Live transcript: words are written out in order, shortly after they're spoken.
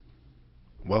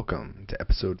Welcome to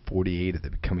episode 48 of the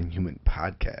Becoming Human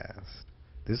podcast.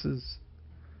 This is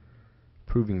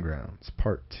Proving Grounds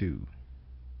Part 2.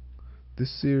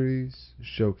 This series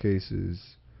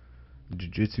showcases a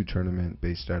jiu-jitsu tournament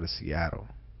based out of Seattle.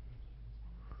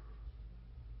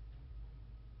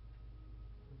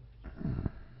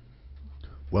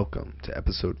 Welcome to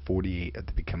episode 48 of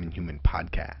the Becoming Human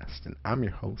podcast, and I'm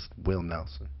your host, Will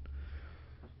Nelson.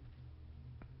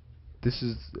 This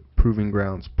is Proving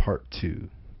Grounds Part 2.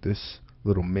 This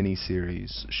little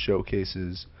mini-series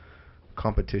showcases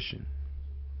competition.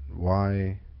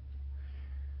 Why?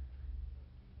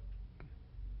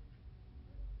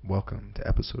 Welcome to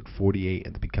episode 48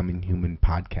 of the Becoming Human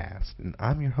podcast, and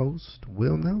I'm your host,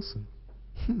 Will Nelson.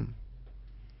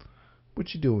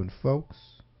 What you doing, folks?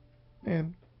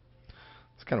 Man,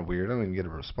 it's kind of weird. I don't even get a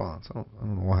response. I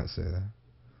don't know why I say that.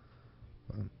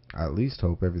 But I at least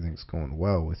hope everything's going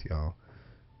well with y'all.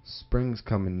 Spring's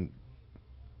coming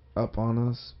up on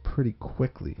us pretty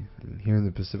quickly. I mean, here in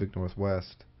the Pacific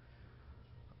Northwest,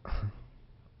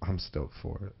 I'm stoked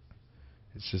for it.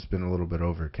 It's just been a little bit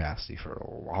overcasty for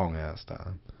a long ass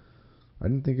time. I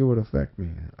didn't think it would affect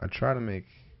me. I try to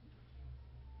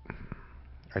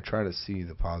see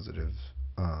the positives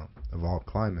of all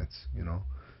climates, so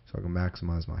I can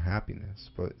maximize my happiness,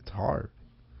 but it's hard.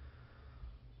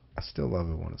 I still love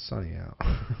it when it's sunny out.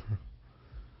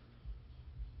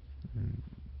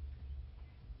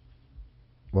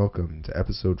 Welcome to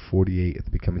episode 48 of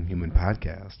the Becoming Human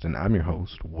podcast, and I'm your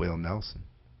host, Will Nelson.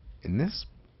 In this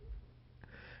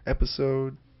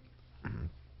episode,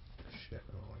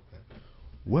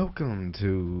 welcome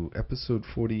to episode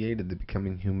 48 of the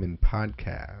Becoming Human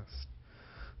podcast.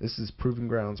 This is Proving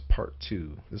Grounds Part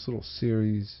 2. This little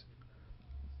series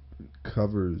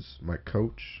covers my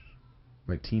coach,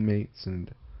 my teammates,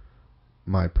 and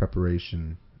my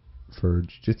preparation for a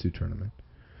jiu-jitsu tournament.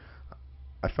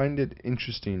 I find it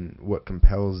interesting what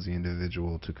compels the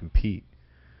individual to compete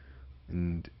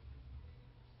and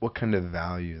what kind of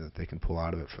value that they can pull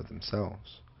out of it for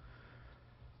themselves.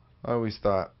 I always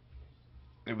thought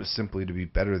it was simply to be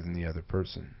better than the other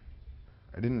person.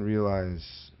 I didn't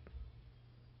realize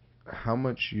how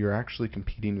much you're actually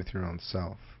competing with your own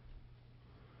self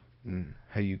and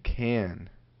how you can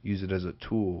use it as a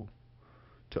tool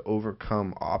to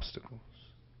overcome obstacles.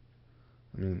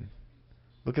 I mean,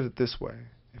 look at it this way.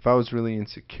 If I was really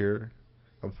insecure,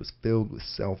 I was filled with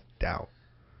self-doubt.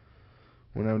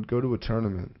 When I would go to a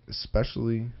tournament,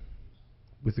 especially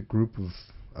with a group of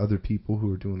other people who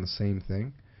were doing the same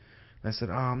thing, and I said,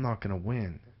 I'm not going to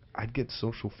win, I'd get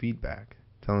social feedback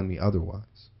telling me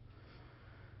otherwise.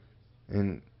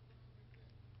 And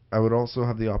I would also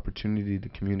have the opportunity to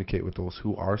communicate with those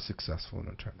who are successful in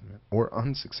a tournament or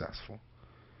unsuccessful,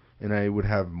 and I would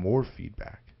have more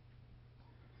feedback.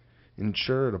 And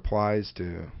sure, it applies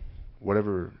to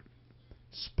whatever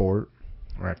sport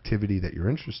or activity that you're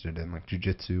interested in, like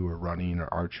jiu-jitsu or running or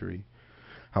archery.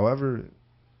 However,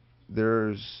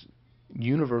 there's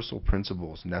universal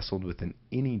principles nestled within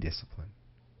any discipline,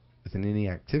 within any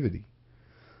activity,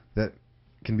 that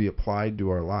can be applied to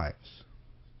our lives.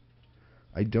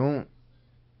 I don't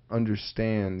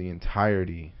understand the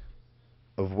entirety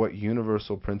of what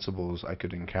universal principles I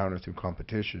could encounter through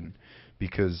competition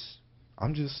because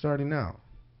I'm just starting out.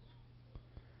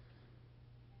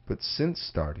 But since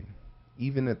starting,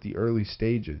 even at the early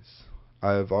stages,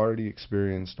 I have already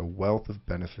experienced a wealth of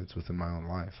benefits within my own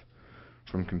life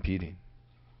from competing.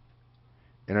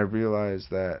 And I realize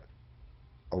that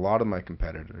a lot of my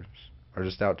competitors are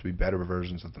just out to be better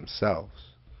versions of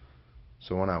themselves.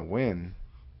 So when I win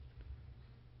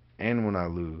and when I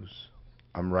lose,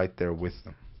 I'm right there with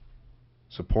them,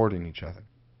 supporting each other,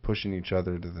 pushing each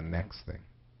other to the next thing.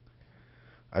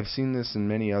 I've seen this in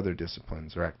many other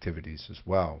disciplines or activities as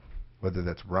well, whether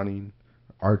that's running,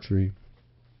 archery,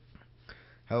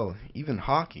 hell, even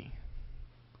hockey.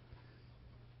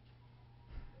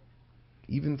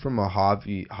 Even from a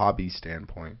hobby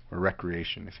standpoint or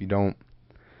recreation, if you don't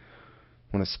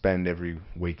want to spend every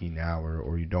waking hour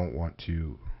or you don't want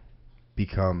to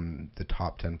become the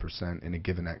top 10% in a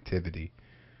given activity,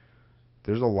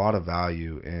 there's a lot of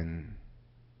value in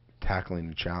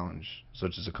tackling a challenge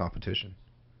such as a competition.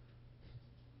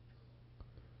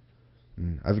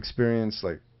 I've experienced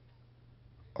a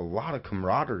lot of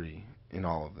camaraderie in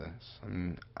all of this. I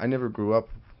mean, I never grew up,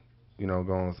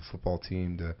 going with a football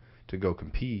team to go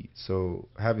compete. So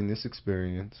having this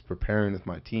experience, preparing with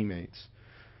my teammates,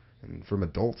 and from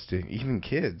adults to even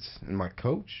kids and my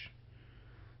coach,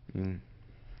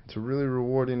 it's a really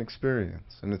rewarding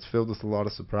experience, and it's filled with a lot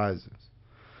of surprises.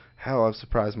 Hell, I've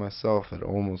surprised myself at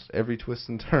almost every twist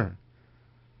and turn.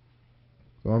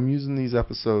 So I'm using these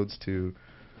episodes to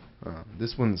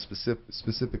This one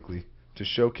specifically to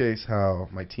showcase how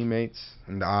my teammates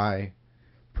and I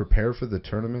prepare for the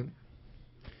tournament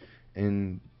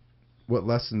and what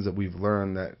lessons that we've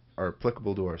learned that are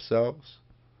applicable to ourselves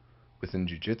within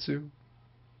jiu-jitsu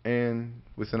and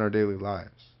within our daily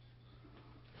lives.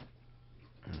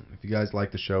 If you guys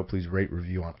like the show, please rate,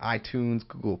 review on iTunes,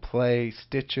 Google Play,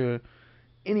 Stitcher,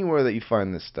 anywhere that you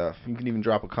find this stuff. You can even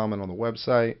drop a comment on the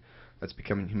website. That's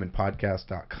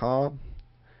becominghumanpodcast.com.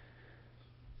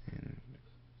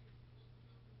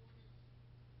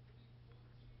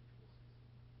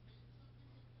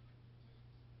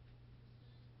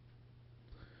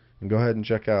 And go ahead and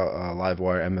check out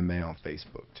Livewire MMA on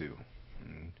Facebook too.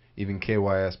 And even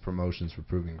KYS Promotions for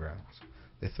Proving Grounds.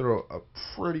 They throw a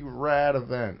pretty rad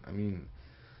event. I mean,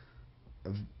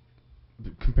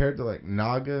 compared to like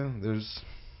Naga, there's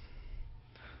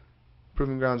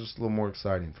Proving Grounds just a little more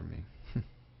exciting for me.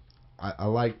 I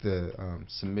like the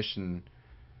submission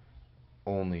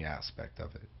only aspect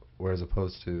of it, whereas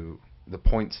opposed to the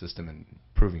point system in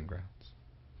Proving Grounds,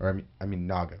 or I mean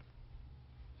Naga.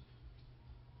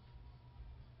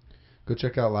 Go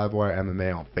check out Livewire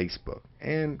MMA on Facebook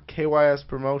and KYS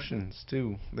Promotions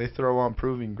too. They throw on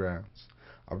Proving Grounds.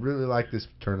 I really like this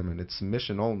tournament. It's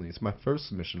submission only. It's my first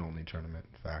submission only tournament,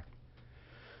 in fact.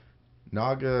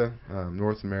 Naga,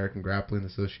 North American Grappling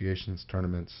Association's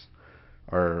tournaments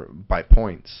are by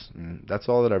points, and that's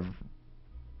all that I've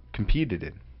competed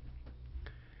in.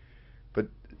 But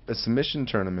a submission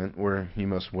tournament where you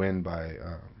must win by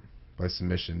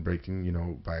submission,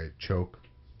 breaking, by choke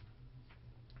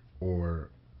or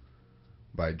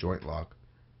by joint lock,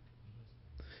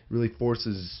 really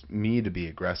forces me to be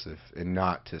aggressive and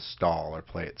not to stall or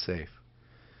play it safe.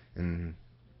 And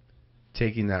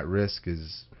taking that risk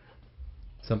is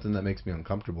something that makes me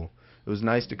uncomfortable. It was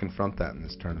nice to confront that in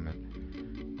this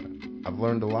tournament. I've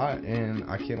learned a lot, and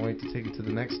I can't wait to take it to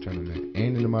the next tournament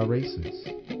and into my races.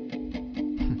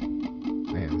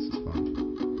 Man, this is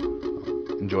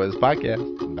fun. Enjoy this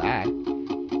podcast. Bye.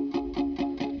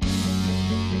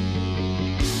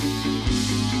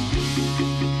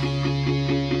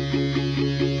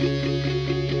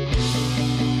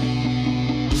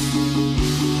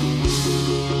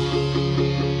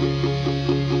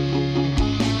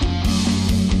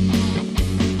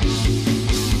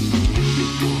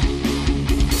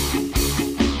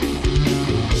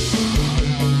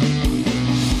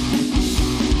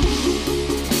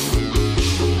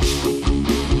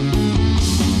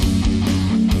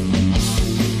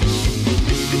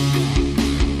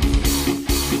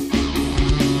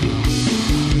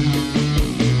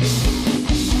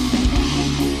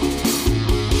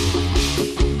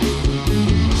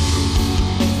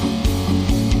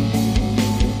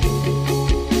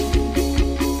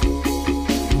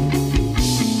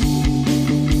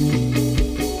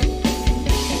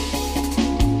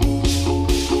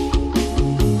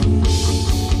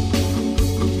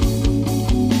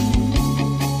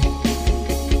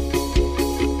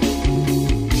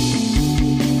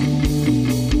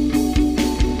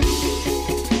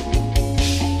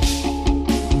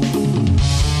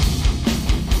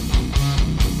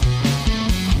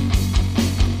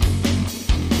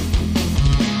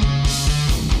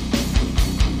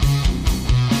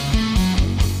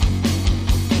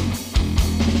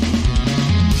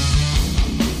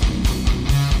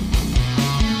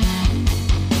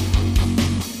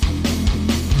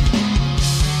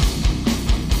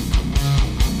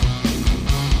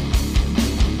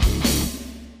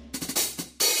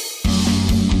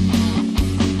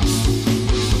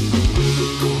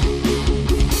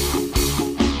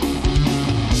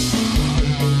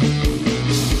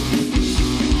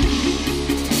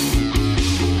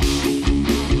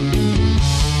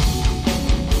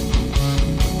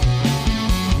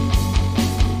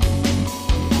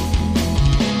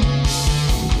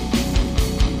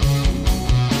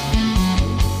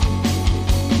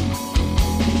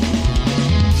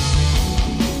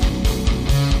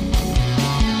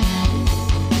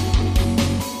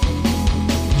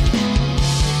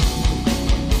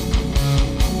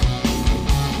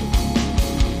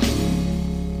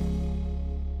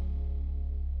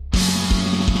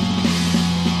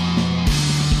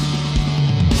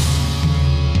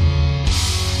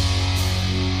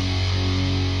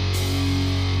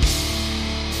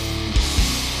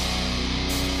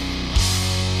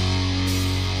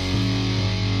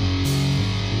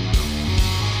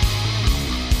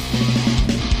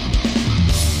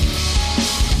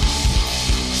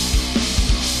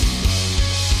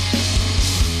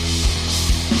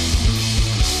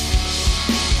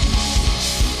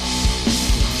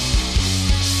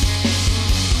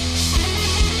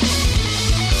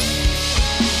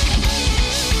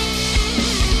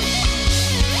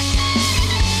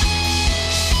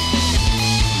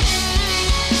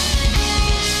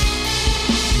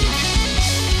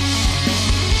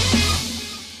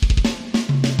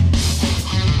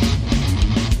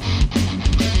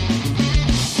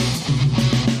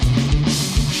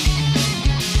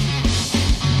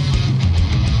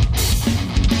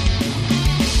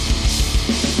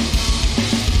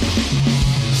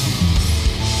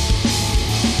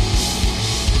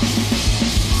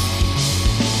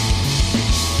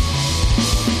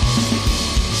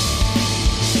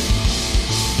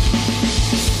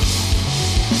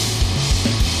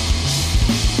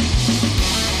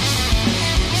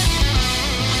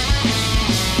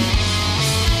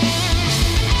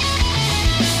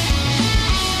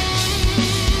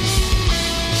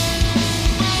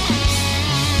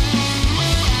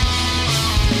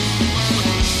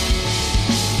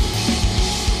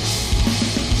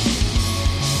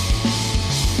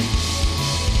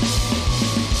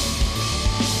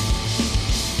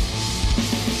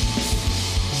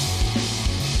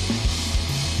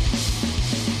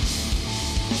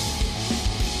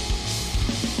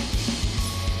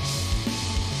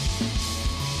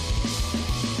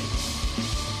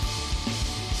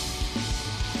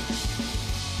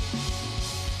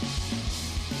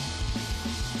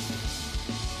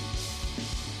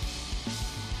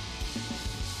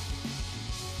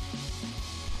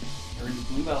 earned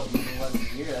a blue belt in less than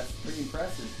a year. That's pretty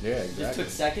impressive. Yeah, exactly. Just took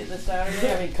second this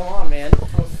Saturday. I mean, come on, man.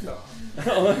 Oh, stop.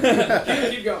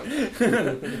 Keep going.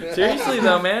 Seriously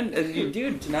though, man,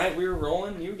 dude, tonight we were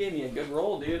rolling. You gave me a good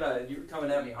roll, dude. You were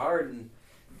coming at me hard, and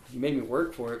you made me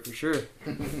work for it for sure.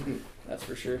 That's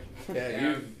for sure.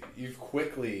 Yeah, you've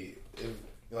quickly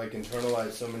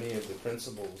internalized so many of the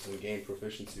principles and gained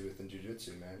proficiency within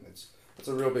jiu-jitsu, man. It's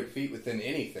a real big feat within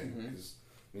anything. Because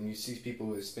you see people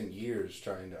who spend years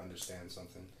trying to understand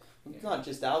something. It's not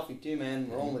just Alfie too, man.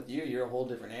 Rolling with you, you're a whole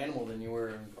different animal than you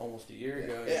were almost a year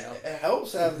ago. You know? It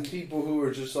helps having people who are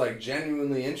just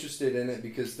genuinely interested in it,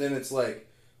 because then it's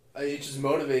it just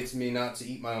motivates me not to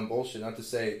eat my own bullshit, not to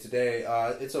say today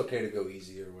it's okay to go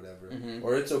easy or whatever,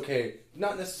 or it's okay,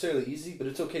 not necessarily easy, but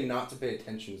it's okay not to pay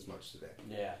attention as much today.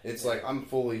 Yeah, it's I'm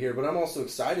fully here, but I'm also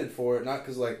excited for it, not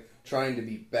because trying to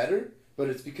be better, but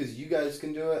it's because you guys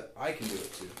can do it, I can do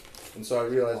it too, and so I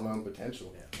realize my own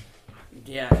potential.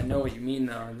 Yeah, I know what you mean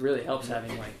though. It really helps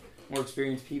having more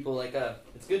experienced people.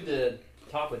 It's good to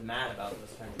talk with Matt about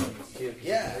those kinds of things too. Cause he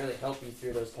can really help you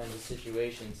through those kinds of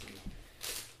situations and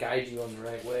guide you on the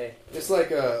right way. It's what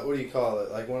do you call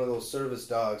it? Like one of those service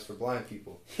dogs for blind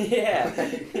people. Yeah.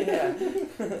 That's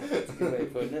a good way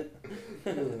of putting it.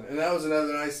 And that was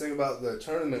another nice thing about the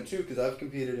tournament too, because I've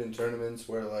competed in tournaments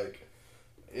where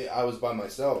I was by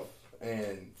myself,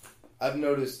 and I've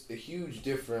noticed a huge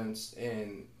difference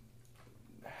in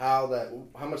how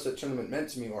much that tournament meant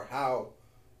to me, or how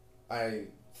I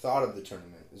thought of the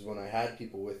tournament, is when I had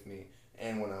people with me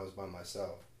and when I was by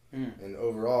myself. And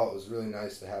overall, it was really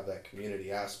nice to have that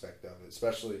community aspect of it,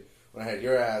 especially when I had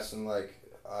your ass and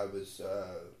I was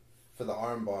for the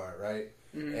arm bar, right?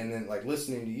 And then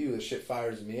listening to you, the shit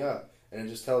fires me up, and it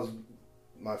just tells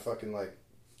my fucking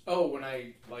Oh, when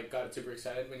I got super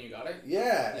excited when you got it?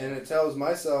 Yeah, and it tells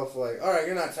myself all right,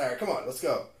 you're not tired, come on, let's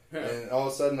go. And all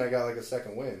of a sudden I got a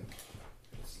second win.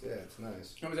 It's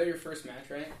nice. Oh, was that your first match,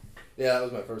 right? Yeah, that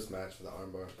was my first match for the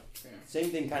armbar. Yeah. Same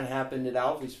thing kind of happened at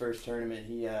Alfie's first tournament.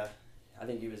 I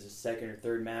think he was his second or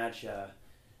third match.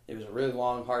 It was a really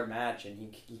long, hard match, and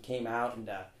he came out and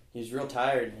he was real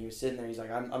tired, and he was sitting there. He's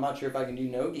like, I'm not sure if I can do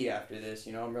no-gi after this.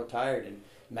 I'm real tired. And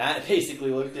Matt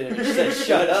basically looked at him and said,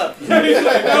 "Shut up." He's like,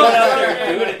 going out there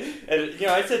and doing it. And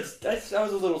I said I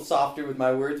was a little softer with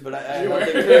my words, but I helped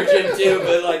encourage him too.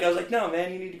 But I was like, "No,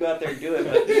 man, you need to go out there and do it."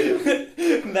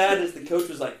 But Matt, as the coach,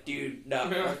 was like, "Dude, no,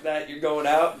 fuck that. You're going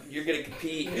out. You're gonna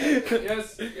compete."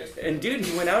 Yes. And dude,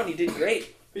 he went out and he did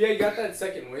great. But yeah, you got that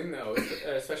second win though,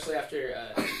 especially after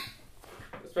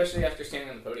standing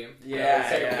on the podium.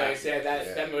 Second place. Yeah,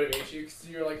 that motivates you, because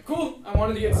you're like, cool, I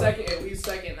wanted to get second, at least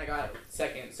second, and I got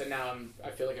second. So now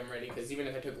I feel like I'm ready, because even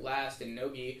if I took last in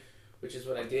no-gi, which is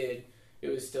what I did, it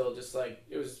was still just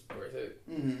it was worth it.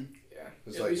 Mm-hmm. Yeah,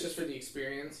 at least just for the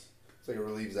experience. It's it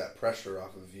relieves that pressure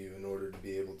off of you in order to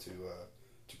be able to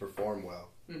perform well.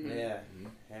 Mm-hmm. Yeah.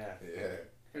 Yeah.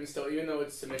 And still, even though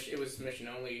it was submission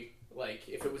only.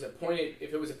 If it was a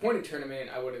pointed tournament,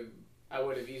 I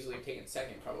would have easily taken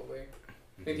second probably.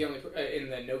 I think the only in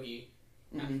the no-gi,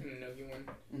 in the no-gi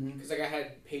one, because I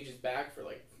had Paige's back for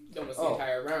almost the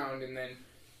entire round, and then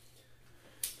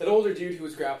that older dude who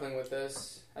was grappling with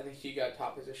us, I think he got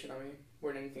top position on me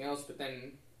more than anything else. But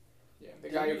then, the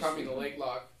guy who caught me in the leg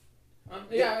lock, I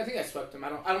think I swept him. I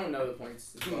don't know the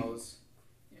points as well as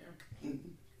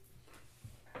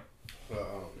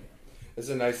It's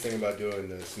a nice thing about doing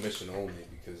the submission only,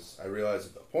 because I realized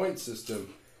with the point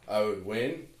system, I would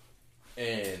win,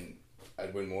 and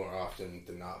I'd win more often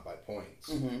than not by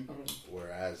points.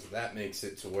 Whereas that makes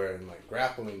it to where in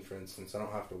grappling, for instance, I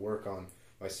don't have to work on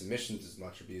my submissions as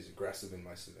much or be as aggressive in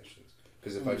my submissions.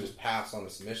 Because if I just pass on a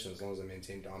submission, as long as I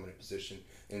maintain dominant position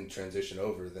and transition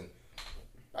over, then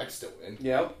I'd still win.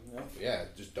 Yep. Yeah,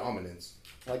 just dominance.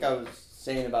 Like I was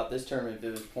saying about this tournament, if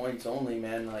it was points only,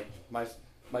 man,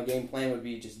 my game plan would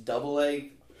be just double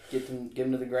leg, get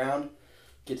him to the ground,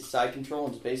 get to side control,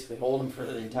 and just basically hold him for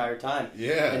the entire time.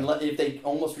 Yeah. And if they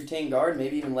almost retain guard,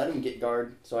 maybe even let him get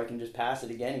guard, so I can just pass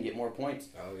it again and get more points.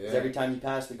 Oh yeah. Because every time you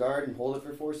pass the guard and hold it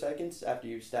for 4 seconds after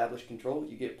you establish control,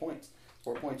 you get points.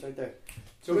 4 points right there.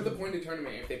 So with the pointed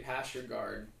tournament, if they pass your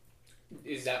guard,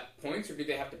 is that points, or do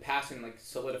they have to pass and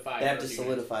solidify? They have to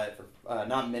solidify it for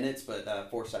not minutes, but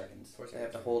 4 seconds. They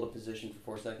have to hold a position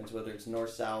for 4 seconds, whether it's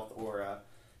north-south or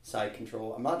side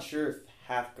control. I'm not sure if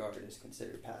half guard is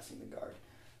considered passing the guard.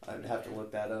 I would have to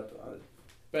look that up.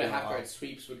 But a half guard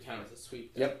sweeps would count as a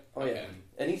sweep. Then. Yep. Oh yeah.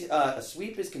 And a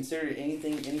sweep is considered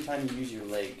anytime you use your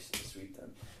legs to sweep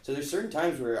them. So there's certain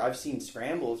times where I've seen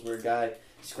scrambles where a guy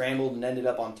scrambled and ended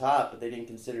up on top, but they didn't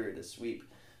consider it a sweep.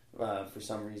 for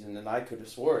some reason, and I could have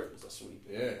swore it was a sweep.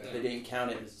 Yeah. They didn't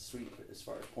count it as a sweep as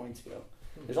far as points go.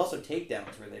 There's also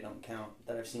takedowns where they don't count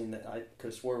that I've seen that I could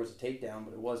have swore was a takedown,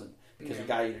 but it wasn't because the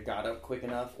guy either got up quick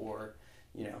enough or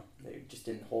they just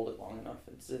didn't hold it long enough.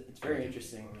 It's very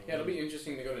interesting. Yeah, it'll be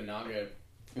interesting to go to Naga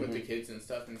with the kids and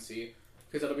stuff and see,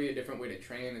 because that'll be a different way to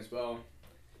train as well.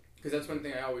 Because that's one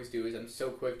thing I always do is I'm so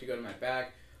quick to go to my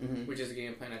back, which is a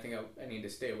game plan I think I need to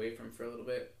stay away from for a little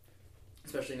bit,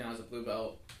 especially now as a blue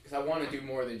belt, because I want to do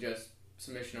more than just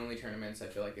submission only tournaments. I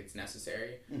feel like it's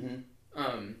necessary.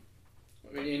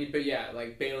 But yeah,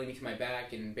 like bailing to my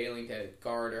back and bailing to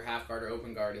guard or half guard or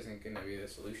open guard isn't going to be the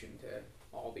solution to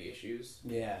all the issues.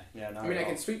 Yeah. I mean, I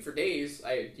can sweep for days.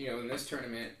 In this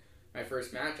tournament, my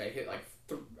first match, I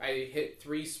hit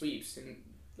 3 sweeps and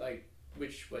 2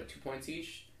 points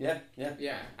each. Yeah.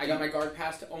 I got my guard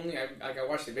passed only. I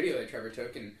watched the video that Trevor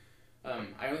took, and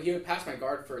he passed my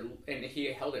guard and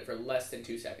he held it for less than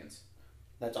 2 seconds.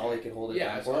 That's all he could hold it.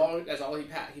 Yeah, down that's all he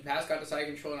passed. He passed, got the side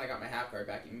control, and I got my half guard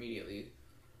back immediately.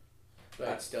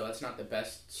 But still, that's not the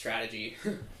best strategy.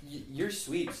 Your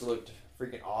sweeps looked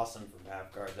freaking awesome from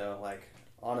half guard, though. Like,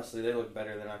 honestly, they looked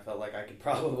better than I felt like I could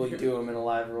probably do them in a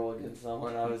live roll against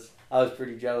someone. I was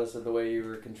pretty jealous of the way you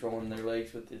were controlling their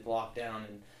legs with the lockdown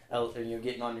and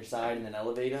getting on your side and then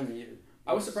elevate them.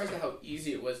 I was surprised at how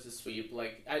easy it was to sweep.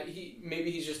 Like, maybe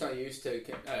he's just not used to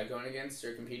going against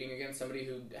or competing against somebody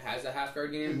who has a half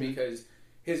guard game because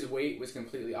his weight was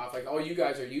completely off. Like, all you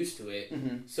guys are used to it,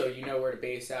 so you know where to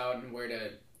base out and where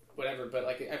to whatever. But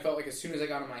like, I felt like as soon as I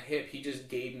got on my hip, he just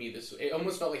gave me this. It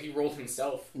almost felt like he rolled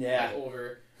himself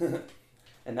over.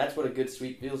 And that's what a good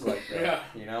sweep feels like, though,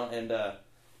 And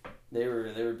they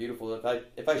were beautiful.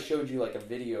 If I showed you like a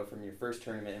video from your first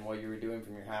tournament and what you were doing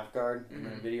from your half guard, and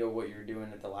a video of what you were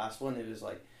doing at the last one, it was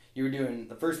like you were doing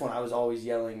the first one. I was always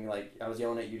yelling, I was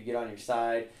yelling at you to get on your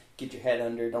side, get your head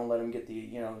under, don't let him get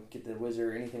the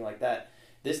whizzer or anything like that.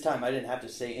 This time I didn't have to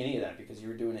say any of that because you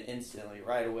were doing it instantly,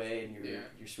 right away, and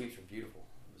your sweeps were beautiful.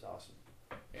 It was awesome.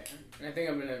 Yeah, and I think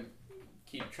I'm gonna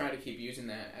try to keep using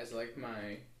that as like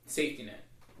my safety net.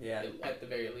 Yeah. At the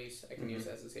very least, I can use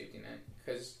that as a safety net.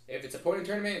 Because if it's a point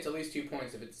tournament, it's at least 2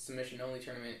 points. If it's a submission-only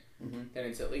tournament, then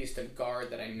it's at least a guard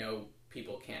that I know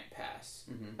people can't pass.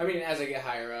 I mean, as I get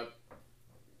higher up,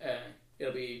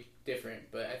 it'll be different.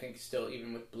 But I think still,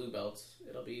 even with blue belts,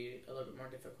 it'll be a little bit more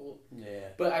difficult. Yeah.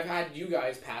 But I've had you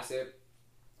guys pass it,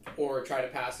 or try to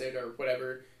pass it, or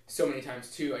whatever, so many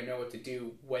times, too. I know what to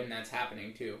do when that's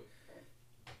happening, too.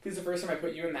 Because the first time I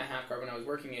put you in that half guard when I was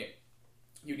working it,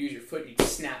 you'd use your foot and you'd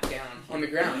snap down on the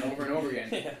ground over and over again.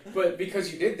 Yeah. But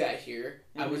because you did that here,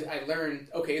 I learned,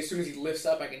 okay, as soon as he lifts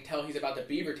up, I can tell he's about to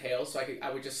beaver tail, so I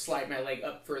would just slide my leg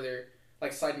up further,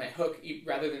 like slide my hook,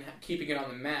 rather than keeping it on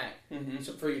the mat.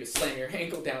 So for you to slam your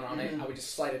ankle down on it, I would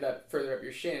just slide it up further up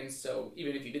your shins, so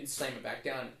even if you did slam it back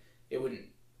down, it wouldn't,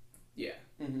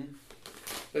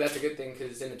 But that's a good thing,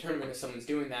 because in a tournament, if someone's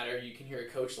doing that, or you can hear a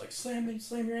coach like, slam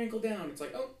your ankle down, it's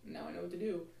like, oh, now I know what to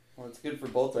do. Well, it's good for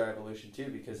both our evolution, too,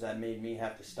 because that made me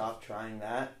have to stop trying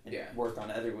that and work on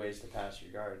other ways to pass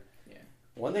your guard. Yeah.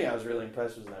 One thing I was really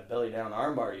impressed was that belly-down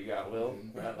armbar you got, Will.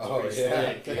 That was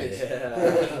slick.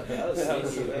 That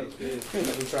was sneaky.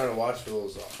 I've been trying to watch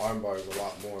those arm bars a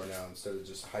lot more now instead of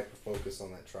just hyper-focus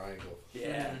on that triangle.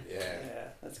 Yeah,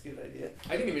 that's a good idea.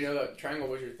 I didn't even know that triangle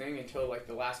was your thing until like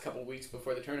the last couple weeks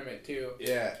before the tournament, too.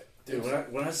 Yeah. Dude,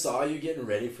 when I saw you getting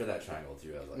ready for that triangle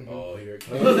too, I was like, oh, here it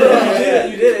comes.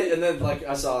 You did it, and then like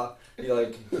I saw you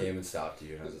like came and stopped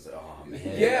you, and I was just like, oh man.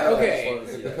 Yeah, okay. I just wanted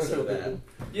to see that so bad.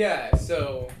 Yeah,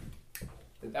 so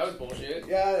that was bullshit.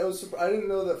 Yeah, it was. I didn't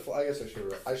know that. I guess I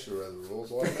should have read the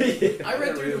rules. I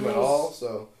read through them the at all.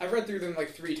 So I've read through them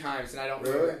like 3 times, and I don't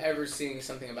remember ever seeing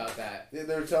something about that. Yeah,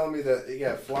 they were telling me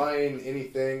that flying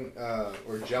anything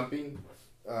or jumping.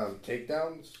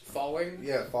 Takedowns? Falling?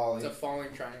 Yeah, falling. It's a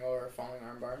falling triangle or a falling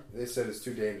armbar. They said it's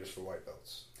too dangerous for white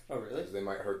belts. Oh, really? Because they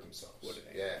might hurt themselves. What do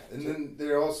they? Yeah. And then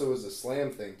there also was a slam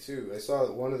thing, too. I saw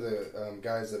that one of the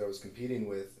guys that I was competing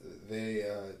with, they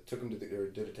took him to or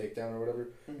did a takedown or whatever,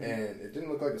 and it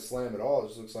didn't look like a slam at all. It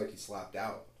just looks like he slapped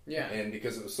out. Yeah. And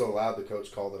because it was so loud, the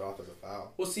coach called it off as a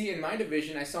foul. Well, see, in my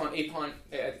division, I saw an Apon,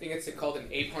 I think it's called an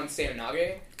Apon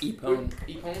Seonage. Epon?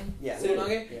 Yeah.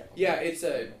 Seonage? Yeah, it's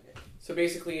a... So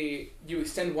basically, you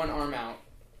extend one arm out,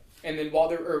 and then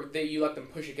you let them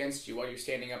push against you while you're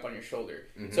standing up on your shoulder.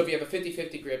 So if you have a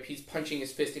 50-50 grip, he's punching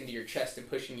his fist into your chest and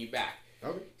pushing you back.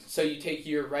 Okay. So you take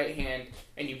your right hand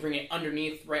and you bring it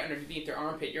right underneath their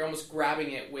armpit. You're almost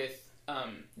grabbing it with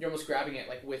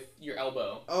with your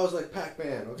elbow. Oh, it's like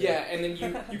Pac-Man. Okay. Yeah, and then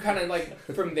you kind of like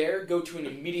from there go to an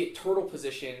immediate turtle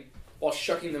position while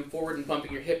shucking them forward and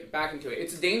bumping your hip back into it.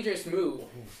 It's a dangerous move.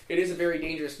 It is a very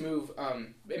dangerous move.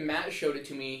 And Matt showed it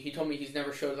to me. He told me he's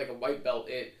never showed like a white belt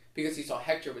it because he saw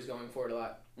Hector was going for it a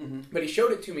lot. Mm-hmm. But he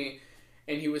showed it to me,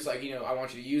 and he was like, I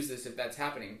want you to use this if that's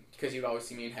happening, because you'd always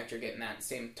see me and Hector getting that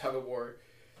same tug of war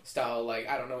style, like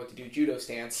I don't know what to do judo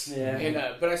stance. Yeah. And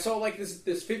but I saw like this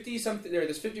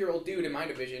 50-year-old dude in my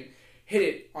division hit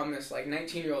it on this like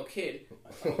 19-year-old kid.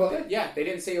 What? Yeah, they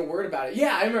didn't say a word about it.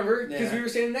 Yeah, I remember because Yeah. we were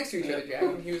standing next to each other, Jack,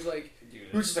 and he was like,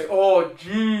 we were just like, oh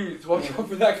jeez, watch out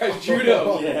for that guy's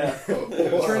judo. Yeah.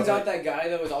 Turns out that guy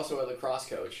though was also a lacrosse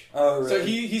coach, Oh, really? so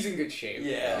he's in good shape.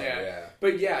 Yeah.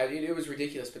 But yeah, it was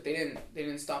ridiculous. But they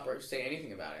didn't stop or say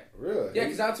anything about it. Really? Yeah,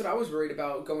 because that's what I was worried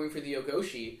about going for the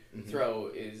Ogoshi Mhm. throw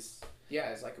is. Yeah,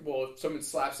 it's like, well, if someone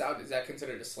slaps out, is that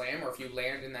considered a slam? Or if you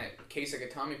land in that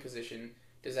Keisagatami position,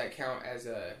 does that count as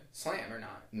a slam or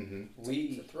not? Mm-hmm.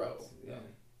 It's a throw. Yeah.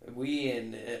 We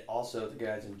and also the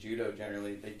guys in judo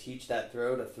generally, they teach that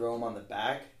throw to throw them on the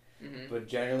back. Mm-hmm. But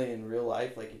generally in real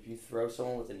life, like if you throw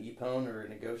someone with an ippon or a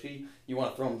negoshi, you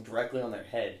want to throw them directly on their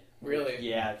head. Really?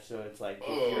 Yeah, so it's like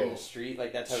if you're in the street,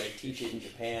 like that's how they teach it in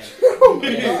Japan. Oh my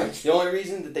Yeah. gosh. The only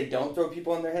reason that they don't throw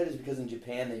people on their head is because in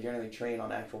Japan they generally train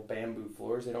on actual bamboo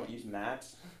floors. They don't use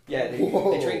mats. Yeah, they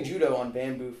Whoa. train judo on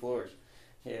bamboo floors.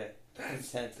 Yeah,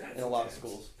 That's intense that's in a lot of intense.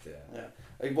 schools. Yeah.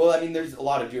 Like, well, I mean, there's a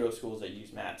lot of judo schools that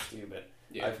use mats too, but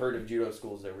Yeah. I've heard of judo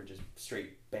schools that were just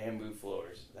straight bamboo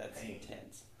floors. That's Dang.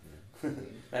 intense.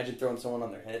 Imagine throwing someone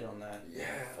on their head on that. Yeah.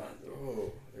 Fun.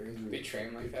 Oh, they're injury. They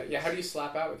train like that. Yeah, how do you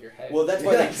slap out with your head? Well, that's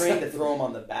why Yeah, they train to exactly. throw them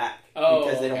on the back Oh,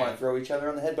 because they don't okay. want to throw each other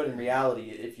on the head. But in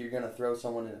reality, if you're gonna throw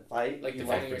someone in a fight, like you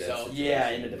defending for yourself. defense. yeah,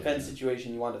 in a defense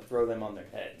situation, you want to throw them on their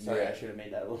head. Sorry, Yeah. I should have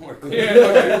made that a little more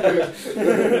Yeah.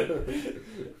 clear.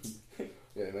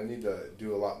 Yeah, and I need to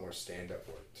do a lot more stand-up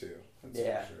work too. That's for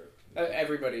Yeah. sure.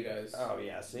 Everybody does. Oh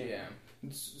yeah, see. Yeah.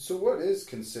 So, what is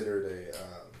considered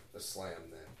a slam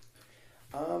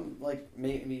then? Like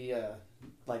maybe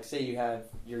like say you have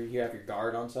your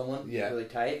guard on someone Yeah. really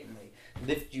tight, and they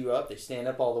lift you up, they stand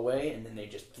up all the way, and then they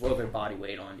just throw their body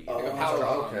weight onto you. Like a power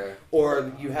bomb. okay.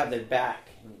 Or you have their back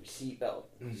and you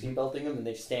Mhm. seatbelting them, and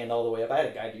they stand all the way up. I had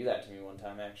a guy do that to me one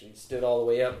time. Actually, he stood all the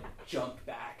way up, jumped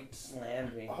back, and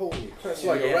slammed me. Holy crap! So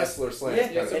like a Yeah. wrestler slam. Yeah,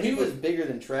 kind of and he thing. was bigger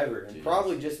than Trevor, and Jeez.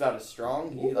 probably just about as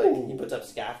strong. He Ooh. puts up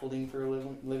scaffolding for a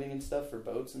living and stuff for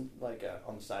boats and like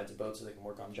on the sides of boats so they can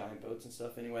work on giant boats and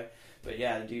stuff. Anyway, but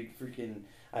yeah, the dude freaking.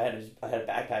 I had a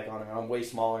backpack on him, and I'm way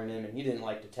smaller than him, and he didn't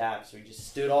like to tap, so he just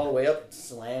stood all the way up and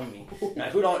slammed me. And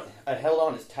I held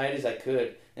on as tight as I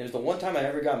could. And it was the one time I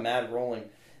ever got mad rolling,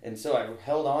 and so I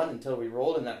held on until we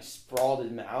rolled, and then I sprawled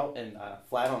him out and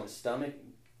flat on his stomach,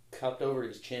 cupped over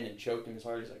his chin, and choked him as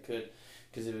hard as I could,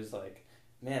 because it was like,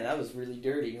 man, that was really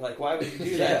dirty. Like, why would you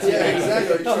do that? Yeah, exactly.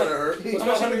 You're trying to hurt me.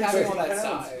 Especially having all that 160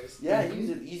 pounds. size. Yeah, he was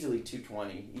easily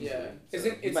 220. Easily. Yeah. So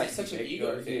Isn't- he it's might be such an big, ego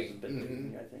though. He was thing. a bit bigger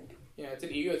than me, I think. Yeah, it's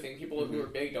an ego thing. People who are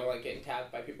big don't like getting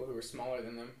tapped by people who are smaller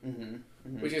than them,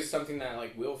 Mm-hmm. which is something that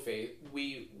like we will face.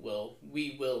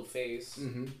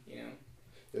 Mm-hmm. You know.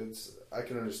 I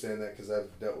can understand that because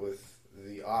I've dealt with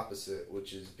the opposite,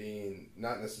 which is being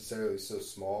not necessarily so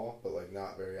small, but like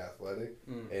not very athletic,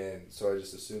 and so I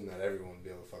just assumed that everyone would be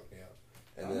able to fuck me up.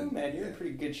 And Oh man, you're in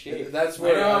pretty good shape. That's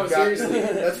where I know, I've got. seriously.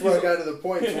 That's where I got to the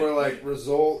point to where like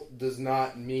result does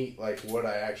not meet like what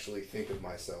I actually think of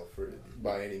myself for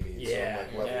by any means. So I'm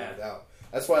like leveling it out.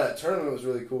 That's why that tournament was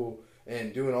really cool,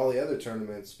 and doing all the other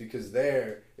tournaments because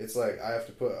there it's like I have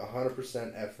to put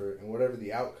 100% effort, and whatever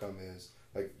the outcome is,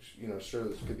 like sure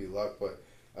this could be luck, but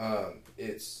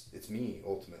it's me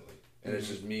ultimately, and it's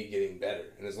just me getting better,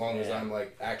 and as long as Yeah. I'm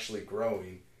like actually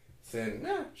growing, then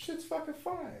shit's fucking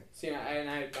fine. See, and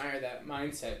I admire that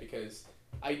mindset because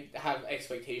I have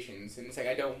expectations, and it's like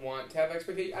I don't want to have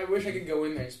expectations. I wish I could go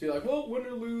in there and just be like, well, win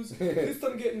or lose, at least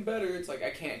I'm getting better. It's like I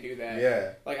can't do that.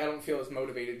 Yeah. Like I don't feel as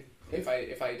motivated if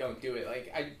I don't do it.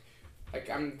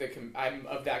 I'm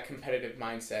of that competitive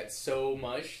mindset so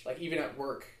much. Like even at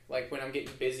work, like when I'm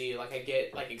getting busy, like I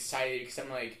get like excited because I'm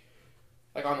like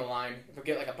on the line. If I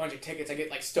get like a bunch of tickets, I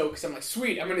get like stoked because I'm like,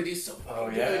 sweet, I'm gonna do so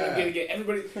fucking good. I'm gonna get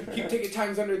everybody keep ticket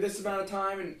times under this amount of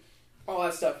time and all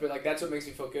that stuff. But like that's what makes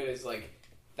me feel good is like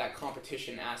that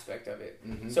competition aspect of it.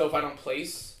 Mm-hmm. So if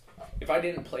I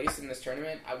didn't place in this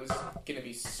tournament, I was gonna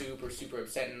be super, super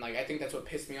upset. And like I think that's what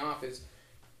pissed me off is,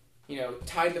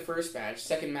 tied the first match,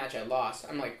 second match I lost.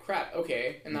 I'm like, crap,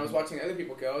 okay. And I was watching other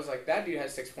people go. I was like, that dude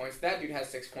has 6 points. That dude has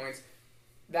 6 points.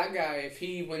 That guy, if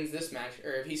he wins this match,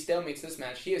 or if he stalemates this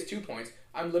match, he has 2 points.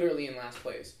 I'm literally in last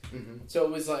place. Mm-hmm. So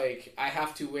it was like, I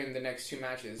have to win the next 2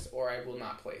 matches, or I will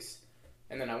not place.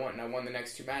 And then I won the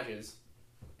next 2 matches,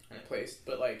 and I placed.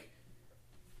 But like,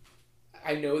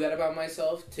 I know that about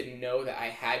myself to know that I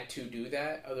had to do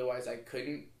that. Otherwise, I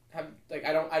couldn't have. Like,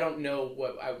 I don't know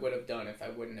what I would have done if I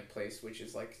wouldn't have placed, which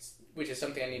is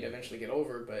something I need to eventually get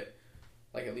over. But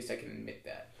like, at least I can admit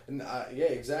that. And yeah,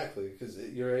 exactly, because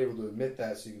you're able to admit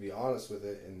that, so you can be honest with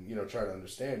it and try to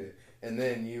understand it. And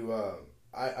then you,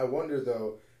 I wonder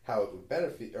though how it would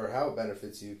benefit or how it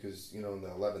benefits you, because in the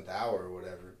 11th hour or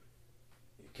whatever,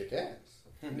 you kick ass.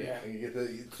 Yeah. And you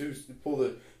get pull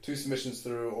the 2 submissions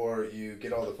through, or you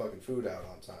get all the fucking food out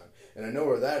on time. And I know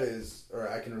where that is, or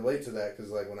I can relate to that,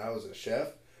 because like when I was a chef,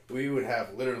 we would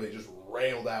have literally just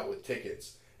railed out with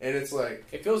tickets. And it's like...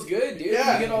 It feels good, dude.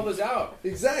 Yeah. You get all those out.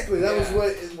 Exactly. That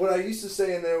was what I used to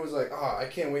say in there was like, I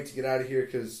can't wait to get out of here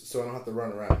so I don't have to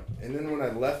run around. And then when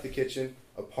I left the kitchen,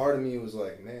 a part of me was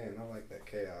like, man, I like that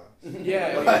chaos.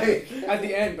 Yeah. Like, at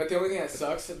the end, but the only thing that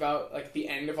sucks about like the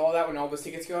end of all that, when all those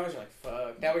tickets go out, is you're like,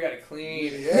 fuck, now we gotta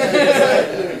clean.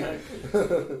 Yeah,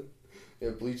 exactly. Yeah,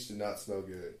 bleach did not smell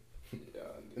good. Yeah.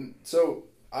 And so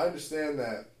I understand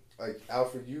that, like,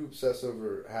 Alfred, you obsess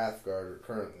over half guard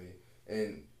currently,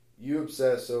 and you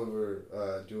obsess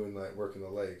over doing like working the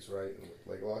legs, right, and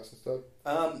leg locks and stuff.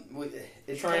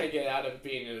 It's Trying to get out of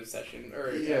being an obsession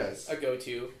or Yes. a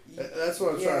go-to. That's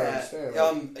what I'm trying to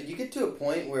understand. Like, you get to a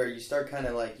point where you start kind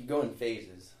of like you go in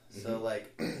phases. So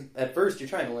like at first you're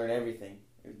trying to learn everything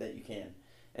that you can,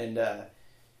 and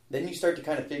then you start to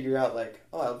kind of figure out like,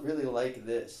 oh, I really like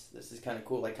this. This is kind of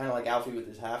cool. Like kind of like Alfie with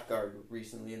his half guard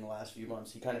recently in the last few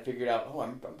months. He kind of figured out, oh,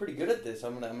 I'm pretty good at this.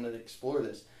 I'm gonna explore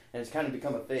this, and it's kind of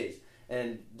become a phase.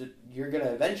 And you're going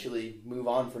to eventually move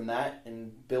on from that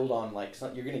and build on, like,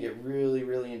 you're going to get really,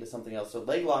 really into something else. So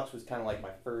leg locks was kind of like my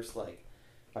first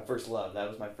love. That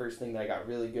was my first thing that I got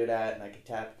really good at, and I could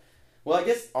tap. Well, I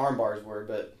guess arm bars were,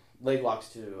 but leg locks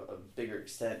to a bigger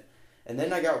extent. And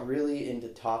then I got really into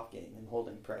top game and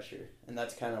holding pressure. And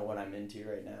that's kind of what I'm into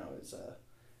right now is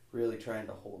really trying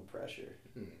to hold pressure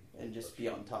and just be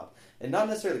on top. And not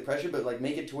necessarily pressure, but, like,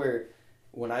 make it to where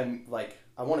when I'm, like,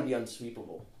 I want to be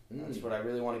unsweepable. That's what I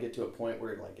really want to get to a point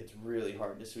where like it's really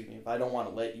hard to sweep me. If I don't want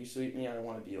to let you sweep me, I don't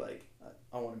want to be like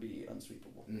I want to be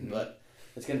unsweepable. But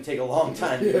it's going to take a long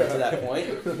time to get to that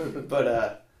point.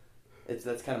 But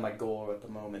that's kind of my goal at the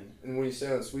moment. And when you say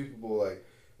unsweepable, like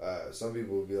some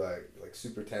people would be like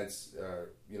super tense,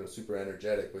 super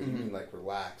energetic, but you mean like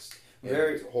relaxed,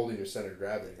 very holding your center of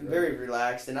gravity. Right? Very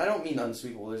relaxed, and I don't mean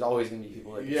unsweepable. There's always going to be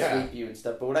people that can sweep you and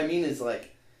stuff. But what I mean is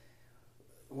like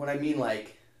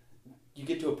you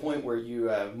get to a point where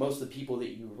you most of the people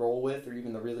that you roll with, or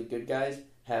even the really good guys,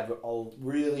 have a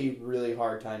really, really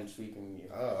hard time sweeping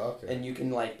you. Oh, okay. And you can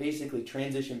like basically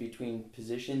transition between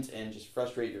positions and just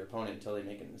frustrate your opponent until they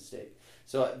make a mistake.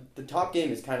 So the top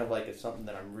game is kind of like something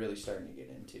that I'm really starting to get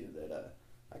into that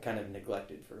I kind of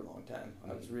neglected for a long time.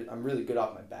 I'm really good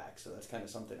off my back, so that's kind of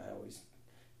something I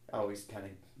always kind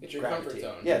of it's your gravitate. comfort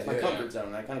zone. Yeah, it's my comfort zone,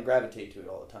 and I kind of gravitate to it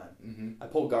all the time. Mm-hmm. I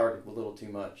pull guard a little too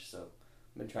much, so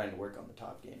I've been trying to work on the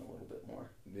top game a little bit more.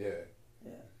 Yeah.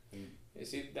 You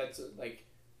see, that's like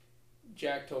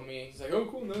Jack told me. He's like, "Oh,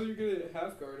 cool. Now that you're good at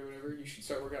half guard or whatever, you should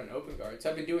start working on open guard." So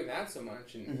I've been doing that so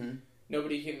much, and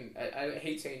nobody can. I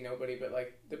hate saying nobody, but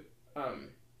like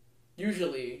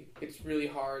usually it's really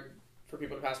hard for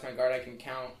people to pass my guard. I can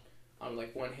count on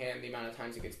like one hand the amount of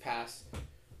times it gets passed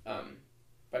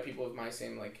by people with my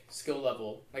same like skill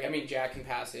level. Like, I mean, Jack can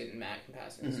pass it and Matt can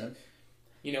pass it and stuff.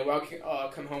 I'll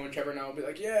come home and Trevor and I will be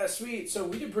like, yeah, sweet, so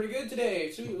we did pretty good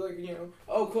today. Sweet, like,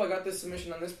 oh, cool, I got this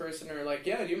submission on this person. Or like,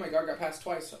 yeah, dude, my guard got passed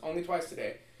only twice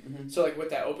today. So like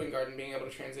with that open guard and being able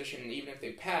to transition, even if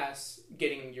they pass,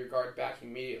 getting your guard back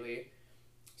immediately.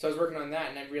 So I was working on that,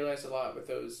 and I realized a lot with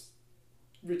those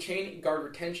guard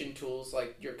retention tools,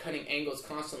 like you're cutting angles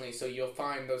constantly, so you'll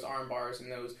find those arm bars and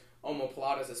those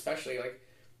omoplatas, especially, like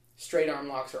straight arm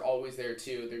locks are always there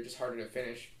too. They're just harder to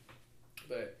finish.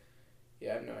 But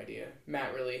yeah, I have no idea.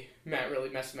 Matt really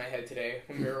messed with my head today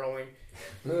when we were rolling.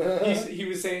 he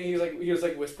was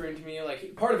whispering to me,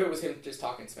 like, part of it was him just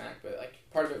talking smack, but like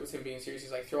part of it was him being serious.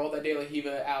 He's like, throw all that De La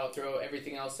Riva out, throw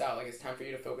everything else out. Like, it's time for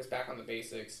you to focus back on the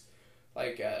basics.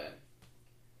 Like,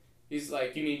 he's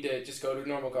like, you need to just go to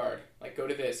normal guard. Like, go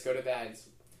to this, go to that.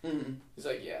 He's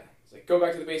like, yeah. He's like, go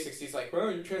back to the basics. He's like,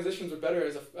 well, your transitions are better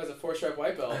as a 4-stripe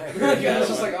white belt. I was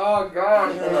just like, oh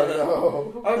god.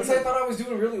 I thought I was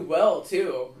doing really well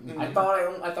too. I thought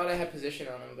I had position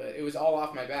on him, but it was all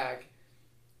off my back.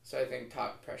 So I think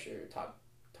top pressure,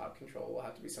 top control will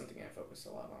have to be something I focus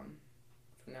a lot on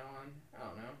from now on. I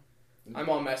don't know. I'm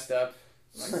all messed up.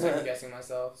 I'm like second guessing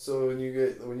myself. So when you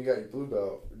got your blue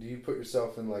belt, do you put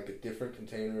yourself in like a different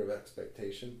container of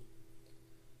expectation?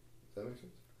 Does that make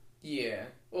sense? Yeah.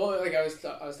 Well, like I was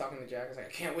talking to Jack. I was like,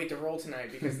 I can't wait to roll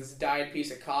tonight because this dyed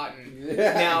piece of cotton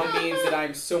now means that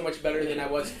I'm so much better than I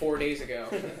was 4 days ago.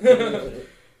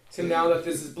 So now that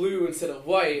this is blue instead of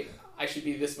white, I should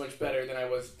be this much better than I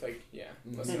was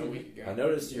less than a week ago. I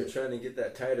noticed you're trying to get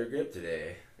that tighter grip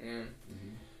today. Yeah.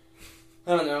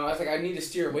 I don't know. I was like, I need to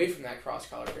steer away from that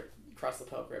cross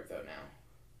lapel grip though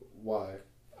now. Why?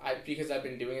 Because I've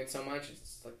been doing it so much,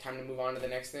 it's like time to move on to the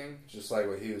next thing. Just like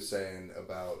what he was saying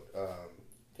about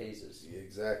Phases.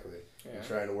 exactly. Yeah. You're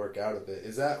trying to work out of it.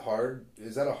 Is that hard?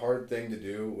 Is that a hard thing to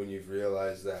do when you've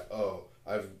realized that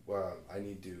I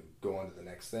need to go on to the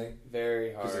next thing?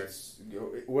 Very 'Cause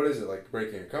hard. what is it, like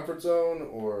breaking your comfort zone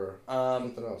or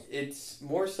something else? It's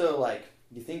more so like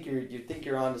you think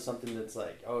you're onto something that's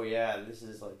like, oh yeah, this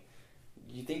is like,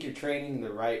 you think you're training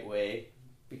the right way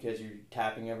because you're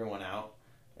tapping everyone out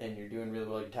and you're doing really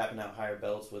well. You're tapping out higher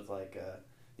belts with like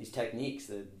these techniques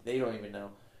that they don't even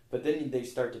know. But then they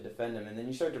start to defend them, and then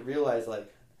you start to realize like,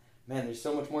 man, there's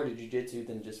so much more to jiu-jitsu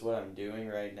than just what I'm doing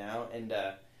right now. And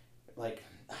like,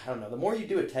 I don't know, the more you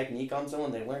do a technique on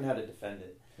someone, they learn how to defend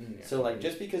it. Yeah. So like,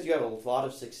 just because you have a lot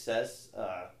of success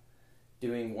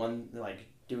doing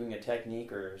a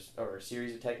technique or a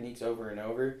series of techniques over and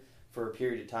over for a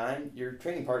period of time, your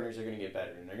training partners are going to get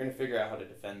better, and they're going to figure out how to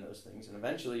defend those things, and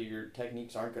eventually your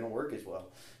techniques aren't going to work as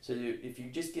well. So if you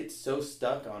just get so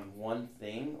stuck on one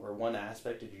thing or one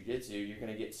aspect of jiu-jitsu, you're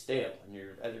going to get stale, and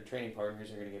your other training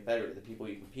partners are going to get better. The people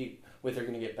you compete with are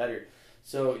going to get better.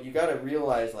 So you got to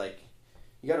realize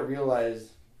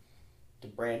to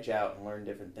branch out and learn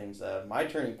different things. My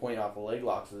turning point off of leg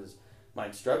locks was my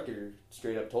instructor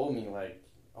straight up told me, like,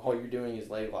 all you're doing is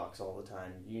leg locks all the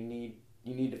time. You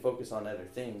need to focus on other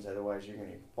things, otherwise you're going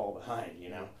to fall behind, you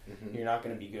know? Mm-hmm. You're not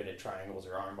going to be good at triangles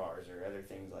or arm bars or other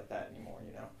things like that anymore,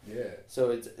 you know? Yeah. So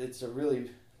it's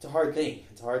a hard thing.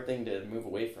 It's a hard thing to move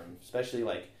away from, especially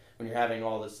like when you're having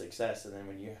all this success, and then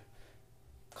when you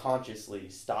consciously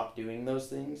stop doing those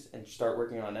things and start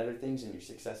working on other things and your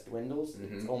success dwindles,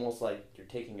 it's almost like you're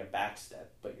taking a back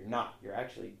step, but you're not. You're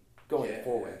actually going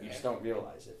forward. You just don't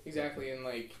realize it. Exactly, and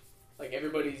like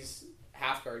everybody's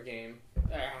half guard game,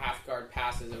 half guard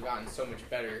passes have gotten so much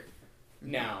better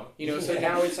now. You know, so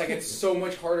now it's like it's so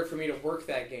much harder for me to work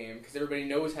that game because everybody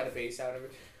knows how to base out of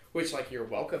it. Which, like, you're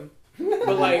welcome,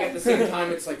 but like at the same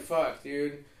time, it's like, fuck,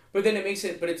 dude. But then it makes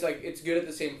it, but it's like it's good at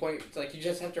the same point. It's like you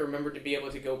just have to remember to be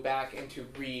able to go back and to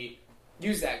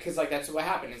use that, because like that's what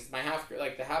happened. Is my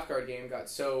the half guard game got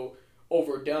so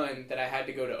overdone that I had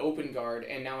to go to open guard,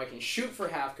 and now I can shoot for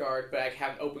half guard, but I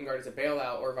have open guard as a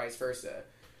bailout or vice versa.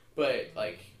 But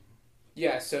like,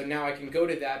 yeah, so now I can go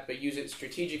to that, but use it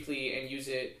strategically and use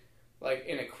it like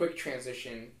in a quick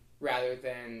transition rather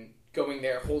than going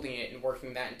there, holding it, and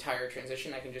working that entire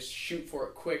transition. I can just shoot for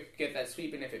it quick, get that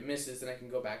sweep, and if it misses, then I can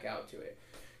go back out to it.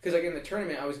 Because like in the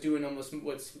tournament, I was doing almost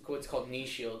what's called knee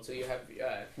shield. So you have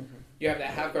that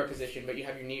half guard position, but you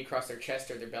have your knee across their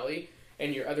chest or their belly,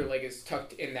 and your other leg is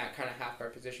tucked in that kind of half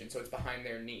guard position, so it's behind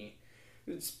their knee.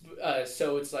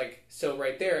 So it's like, so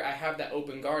right there, I have that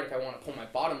open guard if I want to pull my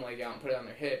bottom leg out and put it on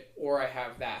their hip, or I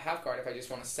have that half guard if I just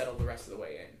want to settle the rest of the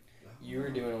way in. You were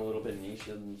doing a little bit of knee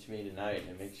shielding to me tonight,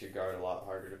 and it makes your guard a lot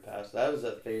harder to pass. That was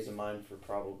a phase of mine for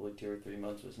probably 2 or 3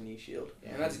 months, was knee shield.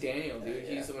 Yeah, and that's Daniel, dude.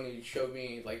 Yeah. He's the one who showed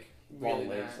me, like, Long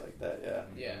really legs like that, yeah.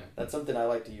 Yeah. That's something I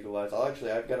like to utilize.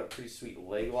 I've got a pretty sweet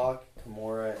leg lock,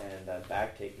 Kimura, and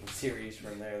back taking series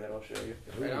from there that I'll show you.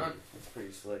 Right on. It's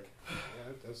pretty slick. Yeah,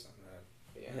 that does sound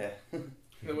rad. Yeah.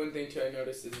 The one thing, too, I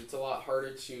noticed is it's a lot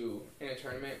harder to, in a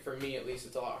tournament, for me at least,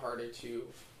 it's a lot harder to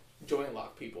joint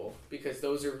lock people, because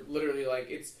those are literally, like,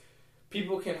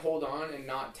 people can hold on and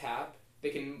not tap.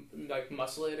 They can, like,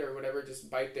 muscle it or whatever,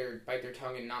 just bite their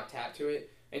tongue and not tap to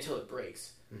it until it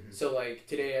breaks. Mm-hmm. So, like,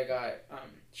 today I got,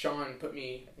 Sean put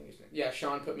me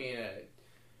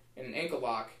in an ankle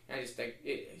lock, and I just, like,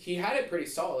 he had it pretty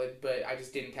solid, but I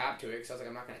just didn't tap to it, because I was like,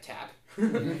 I'm not going to tap.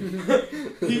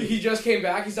 he just came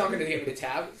back, he's not going to get me to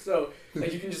tap, so,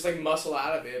 like, you can just, like, muscle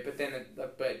out of it, but then,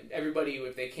 but everybody,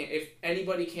 if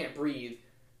anybody can't breathe,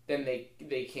 then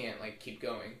they can't, like, keep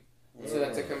going. So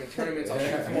that's like, in tournaments, I'll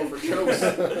shoot more for chokes.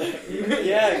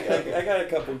 Yeah, I got a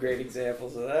couple great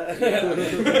examples of that.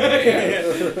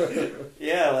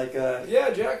 Yeah. Yeah,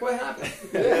 Jack, what happened?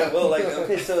 Yeah, well, like,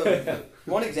 okay, so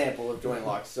one example of joint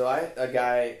locks. So I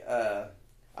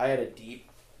had a deep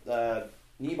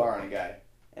knee bar on a guy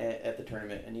at the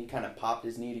tournament, and he kind of popped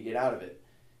his knee to get out of it.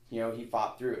 You know, he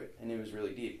fought through it, and it was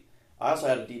really deep. I also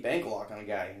had a deep ankle lock on a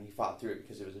guy, and he fought through it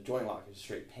because it was a joint lock. It was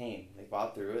straight pain. They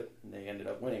fought through it, and they ended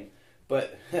up winning.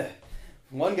 But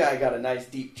one guy got a nice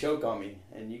deep choke on me,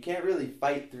 and you can't really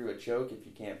fight through a choke if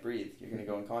you can't breathe. You're going to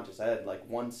go unconscious. I had like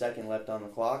 1 second left on the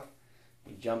clock.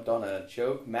 He jumped on a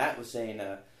choke. Matt was saying,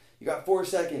 you got 4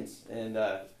 seconds. And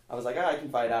I was like, I can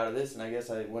fight out of this. And I guess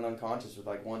I went unconscious with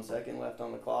like 1 second left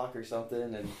on the clock or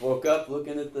something, and woke up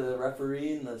looking at the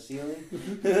referee in the ceiling.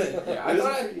 Yeah, It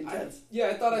was pretty intense.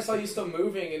 I thought I saw you still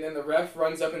moving, and then the ref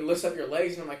runs up and lifts up your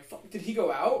legs, and I'm like, fuck, did he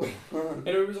go out? And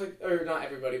it was like, or not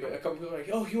everybody, but a couple people were like,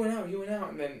 oh, he went out.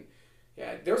 And then,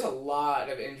 yeah, there was a lot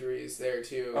of injuries there,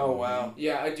 too. Oh, wow.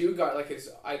 Yeah, a dude got, like,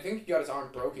 I think he got his arm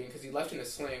broken because he left in a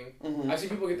sling. Mhm. I've seen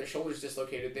people get their shoulders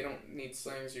dislocated. They don't need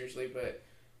slings usually, but,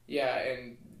 yeah,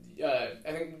 and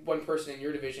I think one person in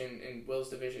your division, in Will's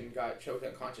division, got choked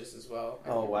unconscious as well.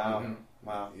 Oh, wow.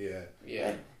 Wow. Yeah.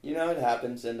 Yeah. You know, it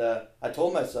happens, and I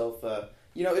told myself,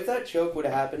 you know, if that choke would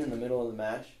have happened in the middle of the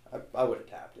match, I would have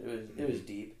tapped. It was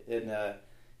deep, and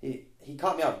he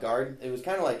caught me off guard. It was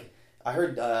kind of like I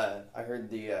heard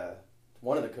the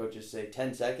one of the coaches say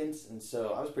 10 seconds, and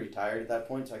so I was pretty tired at that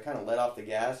point, so I kind of let off the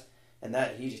gas, and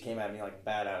he just came at me like a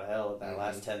bat out of hell at that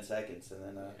last 10 seconds, and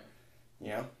then you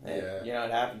know,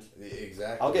 it happens.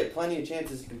 Exactly. I'll get plenty of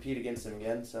chances to compete against him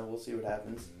again, so we'll see what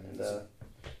happens.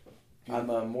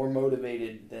 And I'm more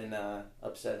motivated than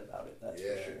upset about it. That's for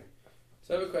sure.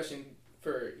 So I have a question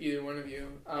for either one of you.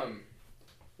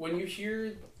 When you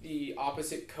hear the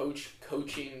opposite coach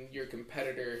coaching your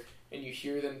competitor, and you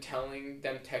hear them telling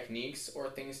them techniques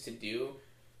or things to do,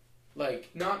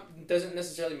 like does it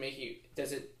necessarily make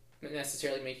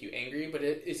you angry? But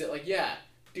is it like, yeah,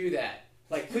 do that.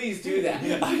 Like, please do that.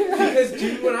 Because,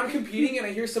 dude, when I'm competing and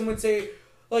I hear someone say,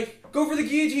 like, go for the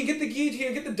guillotine,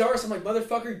 get the darce, I'm like,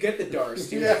 motherfucker, get the darce,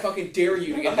 dude. I fucking dare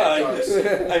you to get that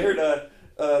darce. I heard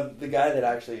the guy that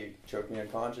actually choked me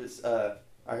unconscious,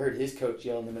 I heard his coach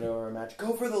yell in the middle of our match,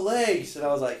 go for the legs! And I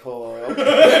was like, oh, okay.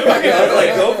 I was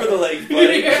like, go for the legs,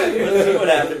 buddy. Yeah. Let's see what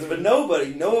happens. But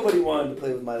nobody wanted to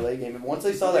play with my leg game. And once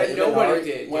I saw that nobody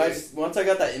did. Once I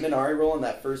got that Imanari roll in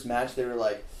that first match, they were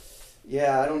like,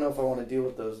 yeah, I don't know if I want to deal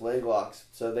with those leg locks.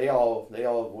 So they all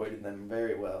avoided them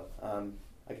very well.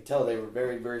 I could tell they were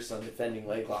very versed on defending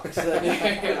leg locks.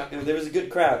 There was a good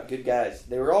crowd, good guys.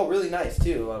 They were all really nice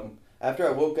too. After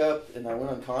I woke up and I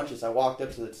went unconscious, I walked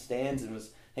up to the stands and was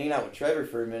hanging out with Trevor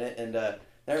for a minute, and then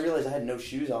I realized I had no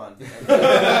shoes on.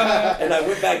 And I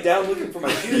went back down looking for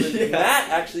my shoes, and Matt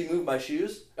actually moved my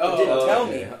shoes, but didn't tell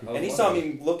me. And he saw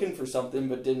me looking for something,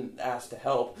 but didn't ask to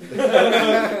help. He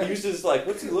was just like,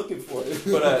 what's he looking for?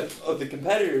 But of the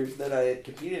competitors that I had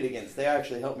competed against, they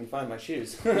actually helped me find my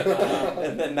shoes.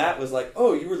 And then Matt was like,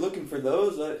 oh, you were looking for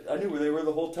those? I knew where they were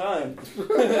the whole time.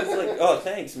 It's like, oh,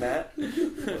 thanks, Matt.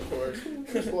 Of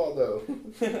course. Waldo.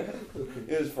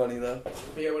 It was funny, though.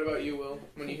 Yeah, what about you, Will?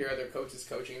 When you hear other coaches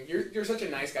coaching, you're such a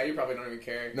nice guy. You probably don't even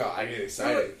care. No, I get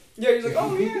excited. Yeah, you're like,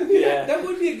 oh yeah, Yeah. that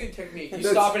would be a good technique. You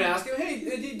stop and ask him,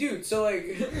 hey, dude, so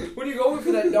like, when you going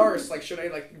for that darce, like, should I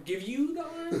like give you the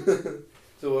arm?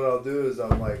 So what I'll do is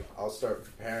I'll start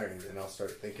preparing and I'll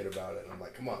start thinking about it. And I'm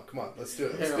like, come on, let's do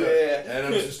it. Yeah. And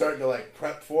I'm just starting to like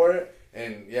prep for it.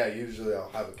 And yeah, usually I'll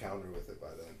have a counter with it by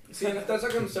then. See, that's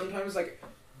like sometimes like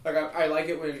I like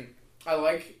it when I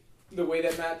like the way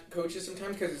that Matt coaches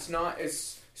sometimes because it's not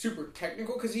as super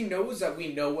technical because he knows that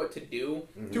we know what to do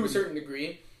to a certain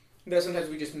degree. That sometimes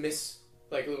we just miss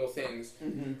like little things.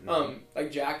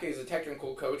 Like Jack is a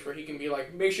technical coach where he can be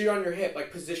like, make sure you're on your hip,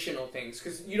 like positional things,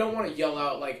 because you don't want to yell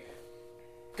out like,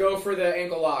 go for the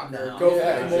ankle lock or go for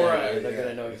the Kimura. They're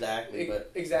gonna know exactly,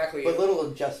 exactly. But little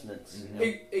adjustments. You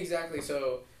know? Exactly.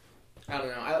 So I don't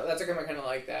know. That's like I'm kind of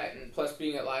like that, and plus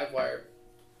being at Livewire,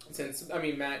 since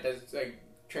Matt does like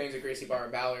trains at Gracie Bar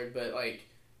and Ballard, but like.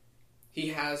 He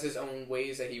has his own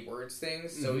ways that he words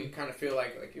things, so you kind of feel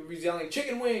like if he's yelling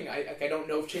chicken wing, I don't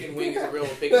know if chicken wing is a real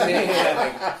big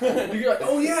thing. You're like,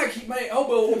 oh yeah, keep my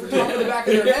elbow over top of the back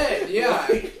of your head, yeah,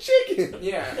 chicken,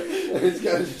 yeah. It's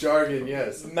got his jargon,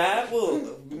 yes. Matt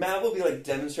will be like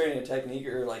demonstrating a technique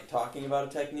or like talking about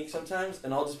a technique sometimes,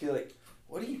 and I'll just be like,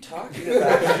 what are you talking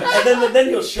about? And then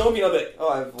he'll show me. I'll be like, oh,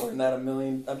 I've done that a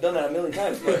million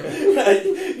times. But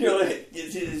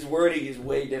his wording is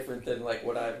way different than like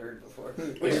what I've heard before,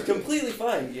 which is completely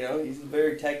fine. You know, he's a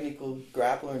very technical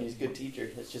grappler and he's a good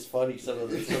teacher. It's just funny some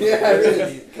of the words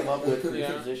that he's come up with for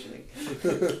positioning.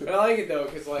 But I like it though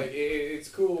because like it's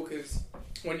cool because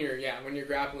when you're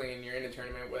grappling and you're in a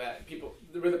tournament where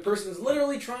the person's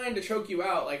literally trying to choke you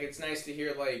out, like it's nice to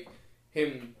hear like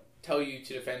him tell you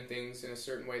to defend things in a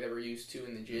certain way that we're used to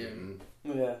in the gym.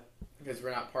 Yeah. Because we're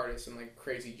not part of some like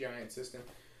crazy giant system.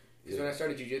 Because when I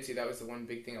started jiu-jitsu, that was the one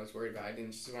big thing I was worried about. I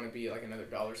didn't just want to be like another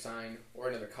dollar sign or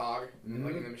another cog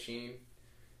like in the machine,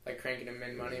 like cranking in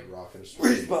men money. Rocking.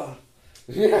 Where's Bob?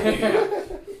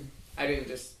 I didn't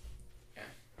just.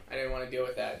 I didn't want to deal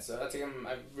with that, so that's I'm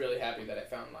really happy that I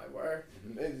found Livewire.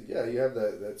 And, yeah, you have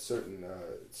that certain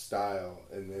style,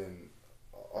 and then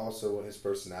also when his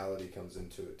personality comes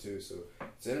into it too, so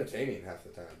it's entertaining half the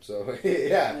time. So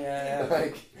Yeah.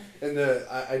 like, and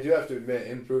I do have to admit,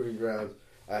 in Proving Grounds,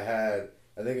 I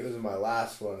think it was in my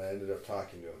last one, I ended up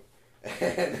talking to him,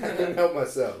 and I couldn't help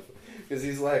myself. Because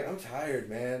he's like, I'm tired,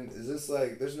 man. Is this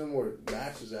like, there's no more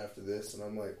matches after this? And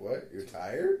I'm like, what? You're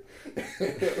tired?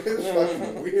 It was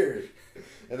fucking weird.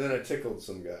 And then I tickled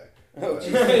some guy. Oh,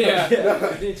 Yeah.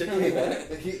 Did he tickle me back?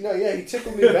 He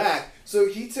tickled me back. So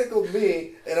he tickled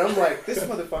me, and I'm like, this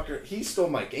motherfucker, he stole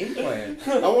my game plan.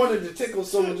 I wanted to tickle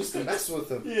someone just to mess with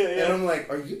him. Yeah. And I'm like,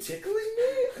 are you tickling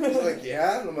me? He's like,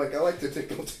 yeah. And I'm like, I like to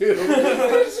tickle too. And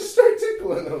I just start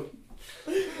tickling him.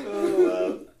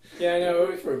 Oh, Yeah, I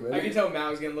know. For a minute. I could tell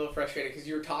Matt was getting a little frustrated because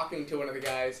you were talking to one of the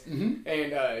guys, Mm-hmm.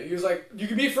 and he was like, "You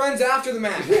can be friends after the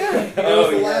match." Yeah, that Oh, was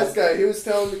the yeah. last guy. He was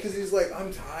telling me because he's like,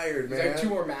 I'm tired, He's man. like 2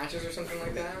 more matches or something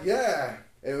like that. Yeah,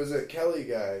 it was a Kelly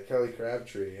guy, Kelly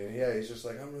Crabtree, and yeah, he's just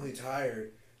like, I'm really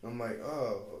tired. I'm like,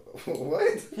 oh,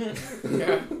 what?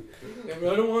 Yeah.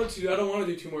 I don't want to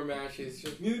do 2 more matches. She's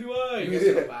like, neither do I. He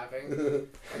just started laughing.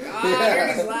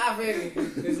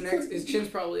 Like, he's laughing. His chin's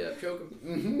probably up. Choke him.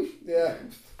 Mm-hmm. Yeah,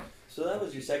 So that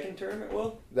was your second tournament,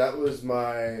 Will? that was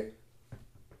my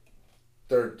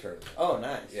third tournament. Oh,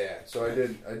 nice. Yeah, so I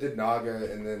did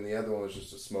Naga, and then the other one was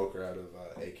just a smoker out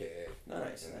of AKA.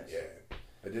 Nice. And, yeah,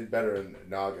 I did better in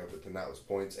Naga, but then that was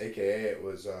points. AKA, it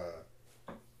was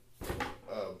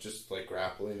just like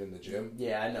grappling in the gym.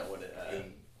 Yeah, I know what it.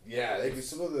 And yeah,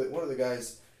 one of the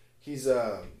guys, he's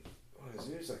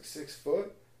he's like 6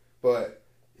 foot, but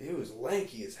he was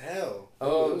lanky as hell.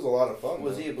 Oh, it was a lot of fun.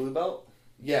 Was though. he a blue belt?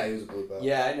 Yeah, he was a blue belt.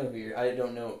 Yeah, I know who you're. I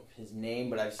don't know his name,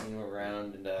 but I've seen him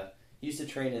around, and he used to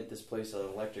train at this place,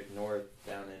 Electric North,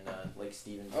 down in Lake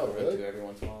Stevens. Oh, I go really? to every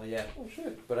once in a while. Yeah, Oh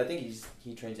shit. but I think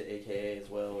he trains at AKA as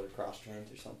well, or cross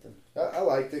trains or something. I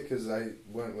liked it because I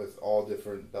went with all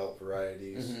different belt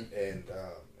varieties, Mhm. and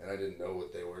I didn't know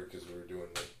what they were because we were doing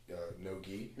no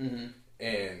gi Mm-hmm.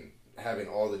 and having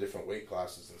all the different weight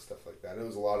classes and stuff like that. It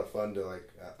was a lot of fun to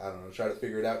I don't know, try to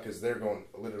figure it out because they're going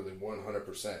literally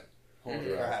 100%. Holy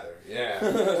Mhm. crap! There. Yeah.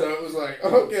 So it was like,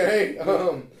 okay.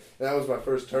 That was my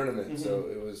first tournament, so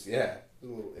Mhm. it was a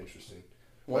little interesting.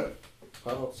 One,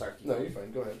 oh, sorry. keep No, going. you're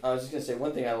fine. Go ahead. I was just gonna say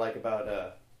one thing I like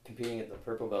about competing at the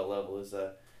purple belt level is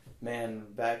man,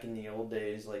 back in the old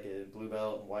days, like a blue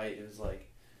belt and white, it was like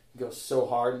go so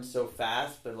hard and so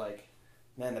fast, but like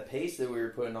man, the pace that we were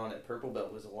putting on at purple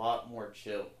belt was a lot more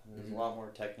chill. It was a lot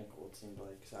more technical. It seemed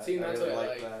like. So See, I that's really what I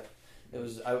liked like. that. It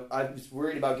was I was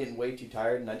worried about getting way too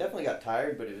tired, and I definitely got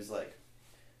tired, but it was like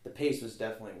the pace was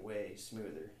definitely way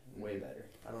smoother, way better.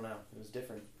 I don't know, it was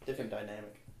different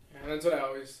dynamic. And that's what I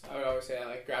would always say. I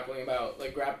like grappling about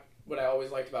what I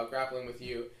always liked about grappling with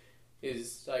you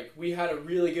is like we had a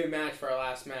really good match for our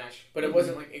last match, but it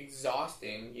wasn't like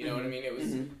exhausting. You know what I mean?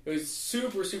 It was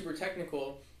super super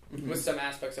technical with some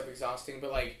aspects of exhausting,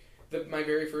 but like my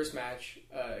very first match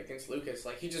against Lucas,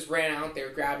 like he just ran out there,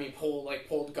 grabbed me,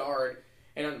 pulled guard,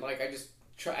 and I'm like I just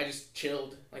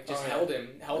chilled, like just held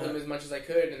him as much as I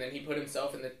could, and then he put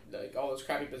himself in all those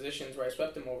crappy positions where I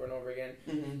swept him over and over again.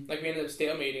 Mm-hmm. Like we ended up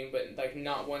stalemating, but like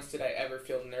not once did I ever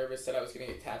feel nervous that I was going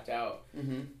to get tapped out.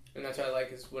 Mm-hmm. And that's what I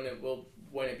like is when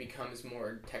it becomes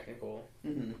more technical.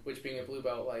 Mm-hmm. Which being a blue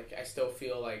belt, like I still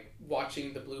feel like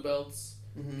watching the blue belts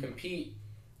Mm-hmm. compete,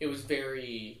 it was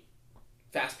very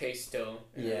fast paced still.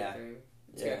 And Yeah. everything.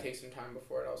 It's Yeah. gonna take some time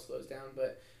before it all slows down,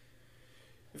 but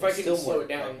if It's I can still slow more it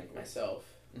down technical. myself,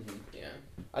 Mm-hmm. yeah.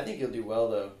 I think you'll do well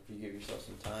though if you give yourself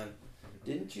some time.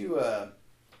 Didn't you?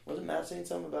 Wasn't Matt saying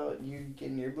something about you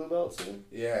getting your blue belt soon?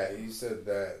 Yeah, he said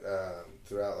that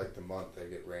throughout like the month they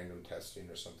get random testing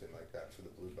or something like that for the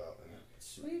blue belt. And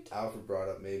Sweet. Alfred brought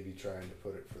up maybe trying to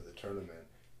put it for the tournament.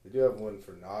 They do have one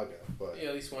for Naga, but Yeah,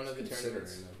 at least one of the considering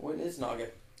tournaments. it. When is Naga?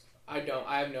 I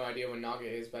have no idea when Naga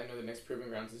is, but I know the next Proving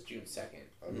Grounds is June 2nd,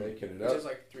 I'm making it which up. is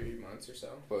like 3 months or so.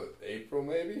 But April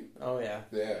maybe? Oh yeah.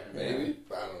 Yeah, maybe.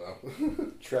 I don't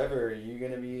know. Trevor, are you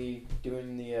gonna be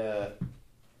doing the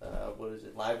what is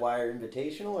it, Livewire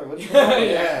Invitational or what's he calling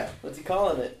it? Yeah. What's he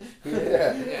calling it?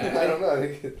 Yeah. I don't know. I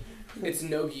think It's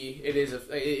Nogi. It is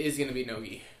going to be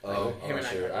Nogi. Oh, Him I'm and not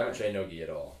I sure. talked I haven't about trained Nogi at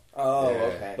all. Oh, Yeah,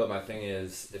 okay. But my thing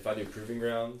is, if I do Proving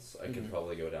Grounds, I could Mhm.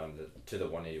 probably go down to the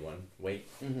 181 weight,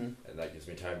 Mm-hmm. and that gives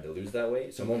me time to lose that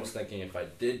weight. So I'm almost thinking if I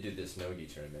did do this Nogi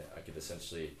tournament, I could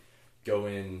essentially go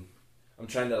in. I'm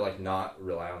trying to like not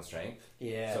rely on strength,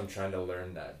 Yeah. so I'm trying to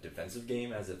learn that defensive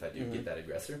game as if I do Mhm. get that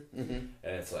aggressor. Mm-hmm.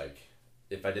 And it's like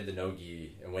if I did the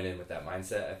no-gi and went in with that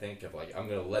mindset, I think of like, I'm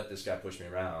going to let this guy push me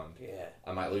around. Yeah.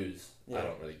 I might lose. Yeah. I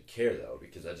don't really care though,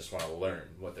 because I just want to learn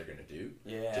what they're going to do.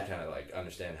 Yeah. To kind of like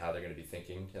understand how they're going to be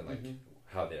thinking and like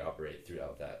how they operate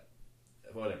throughout that.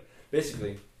 Whatever.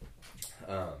 Basically,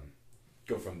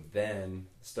 go from then,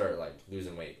 start like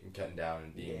losing weight and cutting down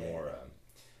and being more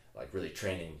like really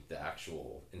training the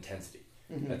actual intensity.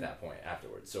 At that point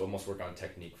afterwards. So almost work on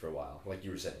technique for a while, like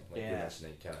you were saying, like you were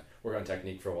mentioning, kind of work on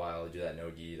technique for a while, do that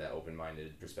no-gi, that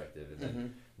open-minded perspective,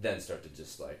 and then start to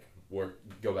just like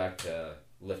go back to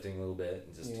lifting a little bit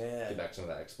and just get back some of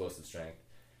that explosive strength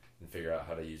and figure out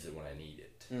how to use it when I need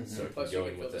it. So plus go you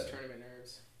in can with feel the those tournament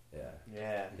nerves.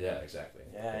 Yeah, exactly.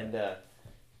 Yeah, and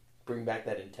bring back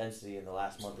that intensity in the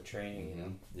last month of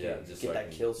training. You know, just get so that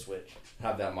kill switch.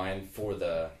 Have that mind for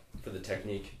the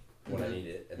technique when I need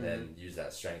it, and then use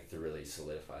that strength to really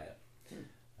solidify it.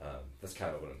 That's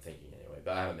kind of what I'm thinking anyway.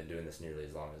 But I haven't been doing this nearly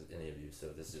as long as any of you, so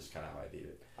this is just kind of how I view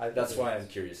it. That's why I'm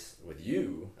curious with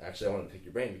you. Actually, I want to pick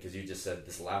your brain because you just said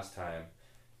this last time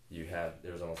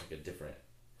there was almost like a different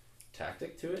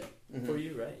tactic to it for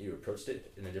you, right? You approached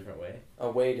it in a different way.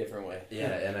 A way different way. Yeah,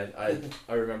 and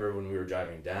I remember when we were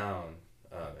driving down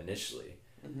initially,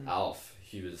 Alf,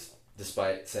 he was,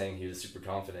 despite saying he was super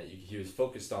confident, he was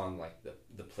focused on like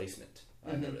the placement.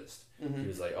 I noticed he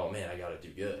was like, "Oh man, I gotta do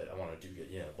good. I want to do good.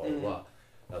 Yeah, blah blah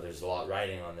blah. There's a lot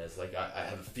riding on this. Like I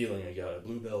have a feeling I got a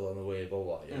blue belt on the way. Blah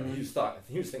blah. You know,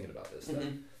 he was thinking about this stuff.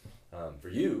 For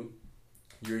you,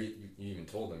 you even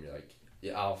told him, you're like,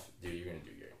 "Yeah, Alf, dude, you're gonna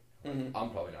do great. I'm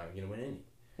probably not even gonna win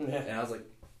any." And I was like,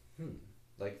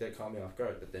 like that caught me off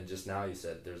guard. But then just now you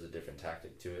said there's a different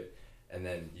tactic to it. And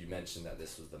then you mentioned that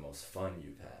this was the most fun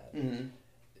you've had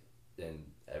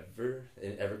ever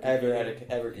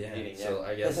competing. Yeah. So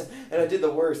I guess, and I did the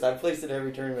worst. I placed it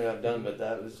every tournament I've done, but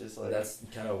that was just like that's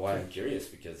kind of why I'm curious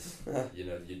because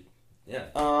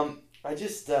I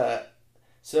just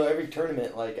so every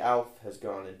tournament like Alf has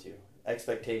gone into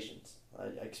expectations. I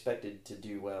expected to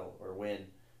do well or win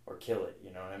or kill it.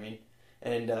 You know what I mean?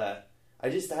 And I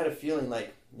just had a feeling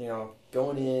like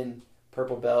going in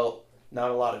purple belt. Not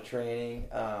a lot of training.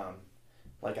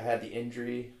 Like I had the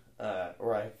injury,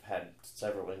 or I've had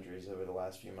several injuries over the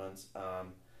last few months.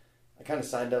 I kind of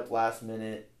signed up last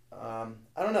minute. I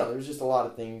don't know. There was just a lot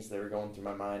of things that were going through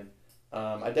my mind.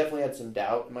 I definitely had some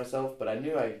doubt in myself, but I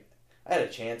knew I had a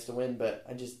chance to win, but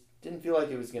I just didn't feel like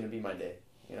it was going to be my day,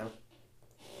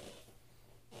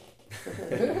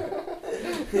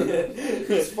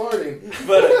 He's farting.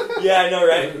 But yeah, I know,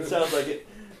 right? It sounds like it.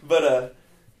 But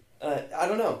I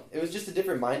don't know. It was just a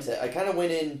different mindset. I kind of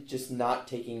went in just not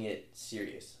taking it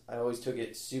serious. I always took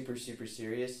it super, super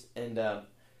serious. And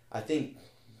I think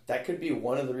that could be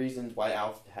one of the reasons why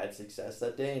Alf had success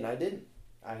that day and I didn't.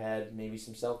 I had maybe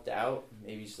some self-doubt,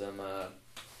 maybe some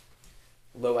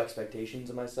low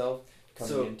expectations of myself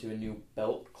coming into a new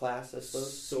belt class, I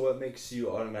suppose. So what makes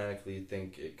you automatically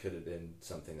think it could have been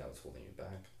something that was holding you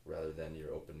back rather than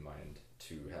your open mind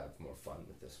to have more fun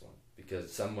with this one?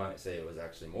 Because some might say it was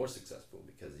actually more successful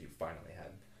because you finally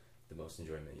had the most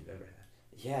enjoyment you've ever had.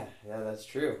 Yeah, that's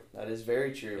true. That is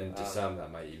very true. And to some,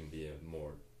 that might even be of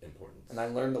more importance. And I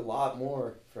learned a lot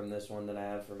more from this one than I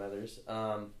have from others.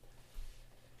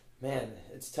 Man,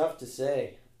 it's tough to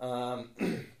say.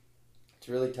 It's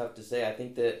really tough to say. I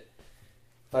think that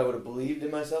if I would have believed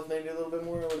in myself maybe a little bit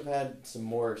more, I would have had some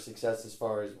more success as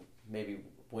far as maybe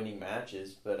winning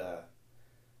matches. But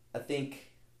I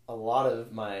think a lot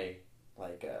of my,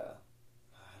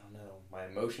 my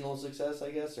emotional success,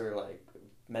 I guess, or like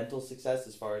mental success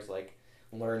as far as like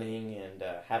learning and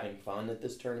having fun at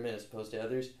this tournament as opposed to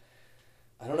others.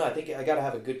 I don't know. I think I got to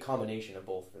have a good combination of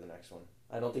both for the next one.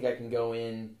 I don't think I can go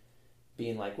in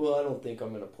being like, well, I don't think I'm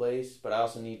going to place, but I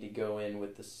also need to go in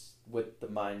with the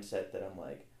mindset that I'm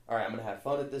like, all right, I'm going to have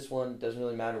fun at this one. It doesn't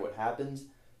really matter what happens,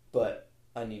 but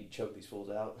I need to choke these fools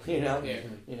out, You know what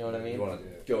I mean? You want to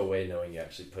go away knowing you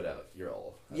actually put out your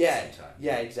all at the same time.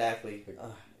 Yeah, exactly.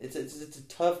 It's a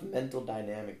tough mental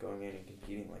dynamic going in and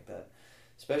competing like that,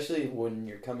 especially when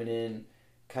you're coming in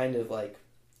kind of like,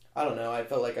 I don't know, I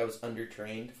felt like I was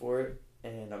undertrained for it,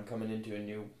 and I'm coming into a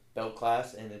new belt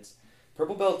class, and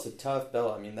purple belt's a tough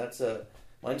belt. I mean,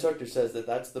 my instructor says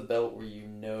that's the belt where you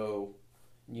know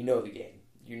the game.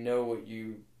 You know what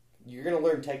you're going to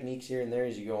learn techniques here and there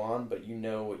as you go on, but you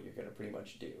know what you're going to pretty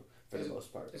much do for the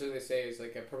most part. That's what they say is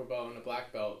like a purple belt and a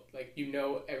black belt. Like, you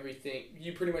know everything.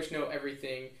 You pretty much know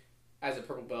everything as a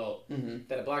purple belt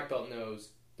that a black belt knows.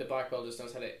 The black belt just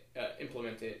knows how to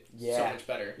implement it so much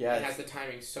better. Yeah, it has the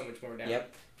timing so much more down.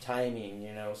 Yep, timing,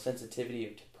 sensitivity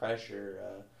to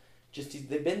pressure.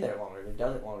 They've been there longer, they've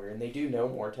done it longer, and they do know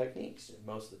more techniques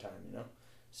most of the time,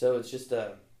 So it's just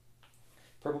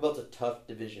purple belt's a tough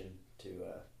division to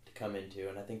come into,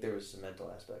 and I think there was some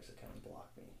mental aspects that kind of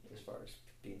blocked me as far as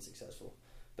being successful.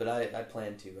 But I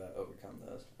plan to overcome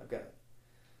those. I've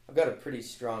got a pretty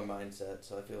strong mindset,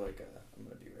 so I feel like I'm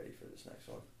going to be ready for this next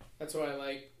one. That's why I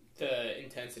like the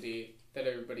intensity that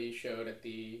everybody showed at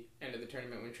the end of the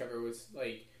tournament when Trevor was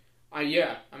like, I'm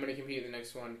going to compete in the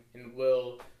next one. And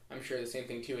Will, I'm sure the same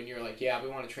thing too. And you're like, yeah, we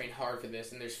want to train hard for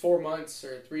this. And there's 4 months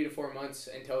or 3 to 4 months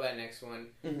until that next one.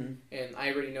 Mm-hmm. And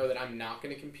I already know that I'm not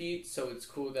going to compete. So it's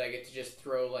cool that I get to just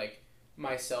throw like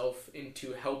myself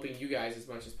into helping you guys as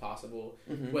much as possible.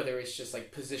 Mm-hmm. Whether it's just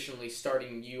like positionally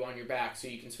starting you on your back so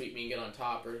you can sweep me and get on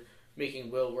top, or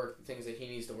making Will work the things that he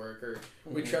needs to work. Or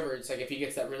with Trevor, it's like if he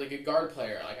gets that really good guard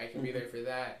player, like I can be there for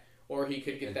that. Or he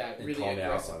could get that really call me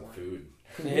out aggressive on one. food.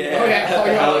 Yeah. Oh yeah, call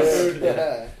you out on food.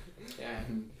 Yeah. Yeah.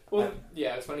 Well,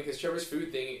 yeah, it's funny because Trevor's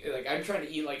food thing, like I'm trying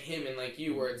to eat like him and like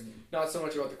you, where it's not so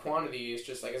much about the quantity. It's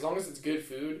just like as long as it's good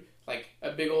food, like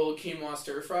a big old quinoa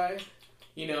stir fry.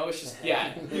 You know, it's just you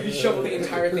can shovel the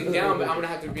entire thing down, but I'm gonna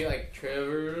have to be like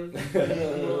Trevor.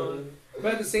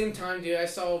 But at the same time, dude, I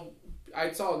saw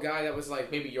a guy that was like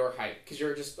maybe your height, because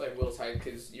you're just like Will's height,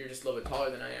 because you're just a little bit taller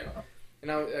than I am. And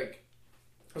I was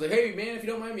like, hey man, if you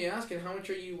don't mind me asking, what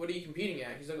are you competing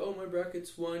at? He's like, oh, my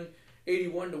bracket's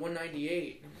 181 to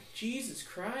 198. I'm like, Jesus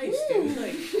Christ, dude!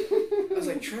 Like, I was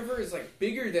like, Trevor is like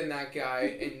bigger than that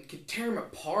guy and could tear him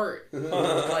apart.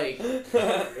 Like,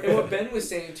 and what Ben was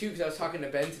saying too, because I was talking to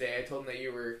Ben today. I told him that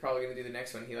you were probably gonna do the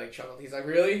next one. He like chuckled. He's like,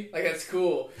 really? Like that's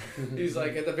cool. He's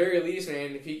like, at the very least,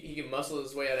 man, if he can muscle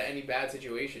his way out of any bad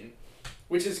situation,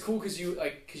 which is cool because you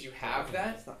have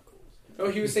that. That's not cool. Oh,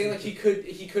 he was saying like he could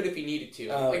if he needed to.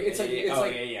 Like it's like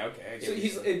okay. So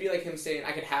it'd be like him saying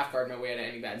I could half guard my way out of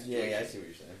any bad situation. Yeah, I see what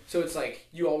you're saying. So it's like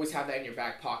you always have that in your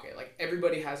back pocket. Like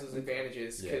everybody has those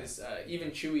advantages because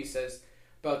even Chewy says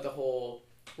about the whole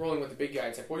rolling with the big guy.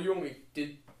 It's like, well, you only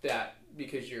did that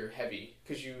because you're heavy,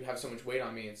 because you have so much weight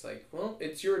on me. It's like, well,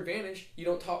 it's your advantage. You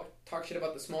don't talk shit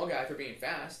about the small guy for being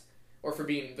fast, or for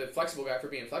being the flexible guy for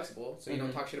being flexible. So you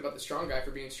don't talk shit about the strong guy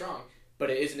for being strong. But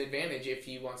it is an advantage if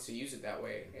he wants to use it that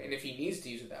way, and if he needs to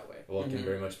use it that way. Well, it can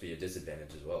very much be a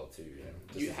disadvantage as well, too.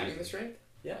 You having the strength?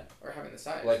 Yeah. Or having the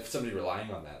size? Like, somebody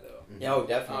relying on that, though. Yeah,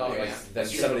 definitely. Oh, Like, yeah. then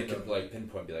somebody could, like,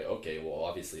 pinpoint, be like, okay, well,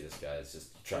 obviously this guy is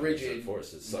just trying Rigid. to use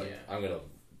forces. So I'm going to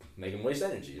make him waste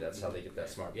energy. That's how they get that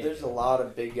smart game. There's a lot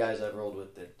of big guys I've rolled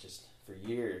with that just for a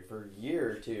year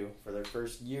or two, for their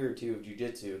first year or two of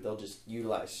jiu-jitsu, they'll just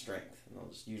utilize strength.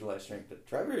 But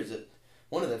Trevor is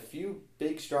one of the few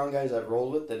big, strong guys I've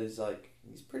rolled with that is like,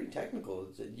 he's pretty technical.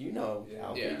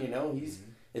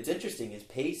 It's interesting. His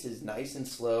pace is nice and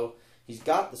slow. He's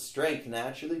got the strength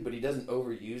naturally, but he doesn't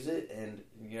overuse it, and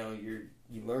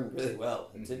you learn really well.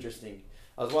 It's interesting.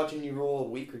 I was watching you roll a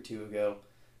week or two ago.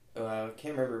 I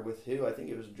can't remember with who. I think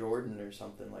it was Jordan or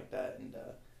something like that, and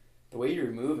the way you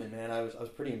were moving, man, I was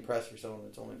pretty impressed for someone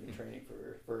that's only been training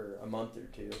for a month or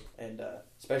two, and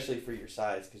especially for your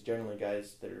size, because generally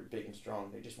guys that are big and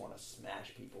strong, they just want to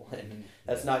smash people, and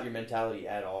that's not your mentality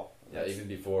at all. Yeah, even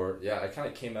before, I kind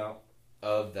of came out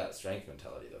of that strength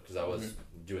mentality, though, because I was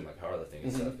doing, like, powerlifting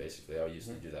and stuff, basically. I used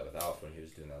to do that with Alf when he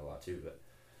was doing that a lot, too, but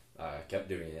I kept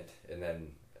doing it, and then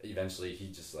eventually he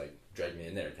just, like, dragged me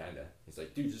in there, kind of. He's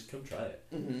like, dude, just come try it.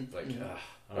 Like,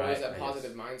 all What right, was that I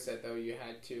positive mindset, though, you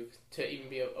had to even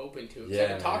be open to it? 'Cause Yeah, I've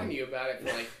been talking man. to you about it for,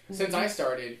 like, since I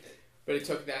started, but it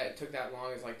took that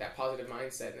long as, like, that positive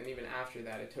mindset, and then even after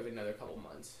that, it took another couple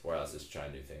months. where I was just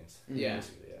trying new things. Yeah.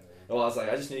 Basically, yeah. Well, I was like,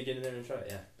 I just need to get in there and try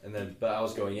it, And then, but I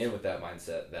was going in with that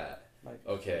mindset that,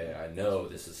 okay, I know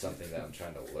this is something that I'm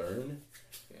trying to learn.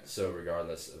 Yeah. So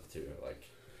regardless of like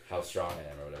how strong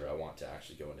I am or whatever, I want to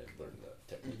actually go in and learn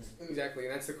the techniques. Exactly,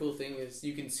 and that's the cool thing is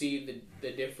you can see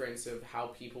the difference of how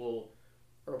people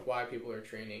or why people are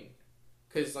training.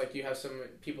 Because, like, you have some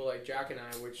people like Jack and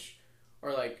I, which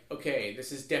are like, okay,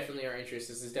 this is definitely our interest.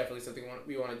 This is definitely something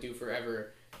we want to do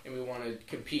forever, and we want to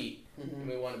compete, and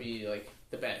we want to be, like,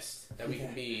 the best that we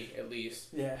can be, at least,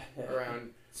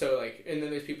 around. So, like, and then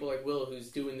there's people like Will who's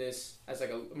doing this as,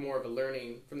 like, more of a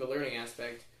learning, from the learning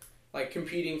aspect. Like,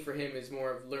 competing for him is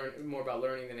more about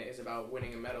learning than it is about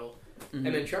winning a medal. And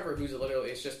then Trevor, who's literally,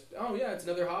 it's just, oh yeah, it's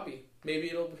another hobby. Maybe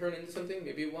it'll turn into something,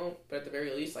 maybe it won't. But at the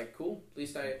very least, like, cool.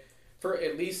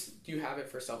 At least you have it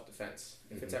for self-defense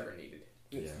if it's ever needed.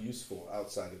 It's useful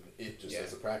outside of it just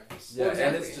as a practice. Yeah, Well,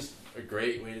 exactly. and it's just a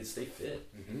great way to stay fit.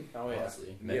 Oh yeah,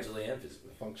 Honestly, mentally and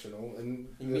physically. Functional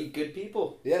and you meet good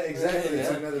people. yeah, exactly. It's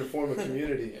Yeah. another form of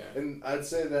community, Yeah. and I'd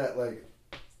say that like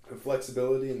the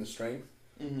flexibility and the strength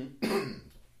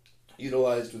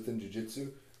utilized within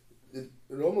jiu-jitsu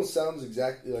it almost sounds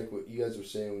exactly like what you guys were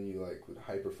saying when you like would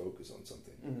hyper focus on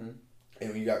something, and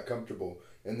when you got comfortable,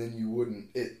 and then you wouldn't.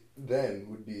 It then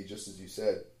would be just as you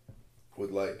said,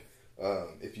 would like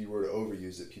if you were to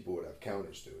overuse it, people would have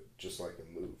counters to it, just like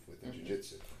a move with the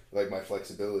jiu-jitsu. Like my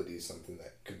flexibility is something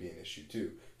that could be an issue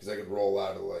too, because I could roll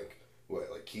out of like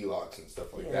key locks and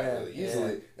stuff like that really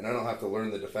easily, and I don't have to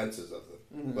learn the defenses of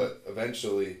them. But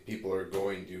eventually, people are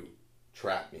going to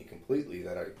trap me completely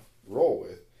that I roll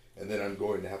with, and then I'm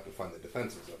going to have to find the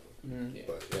defenses of them.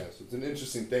 But yeah, so it's an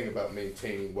interesting thing about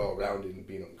maintaining well-rounded and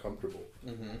being uncomfortable.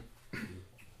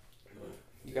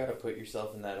 You got to put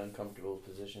yourself in that uncomfortable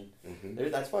position.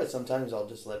 That's why sometimes I'll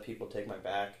just let people take my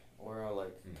back, or I'll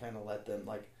like kind of let them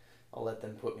I'll let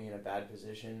them put me in a bad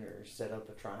position or set up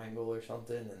a triangle or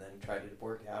something, and then try to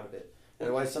work out of it.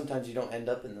 Otherwise, sometimes you don't end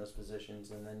up in those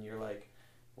positions, and then you're like,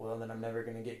 well, then I'm never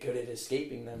going to get good at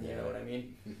escaping them. You know what I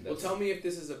mean? Well, tell me if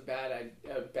this is a bad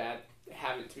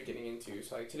habit to be getting into.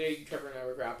 So like today, Trevor and I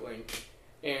were grappling,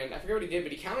 and I forget what he did,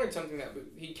 but he countered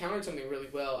something really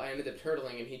well. I ended up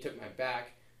turtling, and he took my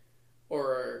back.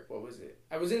 Or what was it?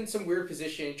 I was in some weird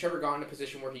position. Trevor got in a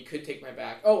position where he could take my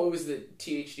back. Oh, it was the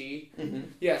THD.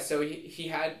 Yeah, so he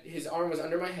had his arm was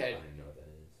under my head. I don't know what that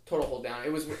is. Total hold down.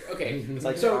 It was okay. It's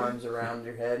like your arms around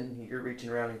your head, and you're reaching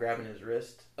around and grabbing his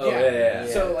wrist. Oh yeah.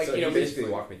 So like he basically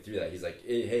walked me through that. He's like,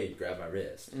 hey, grab my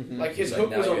wrist. Like his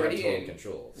hook was already in.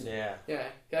 Controls. Yeah. Yeah.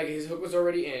 Like his hook was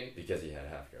already in because he had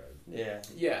half guard. Yeah.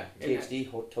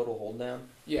 THD, total hold down.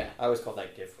 Yeah. I always call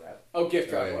that gift wrap. Oh,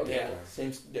 gift wrap. Okay. Yeah.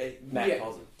 Same. Matt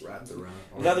calls it. Wrapped around.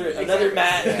 Another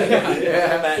Matt.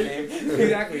 Matt name.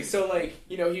 Exactly. So like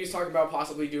he was talking about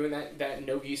possibly doing that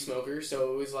no-gi smoker.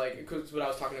 So it was like, cause what I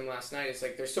was talking to him last night. It's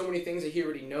like there's so many things that he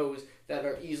already knows that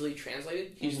are easily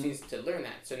translated. He just needs to learn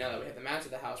that. So now that we have the mats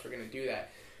at the house, we're gonna do that.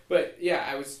 But yeah,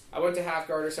 I went to half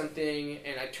guard or something,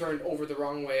 and I turned over the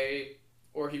wrong way.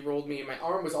 Or he rolled me, and my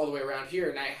arm was all the way around here,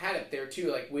 and I had it there too,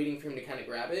 like waiting for him to kind of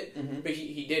grab it, but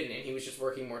he didn't, and he was just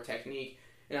working more technique,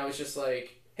 and I was just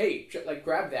like, hey, like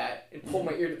grab that and pull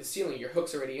my ear to the ceiling. Your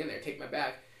hook's already in there. Take my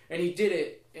back, and he did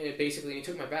it, and basically he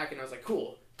took my back, and I was like,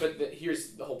 cool. But here's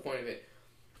the whole point of it.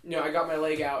 I got my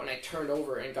leg out and I turned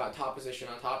over and got top position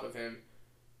on top of him,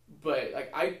 but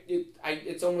like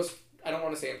it's almost. I don't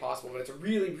want to say impossible, but it's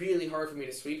really, really hard for me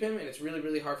to sweep him, and it's really,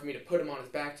 really hard for me to put him on his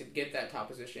back to get that top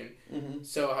position.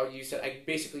 So how you said, I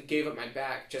basically gave up my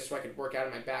back just so I could work out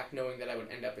of my back, knowing that I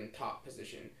would end up in top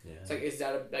position. Yeah. It's like, is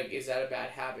that a bad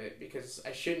habit? Because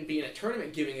I shouldn't be in a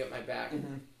tournament giving up my back,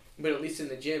 but at least in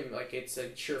the gym, like it's a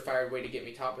surefire way to get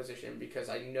me top position because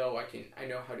I know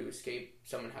how to escape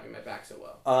someone having my back so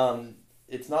well.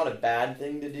 It's not a bad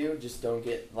thing to do. Just don't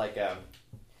get like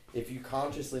if you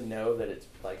consciously know that it's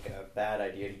like a bad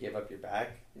idea to give up your back,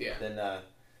 then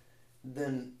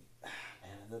man,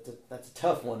 that's a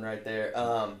tough one right there.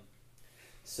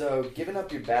 So giving up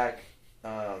your back,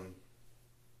 man.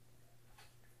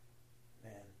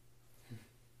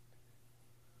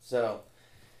 So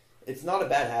it's not a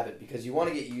bad habit because you want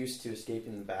to get used to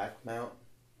escaping the back mount.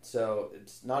 So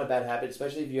it's not a bad habit,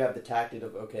 especially if you have the tactic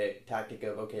of okay,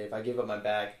 if I give up my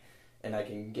back and I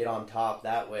can get on top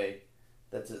that way.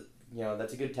 That's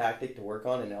a good tactic to work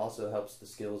on, and it also helps the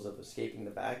skills of escaping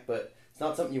the back. But it's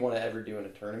not something you want to ever do in a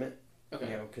tournament.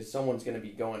 Okay. Because someone's going to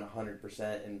be going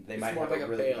 100%, and they might have like a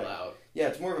really bailout. Yeah,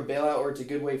 it's more of a bailout, or it's a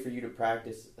good way for you to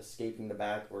practice escaping the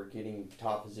back or getting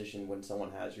top position when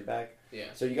someone has your back. Yeah.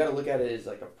 So you got to look at it as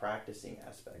like a practicing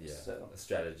aspect. Yeah. So a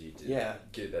strategy to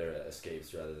get better at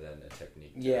escapes rather than a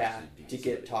technique. To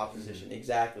get top position.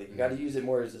 Exactly. You got to use it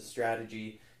more as a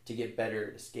strategy to get better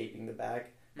at escaping the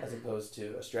back. As opposed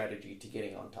to a strategy to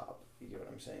getting on top. You get what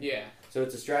I'm saying? Yeah. So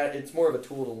it's it's more of a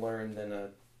tool to learn than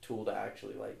a tool to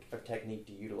actually like a technique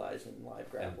to utilize in live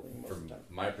grappling. From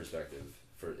my perspective,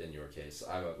 in your case,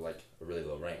 I'm a really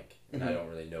low rank, and I don't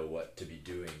really know what to be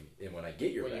doing when I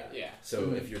get your back.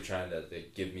 So if you're trying to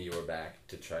give me your back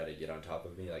to try to get on top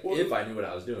of me, if I knew what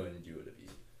I was doing, you would have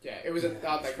easy. Yeah, it was a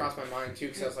thought that crossed my mind too,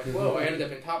 because I was like, whoa, I ended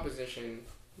up in top position.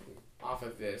 Off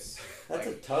of this, that's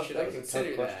a tough. Should I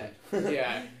consider that?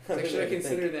 Yeah, should I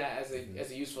consider that as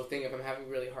a useful thing if I'm having a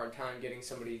really hard time getting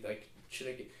somebody should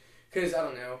I get? Because I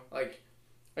don't know, like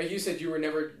you said, you were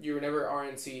never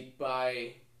RNC'd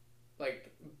by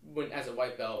when as a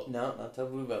white belt. No, not till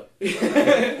blue belt.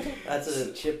 That's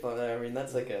a chip on there. I mean,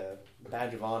 that's like a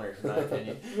badge of honor, in my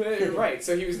opinion. Right.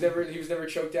 So he was never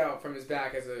choked out from his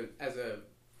back as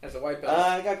a white belt.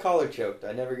 I got collar choked.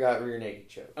 I never got rear naked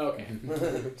choked. Okay.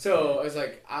 So I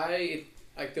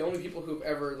was the only people who've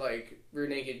ever rear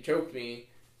naked choked me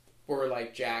were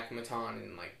Jack, Matan,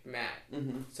 and Matt.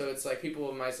 So it's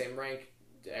people in my same rank.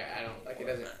 I don't it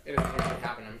doesn't usually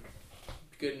happen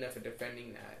good enough at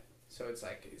defending that. So it's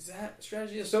like, is that a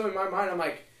strategy? So in my mind, I'm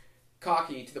like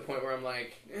cocky to the point where I'm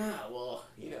like, well,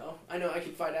 I know I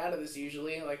can fight out of this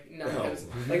usually. Like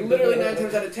literally 9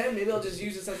 times out of 10, maybe I'll just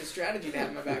use this as a strategy to have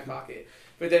in my back pocket.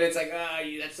 But then it's like,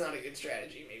 that's not a good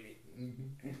strategy, maybe.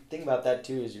 The thing about that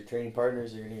too is your training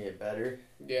partners are going to get better.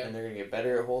 Yeah. And they're going to get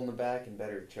better at holding the back and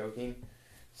better at choking.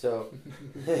 So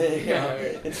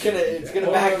it's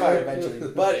gonna backfire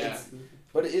eventually.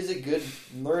 But it is a good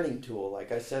learning tool.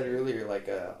 Like I said earlier,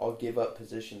 I'll give up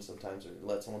position sometimes, or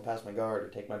let someone pass my guard, or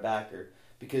take my back,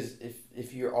 because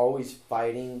if you're always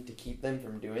fighting to keep them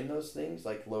from doing those things,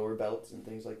 like lower belts and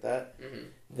things like that,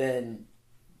 then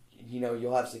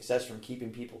you'll have success from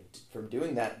keeping people from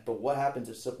doing that. But what happens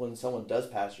when someone does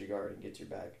pass your guard and gets your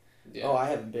back? Yeah. Oh, I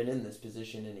haven't been in this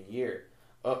position in a year.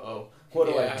 What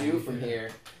do I do from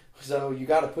here? So you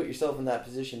got to put yourself in that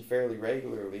position fairly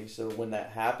regularly. So when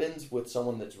that happens with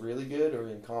someone that's really good, or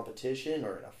in competition,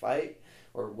 or in a fight,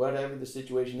 or whatever the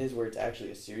situation is, where it's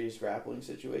actually a serious grappling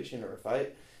situation or a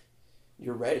fight,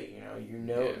 you're ready.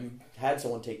 You had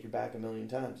someone take your back a million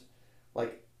times.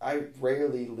 Like, I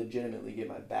rarely legitimately get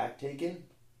my back taken,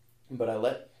 but I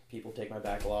let people take my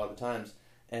back a lot of the times.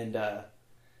 And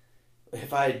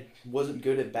if I wasn't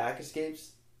good at back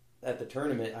escapes at the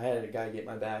tournament, I had a guy get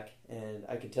my back, and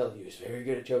I could tell he was very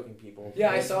good at choking people. Yeah,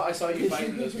 I saw you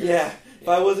fighting those guys. Yeah, if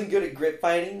I wasn't good at grip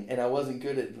fighting, and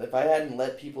if I hadn't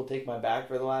let people take my back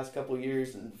for the last couple of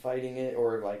years and fighting it,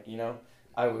 or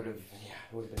I would have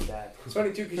been bad. It's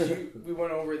funny too, because we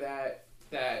went over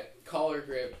that collar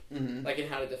grip, mm-hmm. and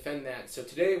how to defend that. So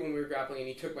today when we were grappling and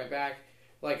you took my back,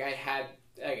 I had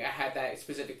that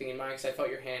specific thing in mind, because I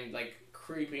felt your hand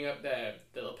creeping up the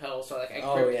lapel, so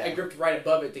I gripped right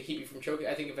above it to keep you from choking.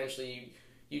 I think eventually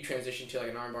you transitioned to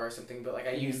an armbar or something, but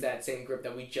I used that same grip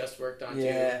that we just worked on too.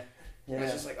 Yeah. And I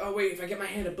was just like, oh wait, if I get my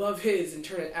hand above his and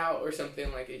turn it out or something,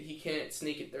 he can't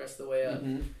sneak it the rest of the way up.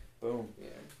 Mm-hmm. Boom. Yeah.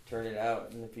 Turn it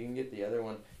out, and if you can get the other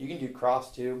one, you can do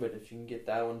cross too. But if you can get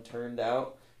that one turned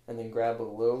out and then grab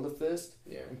below the fist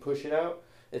and push it out,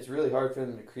 it's really hard for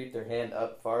them to creep their hand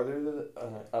up farther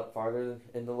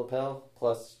in the lapel.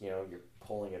 Plus, you're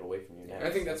pulling it away from your neck. And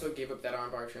I think that's what gave up that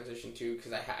armbar transition too,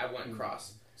 because I went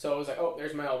cross. So I was like, oh,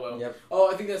 there's my elbow. Yep.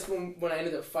 Oh, I think that's when I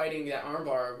ended up fighting that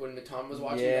armbar when Tom was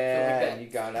watching. Yeah, you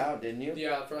got out, didn't you?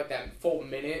 Yeah, for that full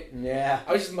minute. Yeah.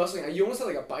 I was just muscling. You almost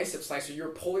had a bicep slicer. You were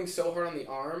pulling so hard on the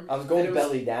arm. I was going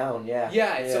belly down, yeah.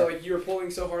 Yeah, so you were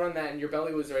pulling so hard on that, and your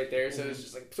belly was right there, so it was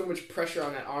just so much pressure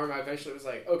on that arm. I eventually was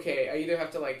like, okay, I either have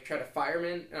to try to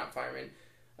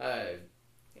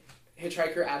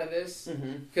hitchhiker out of this,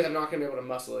 because I'm not going to be able to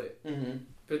muscle it. Mm-hmm.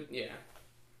 But yeah.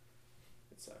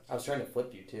 I was trying to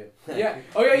flip you too. Yeah.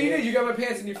 Oh yeah, you did. You got my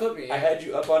pants and you flipped me. Yeah. I had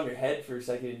you up on your head for a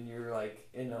second, and you were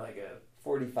in a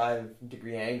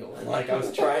 45-degree angle, and I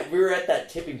was trying. We were at that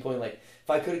tipping point. If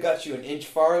I could have got you an inch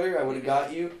farther, I would have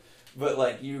got you.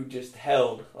 But you just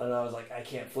held, and I was like, I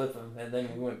can't flip him. And then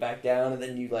we went back down, and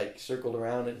then you circled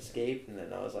around and escaped, and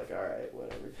then I was like, all right,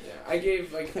 whatever. Yeah, I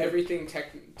gave everything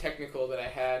technical that I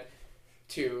had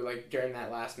to during that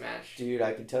last match. Dude,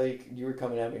 I could tell you were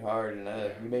coming at me hard, and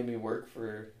you made me work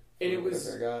for and it was,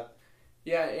 whatever I got.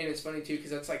 Yeah, and it's funny too,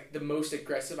 because that's the most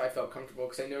aggressive I felt comfortable,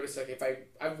 because I noticed if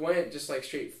I went just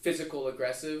straight physical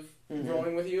aggressive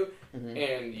rolling with you,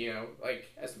 and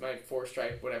as my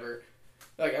 4-strike whatever,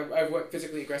 I went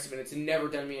physically aggressive, and it's never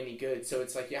done me any good. So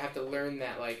it's you have to learn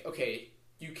that okay,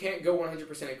 you can't go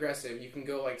 100% aggressive. You can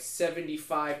go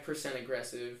 75%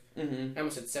 aggressive. I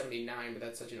almost said 79, but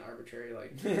that's such an arbitrary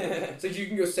So you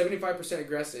can go 75%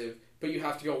 aggressive, but you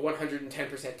have to go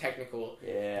 110% technical.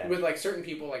 Yeah. With certain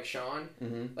people like Sean,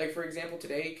 for example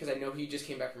today, because I know he just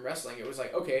came back from wrestling. It was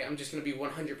okay, I'm just gonna be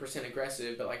 100%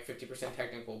 aggressive, but 50%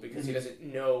 technical, because he doesn't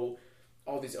know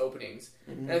all these openings.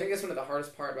 And I think that's one of the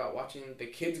hardest part about watching the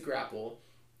kids grapple,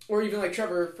 or even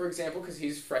Trevor, for example, because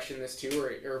he's fresh in this too,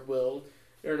 or Will.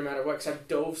 Or no matter what, because I've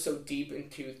dove so deep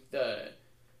into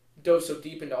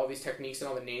all these techniques and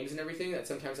all the names and everything, that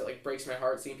sometimes it breaks my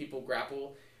heart seeing people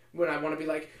grapple when I want to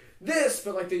be this,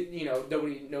 but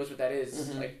nobody knows what that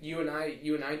is. You and I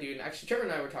do, and actually Trevor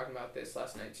and I were talking about this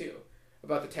last night too,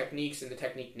 about the techniques and the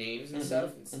technique names and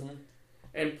stuff.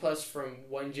 And plus, from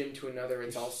one gym to another,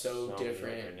 it's all so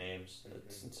different. Names,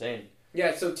 it's insane.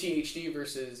 Yeah, so THD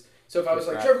versus. So if I was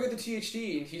Trevor, get the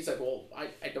THD, and he's well,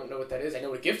 I don't know what that is. I know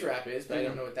what a gift wrap is, but I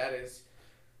don't know what that is.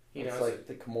 It's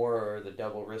the Kimura or the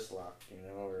double wrist lock,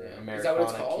 or Americana. Is that what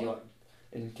it's called?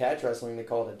 In catch wrestling, they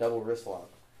call it a double wrist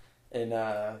lock. In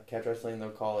catch wrestling, they'll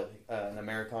call it an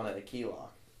Americana a key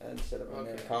lock instead of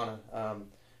Americana.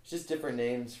 It's just different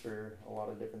names for a lot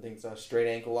of different things. A straight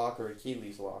ankle lock or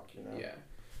Achilles lock, Yeah,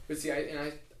 but see,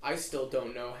 I I still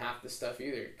don't know half the stuff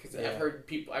either. Because Yeah.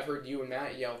 I've heard you and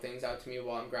Matt yell things out to me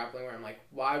while I'm grappling where I'm like,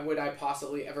 why would I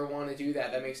possibly ever want to do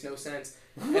that? That makes no sense.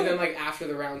 And then like after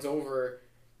the round's over,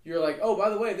 you're like, oh, by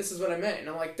the way, this is what I meant. And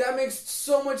I'm like, that makes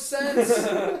so much sense.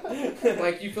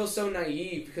 Like, you feel so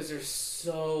naive because there's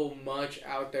so much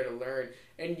out there to learn.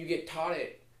 And you get taught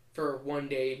it for one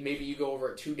day. Maybe you go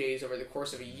over it 2 days over the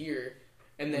course of a year.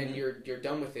 And then you're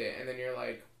done with it. And then you're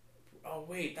like, oh,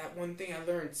 wait, that one thing I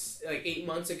learned like 8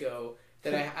 months ago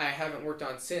that I haven't worked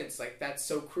on since. Like, that's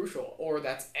so crucial. Or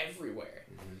that's everywhere.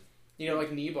 Mhm. You know,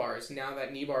 like knee bars. Now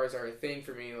that knee bars are a thing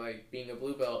for me, like being a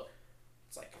blue belt,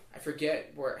 it's like I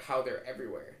forget how they're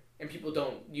everywhere, and people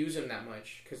don't use them that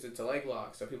much because it's a leg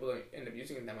lock, so people don't end up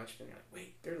using them that much. But you're like,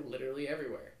 wait, they're literally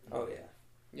everywhere. Oh yeah.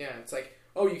 Yeah, it's like,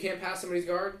 oh, you can't pass somebody's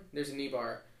guard. There's a knee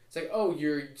bar. It's like, oh,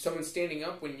 someone's standing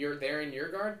up when you're there in your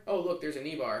guard. Oh, look, there's a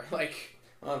knee bar. Like,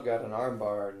 I've got an arm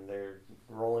bar and they're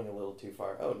rolling a little too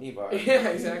far. Oh, knee bar. yeah,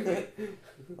 exactly.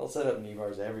 I'll set up knee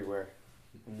bars everywhere.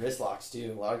 And wrist locks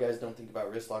too. A lot of guys don't think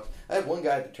about wrist locks. I had one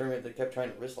guy at the tournament that kept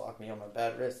trying to wrist lock me on my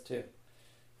bad wrist too.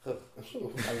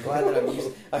 I'm glad that I'm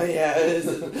used. I mean, yeah,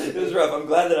 it was rough. I'm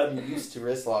glad that I'm used to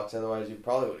wrist locks. Otherwise, you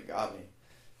probably would have got me.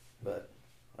 But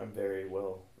I'm very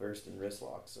well versed in wrist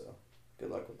locks, so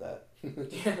good luck with that.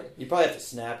 Yeah. You probably have to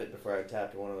snap it before I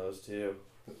tap to one of those too.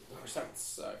 Gosh, that would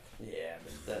suck. Yeah,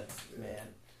 but that's man.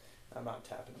 I'm not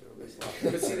tapping to a wrist lock.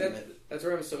 But see, that's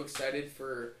where I'm so excited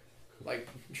for, like,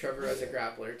 Trevor as a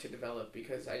grappler to develop,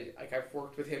 because I've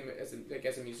worked with him as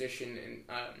a musician and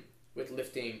with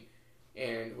lifting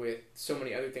and with so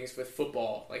many other things, with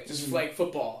football, like just flag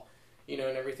football, you know,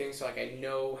 and everything. So like I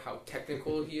know how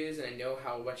technical he is, and I know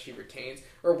how much he retains.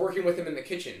 Or working with him in the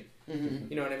kitchen,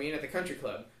 you know what I mean, at the country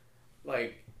club,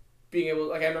 like being able,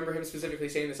 like I remember him specifically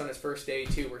saying this on his first day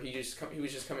too, where he was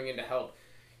just coming in to help.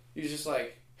 He was just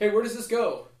like, hey, where does this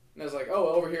go? And I was like, oh,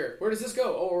 over here. Where does this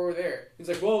go? Oh, over there. He's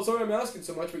like, well, sorry I'm asking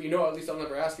so much, but you know, at least I'll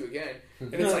never ask you again.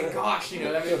 And it's like, gosh, you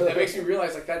know, that makes me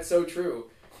realize, like, that's so true.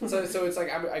 So it's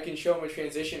like, I can show him a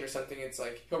transition or something. It's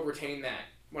like, he'll retain that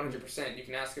 100%. You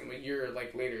can ask him a year,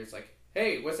 like, later. It's like,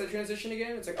 hey, what's that transition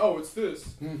again? It's like, oh, it's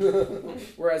this.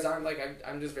 Whereas I'm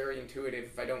just very intuitive.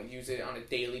 If I don't use it on a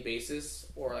daily basis,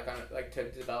 or like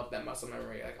to develop that muscle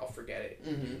memory, like, I'll forget it.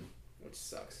 Which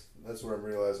sucks. That's what I'm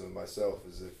realizing with myself,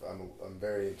 is if I'm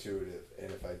very intuitive,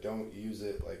 and if I don't use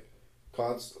it like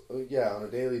on a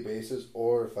daily basis,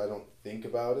 or if I don't think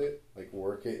about it, like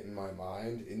work it in my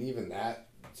mind, and even that,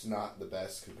 it's not the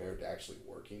best compared to actually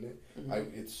working it.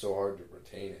 It's so hard to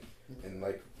retain it, and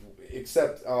like,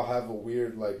 except I'll have a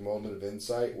weird like moment of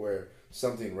insight where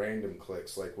something random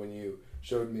clicks, like when you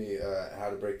showed me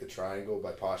how to break the triangle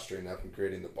by posturing up and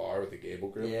creating the bar with a gable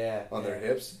grip on their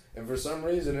hips. And for some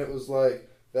reason, it was like,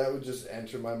 that would just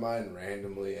enter my mind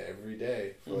randomly every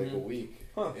day for like a week.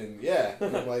 And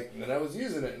and like, and I was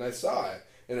using it and I saw it.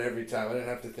 And every time I didn't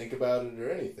have to think about it or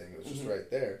anything. It was just right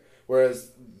there.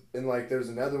 Whereas, and like, there's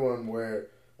another one where,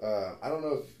 I don't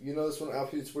know if you know this one,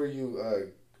 Alfie, it's where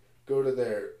you go to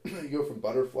you go from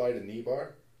butterfly to knee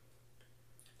bar.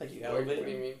 Like you What do elevate?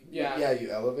 you mean? Yeah. Yeah, you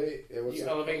elevate. You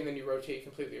elevate and then you rotate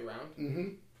completely around. Mm-hmm.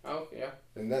 Oh, yeah.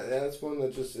 And that's one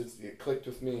that just it clicked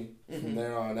with me from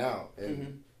there on out.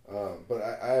 And but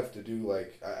I have to do,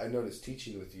 like, I noticed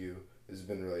teaching with you has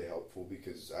been really helpful,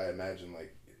 because I imagine,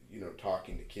 like, you know,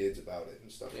 talking to kids about it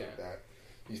and stuff like that,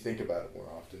 you think about it more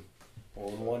often. Well,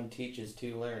 when one teaches,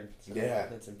 two learn. So Yeah.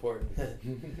 that's important.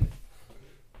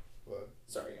 But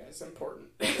Sorry, guys. Important.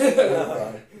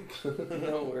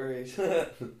 No worries.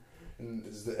 and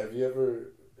have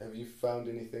you found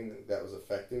anything that was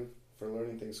effective for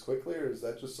learning things quickly, or is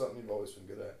that just something you've always been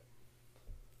good at?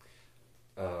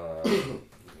 You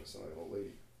sound like an old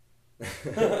lady.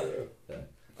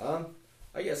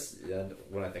 I guess, yeah,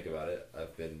 when I think about it,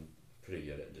 I've been pretty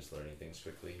good at just learning things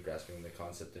quickly, grasping the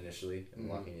concept initially and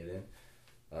locking it in.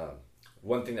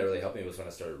 One thing that really helped me was when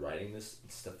I started writing this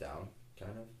stuff down,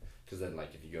 kind of. Because then,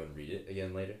 like, if you go and read it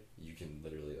again later, you can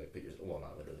literally, like,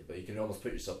 not literally, but you can almost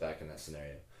put yourself back in that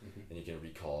scenario. And you can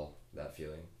recall that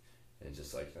feeling and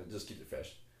just keep it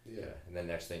fresh. Yeah. And then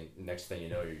next thing you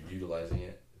know, you're utilizing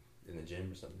it in the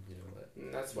gym or something, you know.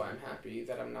 And that's why I'm happy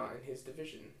that I'm not in his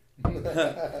division.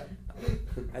 I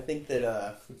think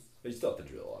that But you still have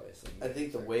to drill, obviously. I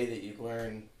think the way that you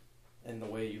learn and the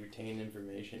way you retain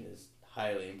information is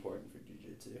highly important for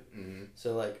jiu-jitsu.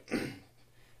 So, like,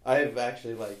 I've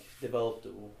actually, like, developed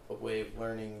a way of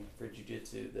learning for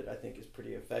jiu-jitsu that I think is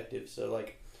pretty effective. So,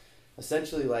 like,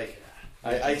 essentially, like,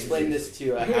 I explained this to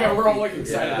yeah, we're all like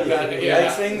excited about it. Yeah. I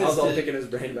explained this I was all picking his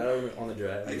brain about it on the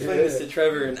drive. I explained this to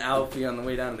Trevor and Alfie on the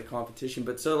way down to the competition.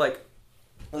 But so, like,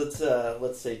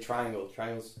 let's say triangle.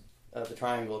 Triangle's the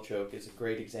triangle choke is a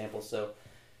great example. So,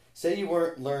 say you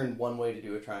learned one way to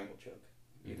do a triangle choke.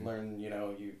 You learn,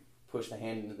 you push the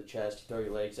hand into the chest, you throw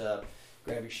your legs up,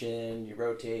 grab your shin, you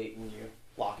rotate, and you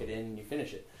lock it in, and you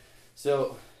finish it.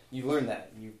 So you learned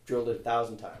that. You drilled it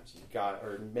 1,000 times. You got,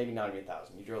 or maybe not even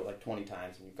 1,000. You drilled it like 20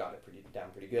 times, and you got it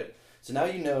pretty good. So now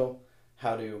you know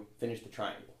how to finish the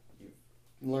triangle. You've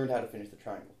learned how to finish the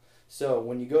triangle. So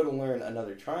when you go to learn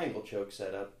another triangle choke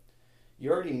setup, you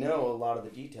already know a lot of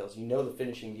the details. You know the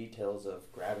finishing details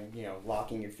of grabbing,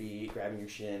 locking your feet, grabbing your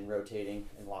shin, rotating,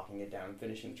 and locking it down and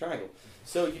finishing the triangle.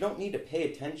 So you don't need to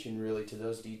pay attention really to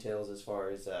those details as far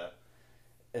as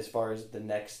the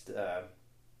next,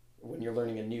 when you're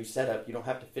learning a new setup, you don't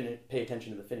have to pay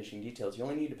attention to the finishing details. You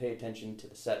only need to pay attention to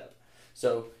the setup.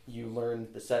 So you learn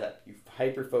the setup. You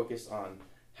hyper-focus on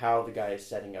how the guy is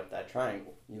setting up that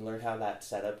triangle. You learn how that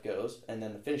setup goes, and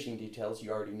then the finishing details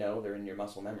you already know. They're in your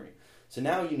muscle memory. So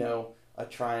now you know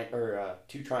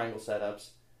two triangle setups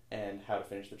and how to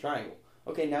finish the triangle.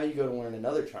 Okay, now you go to learn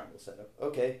another triangle setup.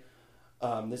 Okay,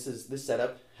 this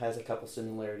setup has a couple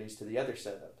similarities to the other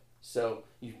setup. So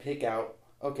you pick out,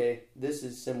 okay, this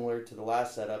is similar to the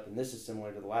last setup, and this is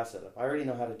similar to the last setup. I already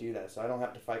know how to do that, so I don't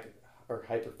have to fight or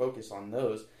hyper-focus on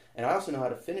those. And I also know how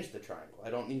to finish the triangle. I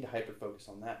don't need to hyper-focus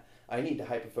on that. I need to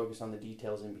hyper-focus on the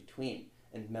details in between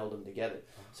and meld them together.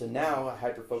 So now I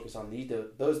hyper-focus on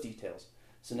those details.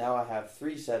 So now I have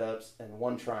 3 setups and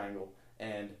 1 triangle,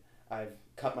 and I've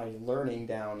cut my learning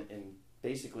down in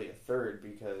basically a third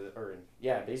because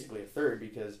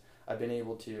I've been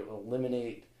able to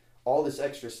eliminate all this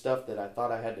extra stuff that I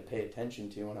thought I had to pay attention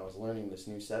to when I was learning this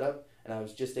new setup, and I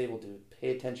was just able to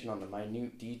pay attention on the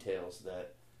minute details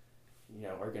that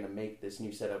are going to make this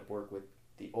new setup work with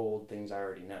the old things I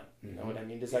already know. You know what I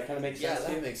mean? Does that kind of make sense?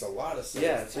 Yeah, that makes a lot of sense.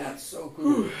 Yeah, that's so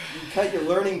cool. You cut your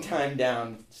learning time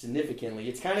down significantly.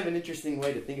 It's kind of an interesting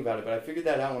way to think about it, but I figured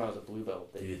that out when I was a blue belt.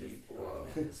 Wow,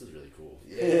 this is really cool.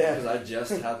 Yeah. Because I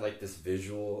just had like this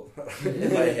visual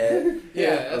in my head.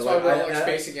 Yeah, that's why we're all like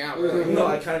spacing out. Right? No,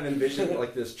 I kind of envisioned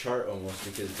like this chart almost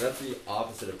because that's the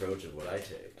opposite approach of what I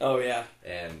take. Oh, yeah.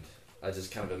 And I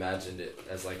just kind of imagined it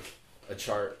as like a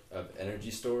chart of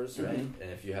energy stores, right? Mm-hmm.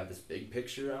 And if you have this big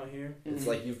picture out here, it's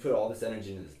like you've put all this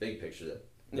energy into this big picture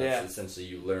that's essentially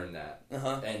you learn that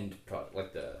end product,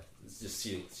 like it's just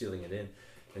sealing it in,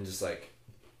 and just like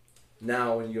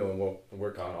now when you go and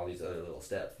work on all these other little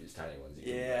steps, these tiny ones, you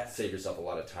can like, save yourself a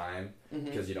lot of time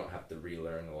because you don't have to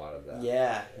relearn a lot of that.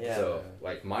 Yeah. So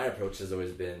like my approach has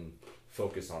always been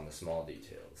focus on the small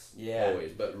details,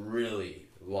 always, but really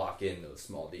lock in those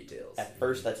small details. At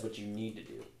first, that's what you need to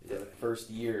do for the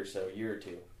first year or so, year or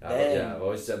two. I've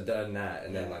always done that,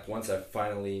 and then like once I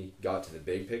finally got to the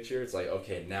big picture, it's like,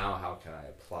 okay, now how can I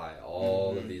apply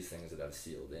all of these things that I've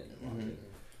sealed in and locked in?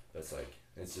 That's like,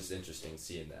 it's just interesting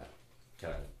seeing that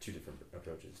kind of 2 different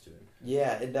approaches to it.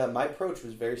 Yeah, and my approach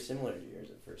was very similar to yours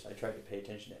at first. I tried to pay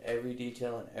attention to every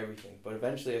detail and everything, but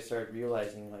eventually I started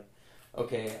realizing like,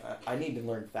 okay, I need to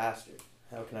learn faster.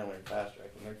 How can I learn faster?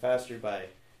 I can learn faster by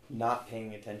not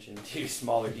paying attention to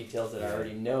smaller details that I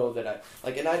already know that I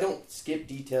like, and I don't skip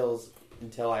details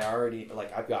until I already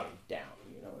I've got them down.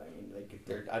 You know what I mean?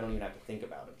 Like I don't even have to think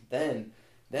about them.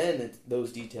 Then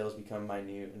those details become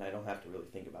minute, and I don't have to really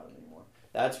think about them anymore.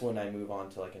 That's when I move on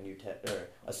to like or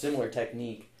a similar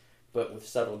technique, but with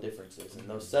subtle differences, and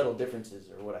those subtle differences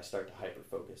are what I start to hyper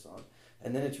focus on.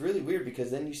 And then it's really weird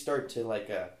because then you start to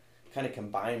kind of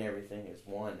combine everything as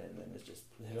one, and then it's just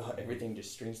everything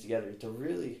just strings together. It's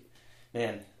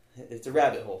a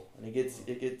rabbit hole, and it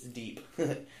gets deep,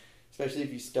 especially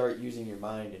if you start using your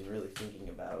mind and really thinking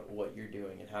about what you're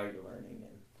doing and how you're learning.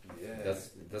 And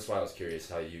that's why I was curious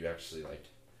how you actually like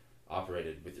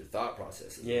operated with your thought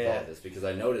processes with all this, because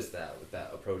I noticed that with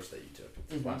that approach that you took with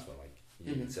the last one, like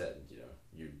you even said,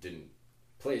 you didn't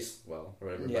place well or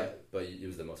whatever, but it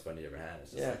was the most fun you ever had.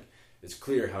 It's just like, it's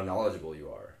clear how knowledgeable you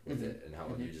are with it and how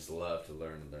you just love to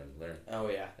learn. Oh,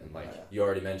 yeah. And you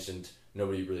already mentioned,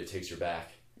 nobody really takes your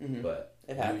back, but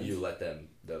you let them,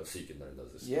 though, so you can learn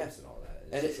those skills and all that.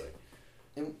 And it's just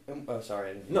like...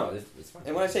 sorry. No, it's fine.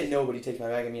 And when I say nobody takes my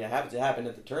back, I mean it happened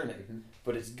at the tournament.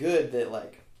 But it's good that,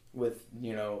 like, with,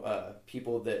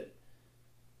 people that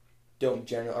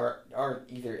don't aren't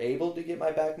either able to get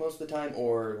my back most of the time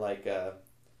or, like,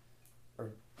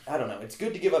 I don't know. It's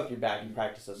good to give up your back and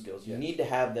practice those skills. You need to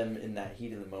have them in that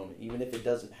heat of the moment, even if it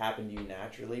doesn't happen to you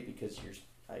naturally because you're,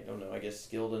 I don't know, I guess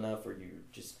skilled enough or you're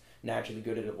just naturally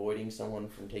good at avoiding someone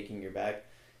from taking your back.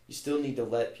 You still need to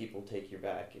let people take your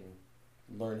back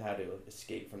and learn how to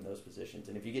escape from those positions.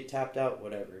 And if you get tapped out,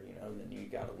 whatever, then you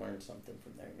got to learn something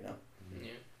from there, Yeah.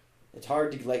 It's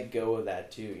hard to let go of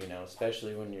that too,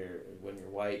 especially when you're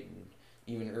white and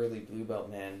even early blue belt,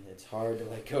 man, it's hard to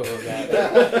let go of that.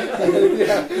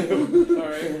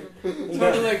 Alright. It's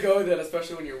hard to let go of that,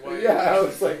 especially when you're white. Yeah, I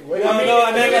was like, wait. I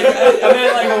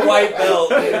meant like a white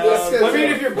belt. You know? I mean,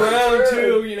 if you're brown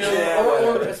too, you know, Yeah.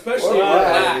 or especially Wow.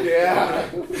 black. Yeah.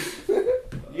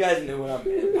 You guys knew what I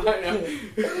meant. I know.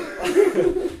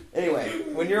 Anyway,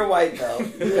 when you're a white belt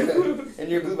and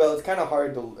you're blue belt, it's kind of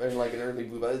hard to, or like an early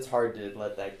blue belt, it's hard to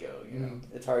let that go. You know,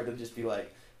 it's hard to just be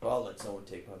like, well, I'll let someone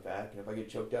take my back, and if I get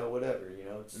choked out, whatever. You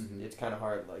know, it's kind of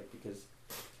hard, like, because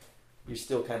you're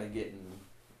still kind of getting,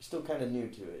 you're still kind of new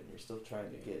to it, and you're still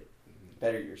trying to get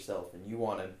better yourself, and you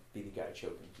want to be the guy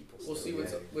choking people. We'll see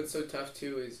what's so tough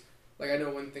too is, like, I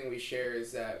know one thing we share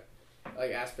is that,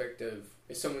 like, aspect of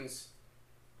if someone's,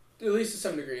 at least to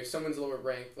some degree, if someone's lower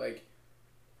ranked, like,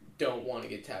 don't want to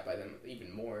get tapped by them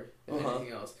even more than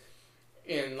anything else.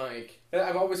 And, like,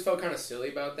 I've always felt kind of silly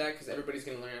about that because everybody's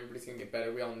going to learn, everybody's going to get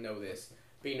better. We all know this.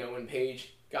 But, you know, when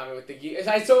Paige got me with the guillotine,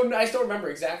 I still remember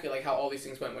exactly, like, how all these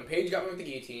things went. When Paige got me with the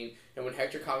guillotine and when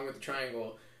Hector caught me with the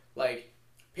triangle, like,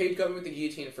 Paige got me with the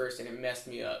guillotine first and it messed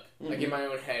me up, like, in my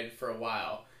own head for a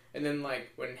while. And then, like,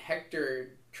 when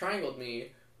Hector triangled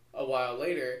me a while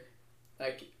later,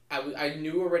 like, I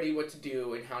knew already what to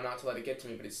do and how not to let it get to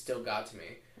me, but it still got to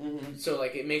me. So,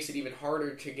 like, it makes it even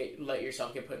harder to let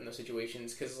yourself get put in those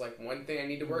situations, because, like, one thing I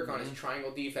need to work on is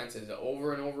triangle defenses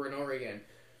over and over and over again.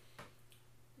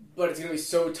 But it's going to be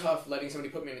so tough letting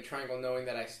somebody put me in a triangle knowing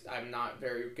that I'm not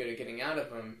very good at getting out of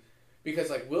them, because,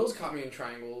 like, Will's caught me in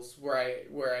triangles where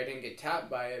I didn't get tapped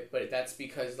by it, but that's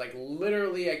because, like,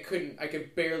 literally I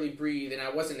could barely breathe and I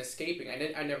wasn't escaping.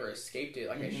 I never escaped it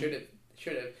like I should have.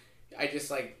 I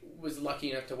just, like, was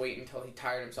lucky enough to wait until he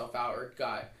tired himself out or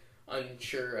got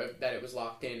unsure of that it was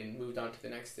locked in and moved on to the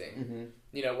next thing.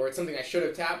 You know, where it's something I should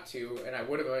have tapped to and I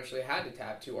would have eventually had to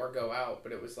tap to or go out,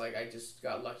 but it was like I just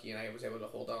got lucky and I was able to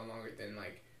hold on longer than,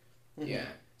 like, yeah.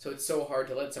 So it's so hard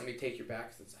to let somebody take your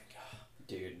back, 'cause it's like,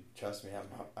 dude, trust me,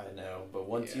 I know. But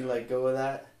once you let go of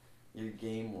that, your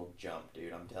game will jump,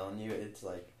 dude. I'm telling you, it's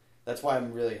like, that's why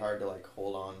I'm really hard to, like,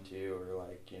 hold on to or,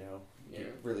 like, you know,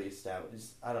 really establish.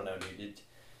 I don't know, dude.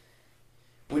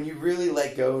 When you really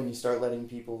let go and you start letting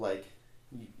people, like,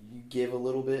 you give a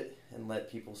little bit and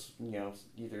let people, you know,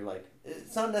 either, like,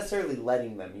 it's not necessarily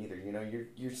letting them either, you know,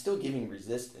 you're still giving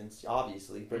resistance,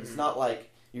 obviously, but it's not like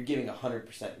you're giving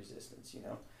 100% resistance, you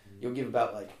know. You'll give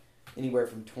about, like, anywhere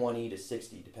from 20 to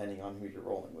 60 depending on who you're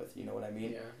rolling with, you know what I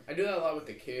mean? Yeah, I do that a lot with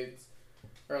the kids,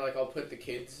 or, like, I'll put the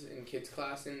kids in kids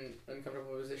class in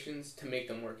uncomfortable positions to make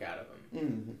them work out of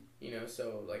them. You know,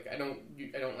 so, like, I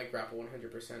don't like grapple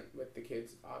 100% with the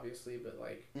kids, obviously, but,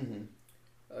 like,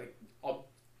 like, I'll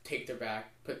take their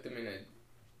back, put them in a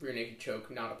rear naked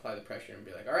choke, not apply the pressure, and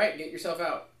be like, all right, get yourself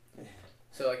out.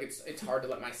 So, like, it's hard to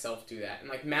let myself do that. And,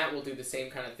 like, Matt will do the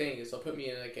same kind of thing, is he'll put me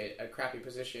in, like, a crappy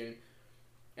position,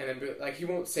 and then, like, he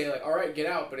won't say, like, all right, get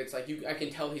out, but it's like, I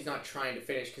can tell he's not trying to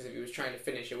finish, because if he was trying to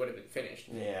finish, it would have been finished.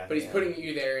 Yeah. But he's putting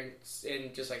you there and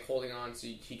just, like, holding on so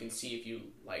he can see if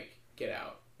you, like, get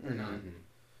out or not.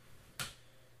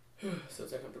 So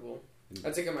it's uncomfortable.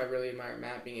 That's like I really admire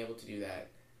Matt being able to do that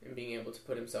and being able to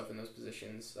put himself in those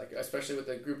positions, like, especially with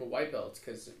a group of white belts,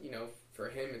 because, you know, for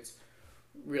him it's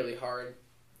really hard.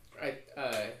 I'm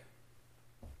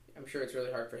sure it's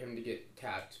really hard for him to get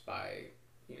tapped by,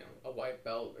 you know, a white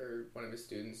belt or one of his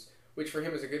students, which for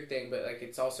him is a good thing, but, like,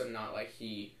 it's also not like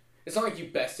it's not like you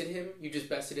bested him. You just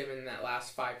bested him in that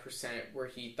last 5% where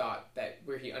he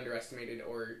underestimated,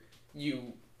 or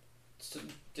you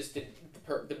just did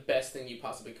the best thing you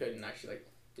possibly could and actually, like,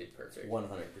 did perfect.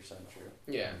 100% true.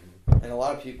 Yeah. And a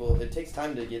lot of people, it takes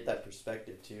time to get that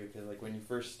perspective too, because, like, when you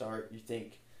first start, you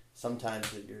think sometimes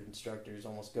that your instructor is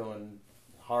almost going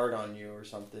hard on you or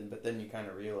something, but then you kind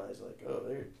of realize, like, oh,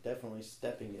 they're definitely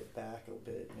stepping it back a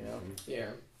bit, you know?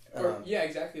 Yeah. Or, yeah,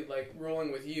 exactly. Like,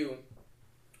 rolling with you,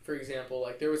 for example,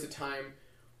 like, there was a time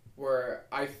where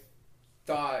I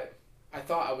thought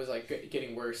I was, like,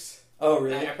 getting worse. Oh,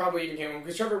 really? I probably even came home,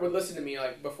 because Trevor would listen to me,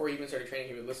 like, before he even started training,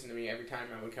 he would listen to me every time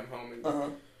I would come home, and,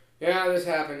 yeah, this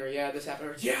happened, or yeah, this happened,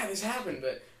 or yeah, this happened,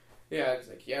 but, yeah, it's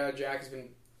like, yeah, Jack has been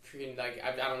treating, like,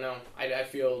 I don't know, I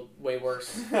feel way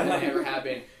worse than I ever have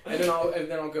been, and then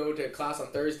I'll go to class on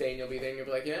Thursday, and you'll be there, and you'll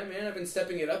be like, yeah, man, I've been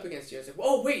stepping it up against you. I was like,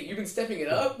 oh, wait, you've been stepping it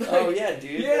up? Like, oh, yeah,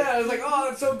 dude. Yeah, I was like, oh,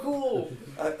 that's so cool.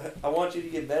 I want you to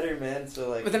get better, man, so,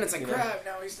 like... But then it's like, crap,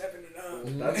 now he's stepping it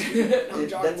up. I'm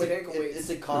jogging with ankle weights. It's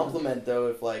a compliment,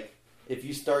 though, if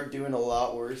you start doing a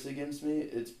lot worse against me,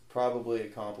 it's probably a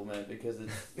compliment, because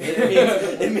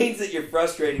it means that you're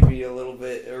frustrating me a little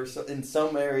bit, or in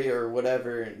some area or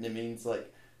whatever, and it means, like,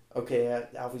 okay,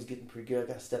 Alfie's getting pretty good. I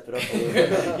gotta step it up a little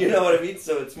bit. You know what I mean?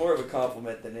 So it's more of a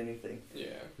compliment than anything.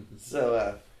 Yeah.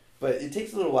 So, but it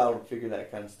takes a little while to figure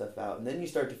that kind of stuff out, and then you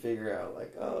start to figure out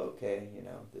like, oh, okay, you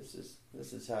know, this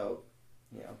is how,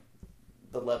 you know,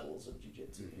 the levels of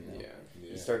jiu-jitsu. You know? Yeah.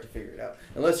 You start to figure it out.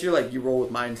 Unless you're like, you roll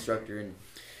with my instructor and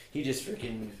he just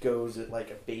freaking goes at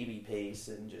like a baby pace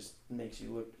and just makes you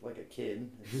look like a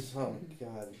kid. It's, oh my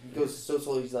god. He goes so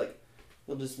slow,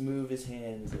 he'll just move his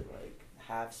hands at like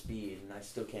half speed and I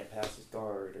still can't pass his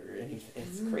guard or anything.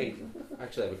 It's crazy.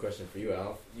 Actually, I have a question for you,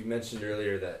 Alf. You mentioned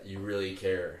earlier that you really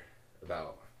care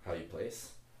about how you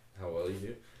place, how well you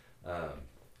do.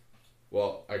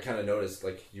 Well, I kind of noticed,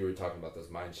 like, you were talking about those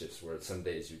mind shifts where some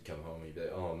days you'd come home and you'd be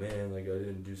like, oh man, like, I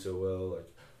didn't do so well,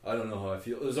 like, I don't know how I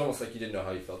feel. It was almost like you didn't know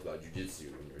how you felt about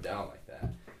jiu-jitsu when you were down like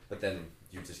that. But then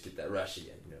you just get that rush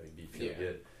again, you know, you'd feel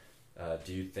good.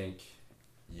 Do you think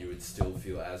you would still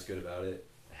feel as good about it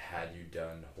had you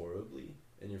done horribly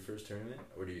in your first tournament?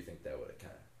 Or do you think that would have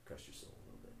kind of crushed your soul a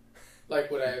little bit?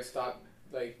 Like, would I have stopped,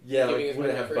 like, yeah, giving like, as would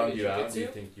much it have effort bummed into you out? jiu-jitsu? Do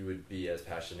you think you would be as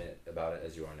passionate about it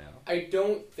as you are now? I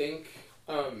don't think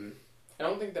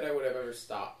that I would have ever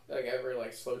stopped, like, ever,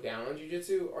 like, slowed down on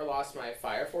jiu-jitsu or lost my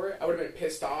fire for it. I would have been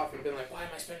pissed off and been like, why am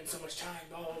I spending so much time,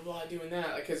 blah, blah, blah, doing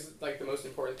that? Like, because, like, the most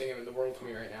important thing in the world to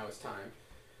me right now is time.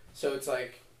 So it's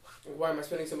like, why am I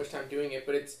spending so much time doing it?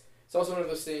 But it's also one of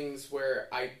those things where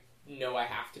I know I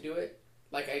have to do it.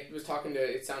 Like, I was talking to,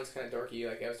 it sounds kind of dorky,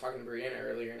 like, I was talking to Brianna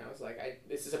earlier, and I was like,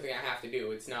 this is something I have to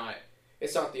do. It's not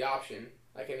the option,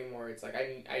 like, anymore. It's like,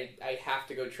 I have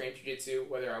to go train jiu-jitsu,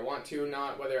 whether I want to or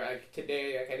not, whether, like,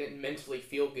 today, like, I didn't mentally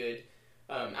feel good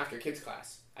after kids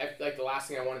class. Like, the last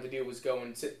thing I wanted to do was go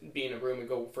and be in a room and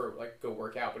go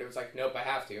work out, but it was like, nope, I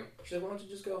have to. She's like, why don't you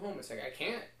just go home? It's like, I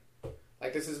can't.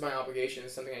 Like, this is my obligation.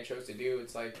 It's something I chose to do.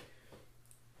 It's like,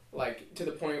 to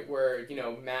the point where, you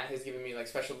know, Matt has given me, like,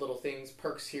 special little things,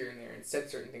 perks here and there, and said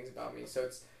certain things about me. So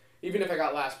it's, even if I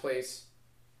got last place,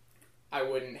 I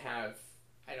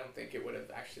don't think it would have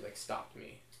actually, like, stopped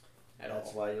me at all.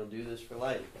 That's why you'll do this for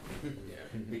life.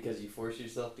 Yeah. Because you force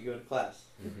yourself to go to class.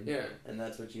 Mm-hmm. Yeah. And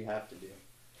that's what you have to do.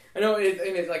 I know, and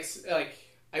it's like,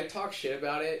 I talk shit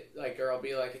about it, like, or I'll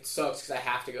be like, it sucks because I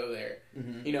have to go there.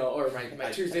 Mm-hmm. You know, or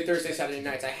my Tuesday, Thursday, Saturday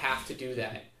nights, I have to do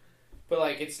that. But,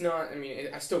 like, it's not, I mean,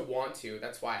 I still want to.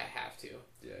 That's why I have to.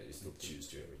 Yeah, you still choose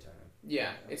to every time.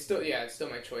 Yeah, it's still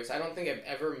my choice. I don't think I've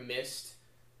ever missed,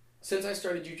 since I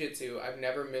started jiu-jitsu, I've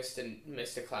never missed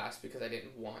a class because I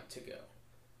didn't want to go.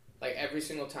 Like, every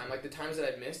single time. Like, the times that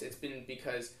I've missed, it's been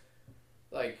because,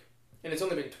 like, and it's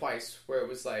only been twice where it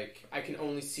was like, I can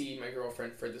only see my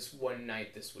girlfriend for this one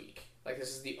night this week. Like, this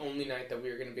is the only night that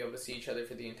we're going to be able to see each other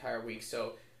for the entire week.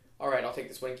 So, all right, I'll take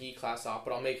this one gi class off,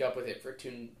 but I'll make up with it for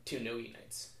two no-gi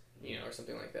nights, you know, or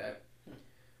something like that.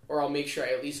 Or I'll make sure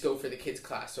I at least go for the kids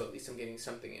class, so at least I'm getting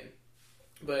something in.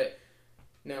 But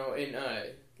no, in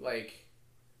like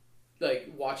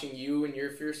watching you in your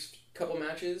first couple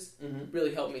matches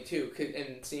really helped me too,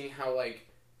 and seeing how, like,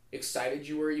 excited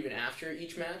you were even after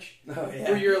each match. Oh yeah.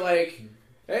 Where you're like,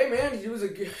 hey man, it was a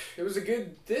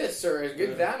good this or a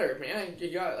good that, or man,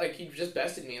 you got, like, you just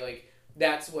bested me. Like,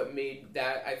 that's what made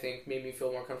me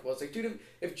feel more comfortable. It's like, dude,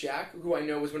 if Jack, who I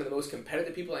know was one of the most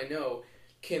competitive people I know,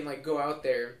 can, like, go out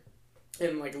there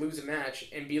and, like, lose a match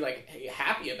and be, like,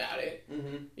 happy about it,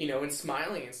 you know, and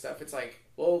smiling and stuff, it's like,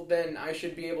 well, then I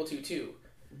should be able to too.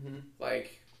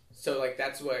 Like, so, like,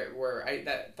 that's where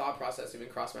that thought process even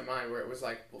crossed my mind, where it was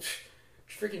like, well,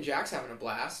 freaking Jack's having a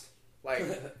blast. Like,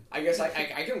 I guess I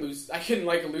can lose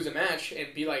a match and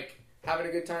be, like, having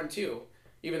a good time too,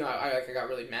 even though I got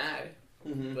really mad.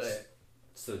 But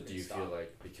so do you feel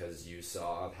like because you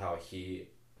saw how he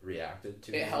reacted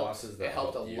to it the helped. losses, that It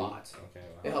helped a you? lot. Okay,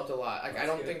 wow. It helped a lot. Like, That's I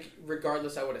don't good. think,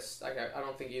 regardless, I would have. Like, I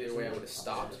don't think either way I would have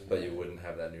stopped. But you wouldn't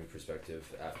have that new perspective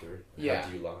after Yeah.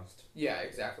 had you lost. Yeah,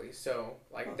 exactly. So,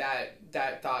 like,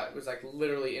 that thought was, like,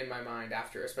 literally in my mind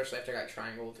after, especially after I got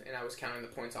triangled and I was counting the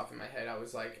points off in my head. I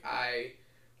was like,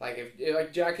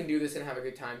 if Jack can do this and have a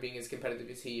good time being as competitive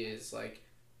as he is, like,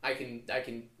 I can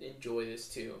enjoy this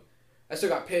too. I still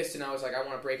got pissed and I was like, I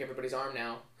want to break everybody's arm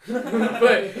now.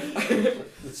 But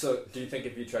So do you think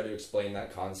if you try to explain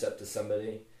that concept to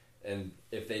somebody, and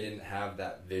if they didn't have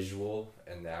that visual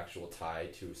and the actual tie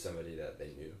to somebody that they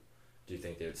knew, do you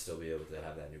think they would still be able to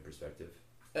have that new perspective?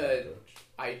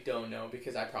 I don't know,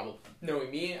 because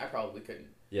knowing me, I probably couldn't.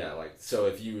 Yeah, like, so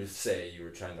if you say you were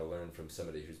trying to learn from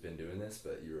somebody who's been doing this,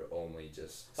 but you were only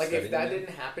just Like, if studying that it?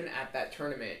 didn't happen at that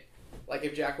tournament, Like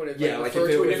if Jack would have Yeah, like if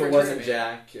referred to a it different wasn't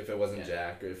tournament. Jack, if it wasn't Yeah.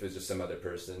 Jack, or if it was just some other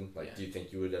person, like, Yeah. do you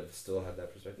think you would have still had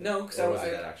that perspective? No, because or was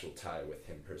it that actual tie with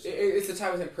him personally? It's the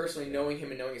tie with him personally, knowing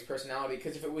him and knowing his personality.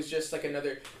 Because if it was just like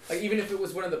another, like even if it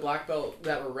was one of the black belt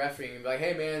that were reffing, and be like,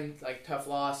 hey man, like tough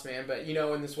loss, man, but you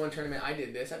know in this one tournament I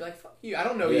did this, I'd be like, fuck you, I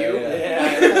don't know you.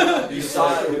 Yeah. You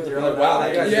saw it with your own. Like, wow,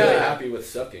 that guy's Yeah. really happy with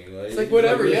sucking. Like, It's like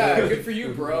whatever, yeah, good for you,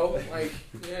 bro. Like,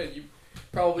 yeah, you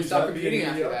probably He's stop happy competing to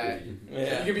after be that. happy.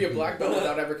 Yeah. You could be a black belt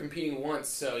without ever competing once,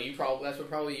 so that's what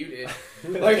probably you did.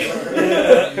 Like,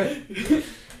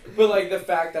 but like the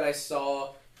fact that I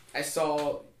saw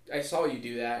you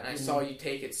do that, and I saw you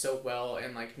take it so well,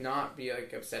 and like not be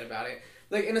like upset about it,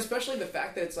 like, and especially the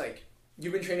fact that it's like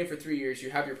you've been training for 3 years,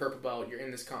 you have your purple belt, you're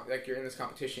in this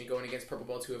competition, going against purple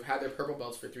belts who have had their purple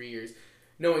belts for 3 years,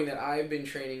 knowing that I've been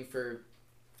training for.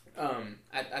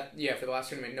 For the last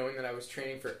tournament, knowing that I was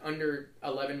training for under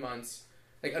 11 months,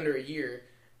 like under a year,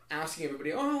 asking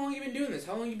everybody, oh, how long have you been doing this?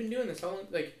 How long have you been doing this? How long?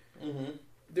 Like,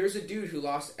 there's a dude who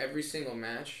lost every single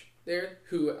match there,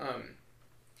 who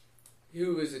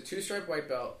is a 2-stripe white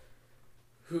belt,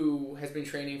 who has been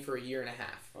training for a year and a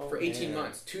half, for 18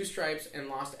 months, 2 stripes, and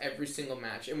lost every single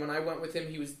match. And when I went with him,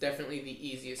 he was definitely the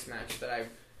easiest match that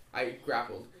I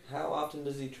grappled. How often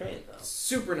does he train, though?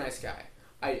 Super nice guy.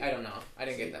 I don't know. I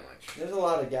didn't get that much. There's a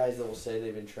lot of guys that will say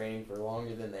they've been training for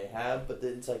longer than they have, but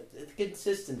it's like it's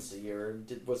consistency, or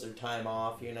was there time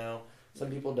off, you know? Some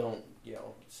people don't,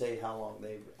 say how long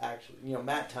they've actually,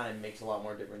 mat time makes a lot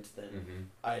more difference than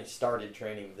I started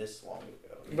training this long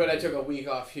ago. But I took a week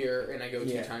off here, and I go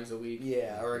 2 times a week.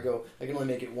 Yeah, or I can only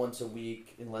make it once a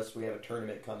week unless we have a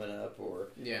tournament coming up, or,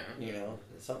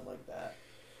 something like that.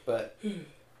 But you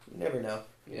never know.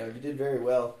 You did very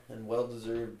well, and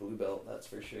well-deserved blue belt, that's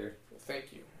for sure. Well,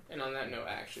 thank you. And on that note,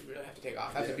 I actually really have to take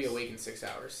off. I have to be awake in 6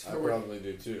 hours. I probably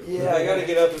do too. Yeah, I gotta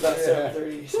get up about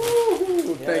 7:30. So. Woo!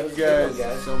 Yeah, Thank it was you a good guys, one,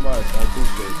 guys. so much. I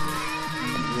appreciate it.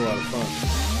 It was a lot of fun.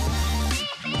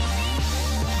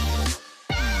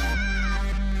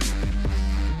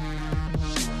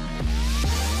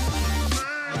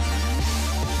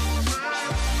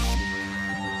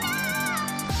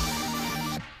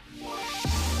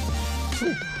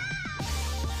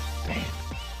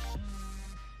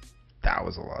 That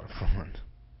was a lot of fun.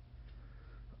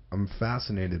 I'm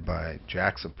fascinated by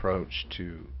Jack's approach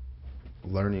to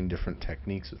learning different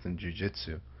techniques within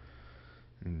jiu-jitsu,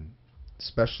 and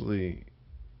especially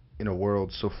in a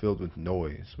world so filled with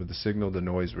noise, where the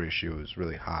signal-to-noise ratio is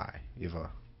really high.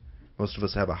 Most of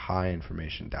us have a high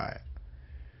information diet.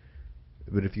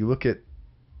 But if you look at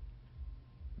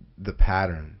the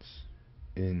patterns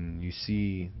and you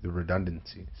see the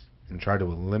redundancies and try to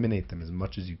eliminate them as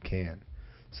much as you can,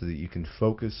 so that you can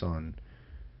focus on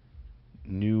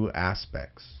new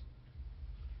aspects,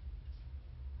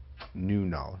 new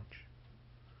knowledge.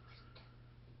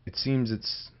 It seems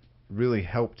it's really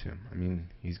helped him. I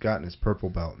mean, he's gotten his purple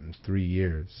belt in 3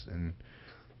 years, and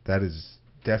that is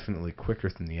definitely quicker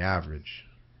than the average.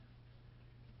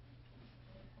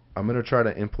 I'm going to try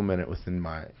to implement it within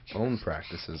my own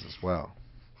practices as well.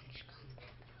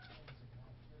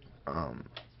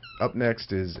 Up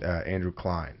next is Andrew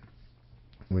Klein.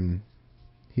 When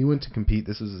he went to compete,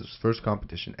 this was his first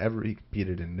competition ever. He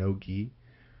competed in no-gi.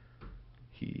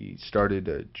 He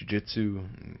started jiu-jitsu,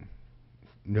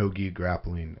 no-gi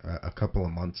grappling a couple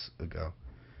of months ago.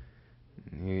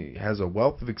 He has a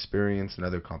wealth of experience in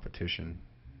other competition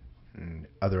and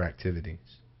other activities.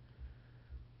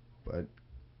 But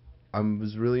I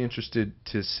was really interested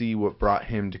to see what brought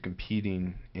him to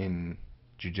competing in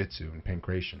jiu-jitsu and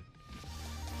pankration.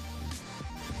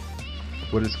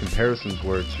 What his comparisons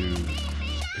were to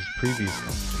his previous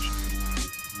competition.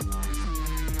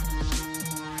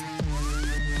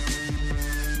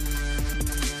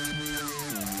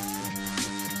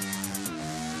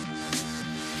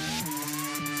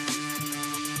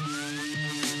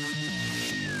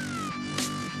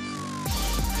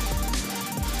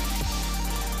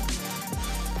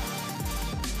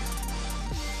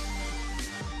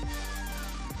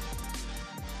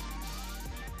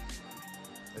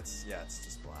 It's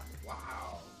just black.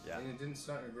 Wow. Yeah. And it didn't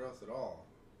stunt your growth at all.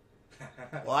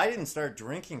 Well, I didn't start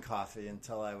drinking coffee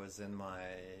until I was in my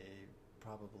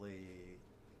probably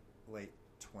late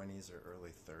 20s or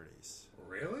early 30s.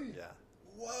 Really? Yeah.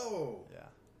 Whoa. Yeah.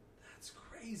 That's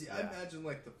crazy. I Yeah. imagine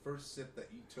like the first sip that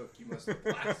you took, you must have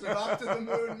blasted off to the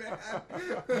moon, man.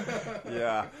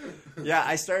 Yeah. Yeah,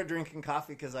 I started drinking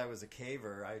coffee because I was a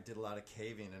caver. I did a lot of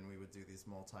caving, and we would do these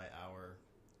multi-hour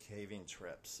caving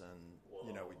trips, and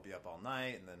you know, we'd be up all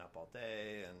night and then up all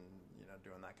day, and you know,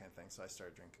 doing that kind of thing. So I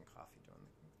started drinking coffee doing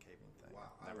the caving thing.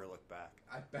 Wow, Never look back.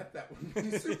 I bet that would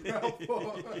be super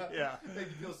helpful. Yeah. Make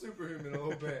you feel superhuman a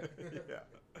little bit.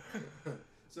 Yeah.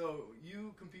 So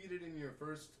you competed in your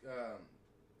first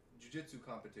jiu-jitsu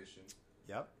competition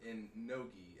Yep. in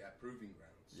Nogi at Proving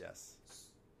Grounds. Yes.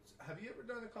 Have you ever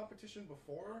done a competition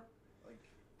before? Like,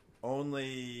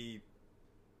 Only,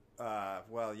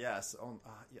 well, yes,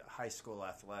 yeah, high school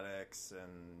athletics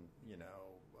and,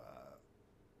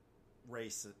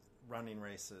 running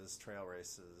races, trail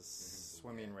races,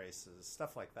 swimming races,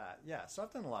 stuff like that. Yeah, so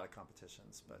I've done a lot of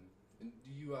competitions, but... And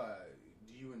do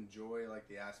you enjoy like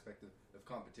the aspect of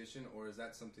competition, or is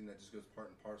that something that just goes part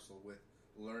and parcel with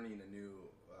learning a new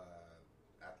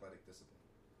athletic discipline?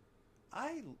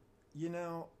 I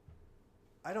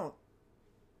don't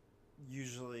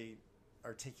usually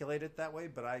articulate it that way,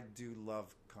 but I do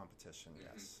love competition,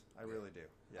 yes. I really do,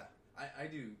 yeah. I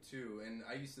do too, and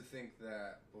I used to think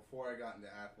that before I got into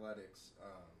athletics,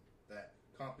 that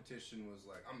competition was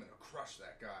like, I'm going to crush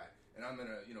that guy, and I'm going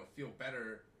to, feel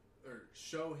better, or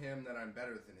show him that I'm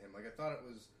better than him. Like, I thought it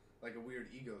was like a weird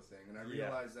ego thing, and I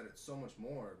realized that it's so much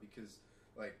more, because,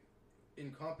 like, in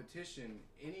competition,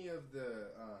 any of the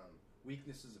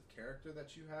weaknesses of character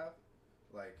that you have,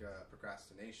 like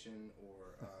procrastination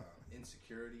or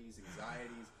insecurities,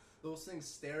 anxieties, those things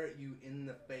stare at you in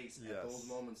the face at those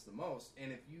moments the most.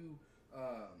 And if you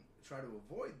try to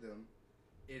avoid them,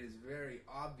 it is very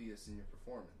obvious in your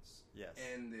performance. Yes.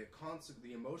 And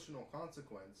the emotional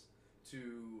consequence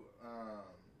to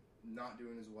not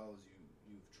doing as well as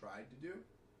you've tried to do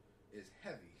is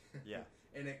heavy. Yeah.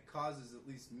 And it causes at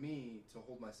least me to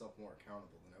hold myself more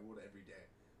accountable than I would every day.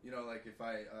 Like if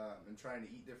I am trying to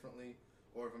eat differently,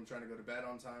 or if I'm trying to go to bed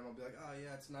on time, I'll be like, oh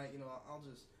yeah, it's night, we'll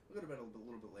go to bed a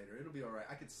little bit later. It'll be all right.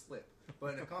 I could slip.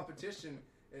 But in a competition,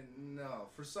 no,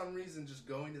 for some reason, just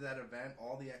going to that event,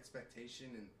 all the expectation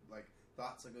and like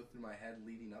thoughts that go through my head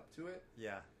leading up to it,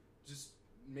 just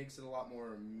makes it a lot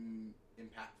more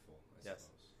impactful, I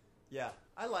suppose. Yeah,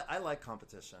 I like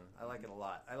competition. I like it a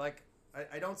lot.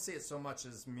 I don't see it so much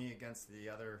as me against the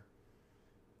other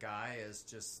guy as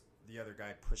just the other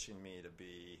guy pushing me to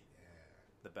be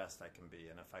the best I can be.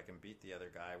 And if I can beat the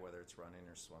other guy, whether it's running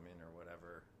or swimming or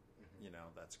whatever,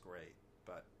 that's great.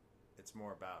 But it's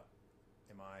more about,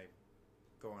 am I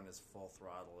going as full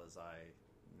throttle as I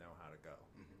know how to go?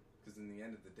 Because in the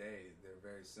end of the day, they're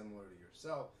very similar to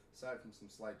yourself, aside from some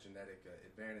slight genetic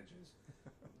advantages.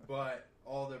 But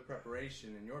all their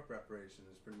preparation and your preparation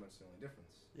is pretty much the only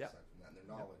difference. Yeah. Aside from that, and their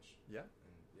knowledge. Yeah.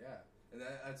 And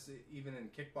that's even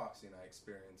in kickboxing, I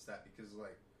experienced that because,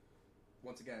 like,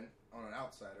 once again, on an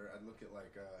outsider, I'd look at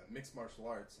like mixed martial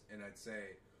arts and I'd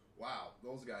say, wow,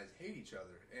 those guys hate each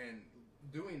other. And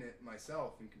doing it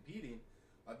myself and competing,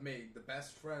 I've made the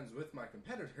best friends with my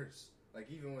competitors. Like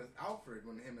even with Alfred,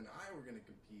 when him and I were going to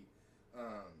compete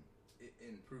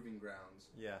in Proving Grounds,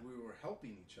 we were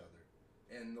helping each other.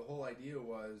 And the whole idea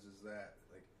is that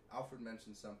like Alfred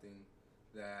mentioned something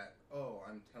that,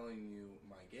 I'm telling you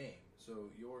my game, so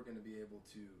you're going to be able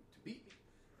to beat me.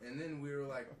 And then we were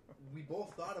like, we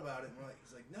both thought about it, and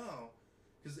he's like, no,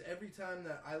 because every time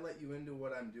that I let you into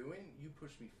what I'm doing, you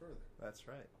push me further. That's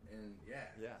right. And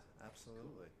absolutely,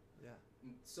 cool.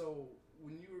 Yeah. So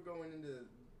when you were going into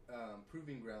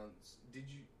Proving Grounds,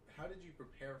 how did you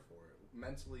prepare for it,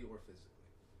 mentally or physically?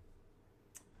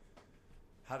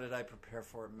 How did I prepare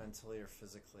for it mentally or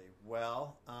physically?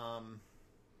 Well,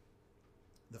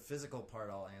 the physical part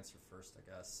I'll answer first, I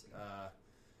guess.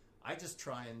 I just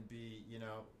try and be,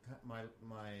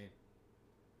 my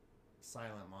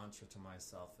silent mantra to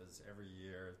myself is every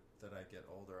year that I get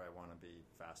older, I want to be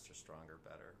faster, stronger,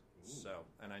 better. Ooh. So,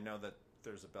 and I know that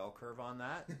there's a bell curve on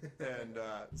that, and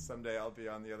someday I'll be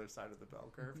on the other side of the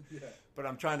bell curve. But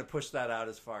I'm trying to push that out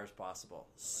as far as possible.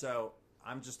 So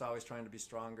I'm just always trying to be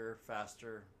stronger,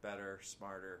 faster, better,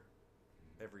 smarter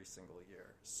every single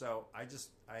year. So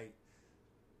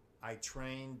I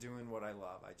train doing what I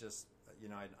love. I just,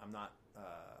 I'm not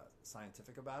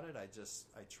scientific about it. I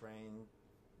train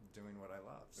doing what I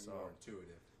love. So more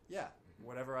intuitive. Yeah. Mm-hmm.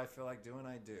 Whatever I feel like doing,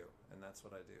 I do. And that's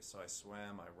what I do. So I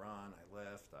swim, I run, I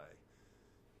lift, I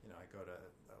go to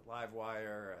live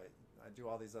wire, I do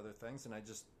all these other things, and I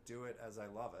just do it as I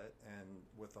love it, and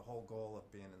with the whole goal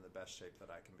of being in the best shape that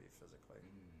I can be physically.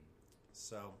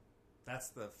 So that's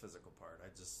the physical part. I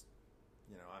just,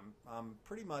 I'm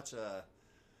pretty much a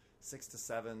 6 to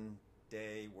 7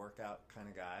 day workout kind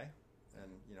of guy,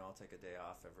 and I'll take a day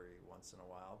off every once in a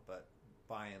while, but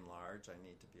by and large I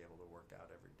need to be able to work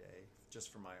out every day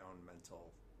just for my own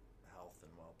mental health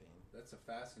and well-being. That's a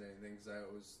fascinating thing, because I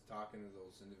was talking to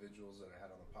those individuals that I had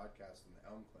on the podcast in the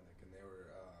Elm Clinic, and they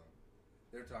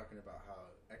were talking about how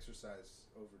exercise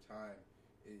over time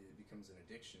it becomes an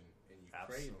addiction and you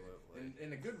crave Absolutely. it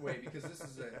in a good way, because this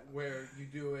is where you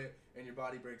do it and your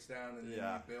body breaks down and then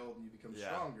you build and you become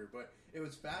stronger. But it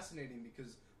was fascinating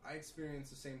because I experienced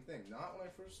the same thing, not when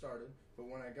I first started, but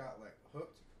when I got like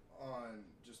hooked on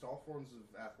just all forms of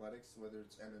athletics, whether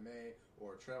it's MMA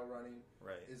or trail running,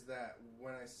 Right. is that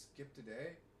when I skipped a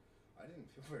day, I didn't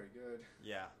feel very good.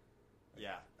 Yeah.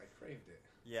 Yeah. I craved it.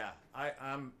 Yeah.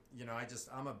 I'm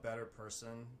a better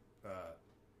person.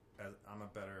 I'm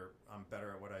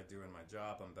better at what I do in my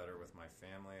job. I'm better with my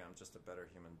family. I'm just a better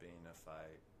human being if I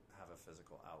have a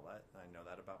physical outlet. I know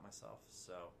that about myself.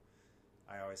 So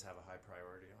I always have a high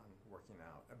priority on working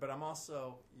out. But I'm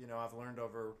also, I've learned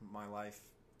over my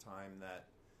lifetime that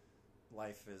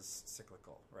life is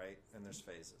cyclical, right? And there's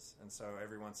phases. And so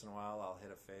every once in a while I'll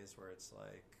hit a phase where it's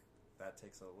like that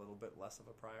takes a little bit less of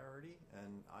a priority,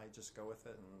 and I just go with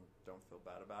it and don't feel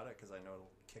bad about it because I know it'll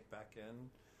kick back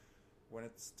in when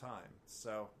it's time.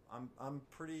 So I'm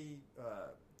pretty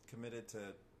committed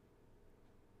to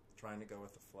trying to go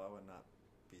with the flow and not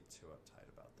be too uptight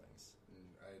about things. And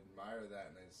I admire that,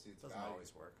 and I see it's Doesn't value.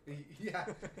 always work. Yeah,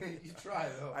 you try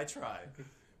though. I try.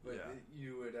 But Yeah.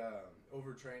 you would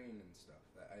overtraining and stuff.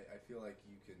 I feel like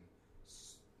you can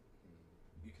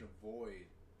avoid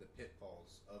the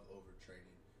pitfalls of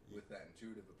overtraining with that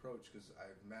intuitive approach, because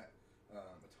I've met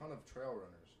a ton of trail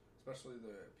runners, especially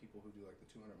the people who do like the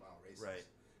 200-mile races. Right.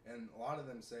 And a lot of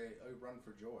them say, "Oh, run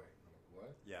for joy." I'm like,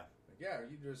 "What?" Yeah, Like, yeah, if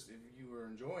you were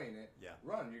enjoying it, Yeah.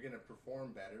 run. You're going to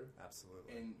perform better.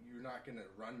 absolutely. And you're not going to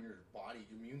run your body,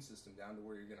 your immune system down to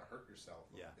where you're going to hurt yourself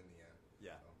Yeah. in the end.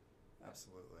 Yeah, So,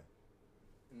 absolutely.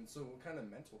 and so what kind of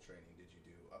mental training did you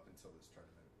do up until this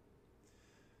tournament?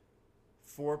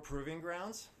 For Proving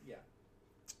Grounds, Yeah.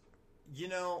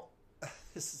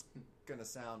 this is going to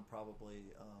sound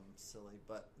probably silly,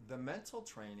 but the mental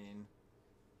training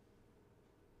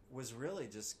was really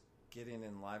just getting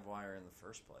in Livewire in the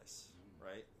first place,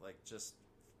 right? Like just,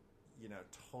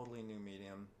 totally new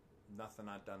medium, nothing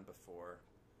I'd done before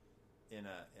in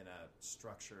a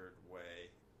structured way.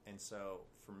 And so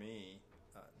for me,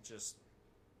 just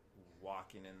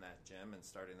walking in that gym and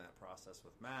starting that process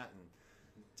with Matt and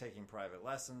taking private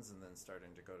lessons and then starting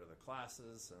to go to the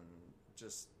classes and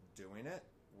just doing it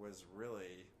was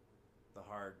really the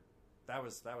hard that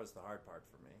was the hard part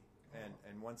for me.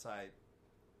 And once I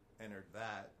entered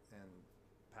that and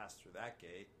passed through that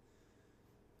gate,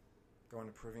 going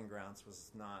to Proving Grounds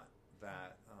was not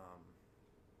that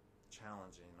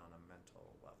challenging on a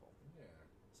mental level. Yeah.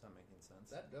 Is that making sense?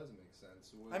 That does make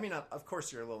sense. I mean, of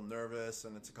course, you're a little nervous,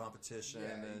 and it's a competition,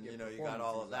 Yeah, and you you get got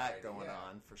all of that performance going anxiety, yeah.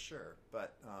 on for sure.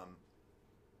 But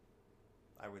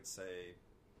I would say,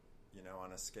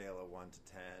 on a scale of 1 to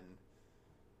 10,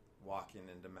 walking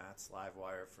into Matt's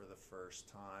Livewire for the first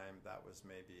time, that was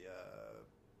maybe a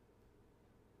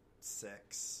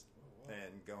 6, Oh, wow.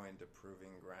 and going to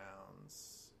Proving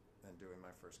Grounds and doing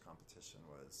my first competition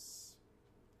was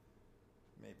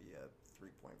maybe a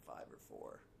 3.5 or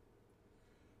 4.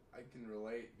 I can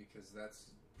relate, because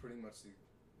that's pretty much the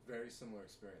very similar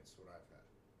experience to what I've had.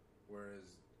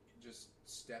 Whereas just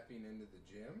stepping into the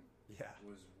gym Yeah.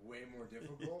 was way more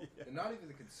difficult. Yeah. And not even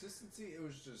the consistency, it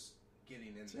was just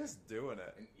getting in Just doing it.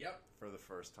 there. And yep. For the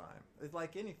first time. It's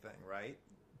like anything, right?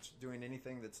 Doing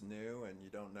anything that's new and you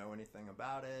don't know anything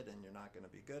about it and you're not going to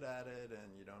be good at it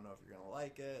and you don't know if you're going to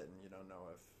like it and you don't know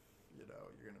if, you're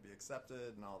going to be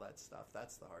accepted and all that stuff.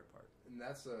 That's the hard part. And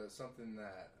that's something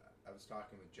that I was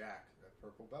talking with Jack, that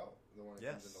Purple Belt, the one that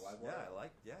comes into Livewire.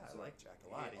 Yeah, I like Jack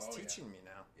a lot. He's teaching me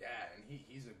now. Yeah, and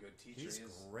he's a good teacher. He's a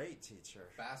great teacher.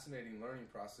 Fascinating learning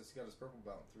process. He got his Purple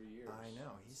Belt in 3 years. I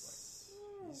know. It's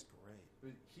He's great.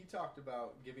 But he talked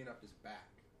about giving up his back,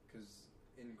 because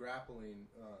in grappling,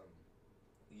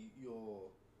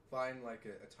 you'll find like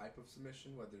a type of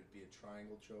submission, whether it be a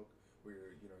triangle choke, where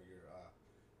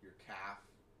your calf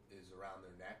is around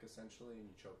their neck essentially, and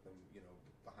you choke them,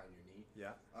 behind your knee.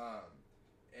 Yeah.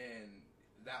 And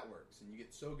that works, and you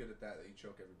get so good at that you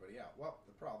choke everybody out. Well,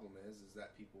 the problem is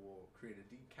that people will create a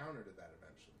deep counter to that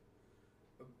eventually.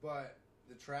 But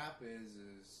the trap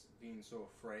is being so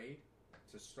afraid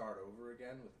to start over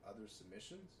again with other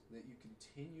submissions that you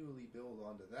continually build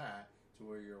onto that to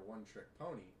where you're a one-trick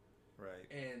pony. Right.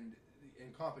 And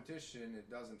in competition, it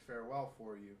doesn't fare well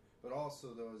for you. But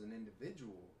also, though, as an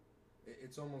individual,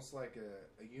 it's almost like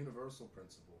a universal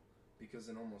principle. Because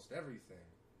in almost everything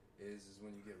is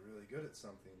when you get really good at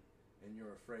something and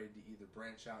you're afraid to either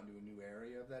branch out into a new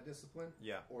area of that discipline,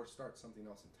 Yeah. or start something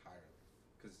else entirely.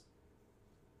 Because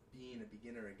being a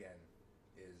beginner again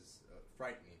is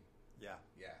frightening. Yeah.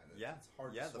 Yeah. Yeah. It's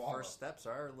hard Yeah, to the swallow. first steps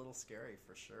are a little scary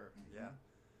for sure. Mhm. Yeah.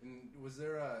 And was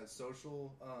there a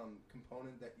social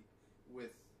component that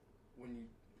with when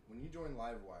you joined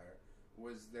Livewire?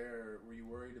 Were you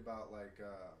worried about like?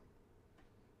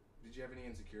 Did you have any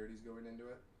insecurities going into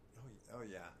it? Oh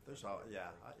yeah. There's all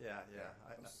yeah.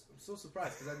 I'm so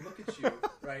surprised because I look at you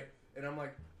right, and I'm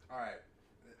like, all right,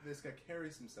 this guy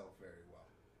carries himself very well.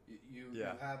 You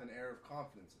have an air of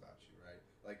confidence about you, right?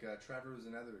 Like Trevor was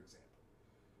another example.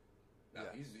 Now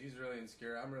he's really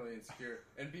insecure. I'm really insecure,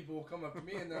 and people will come up to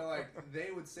me and they're like, they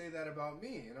would say that about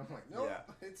me, and I'm like, no,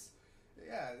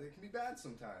 it can be bad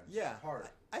sometimes. Yeah, it's hard.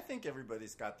 I think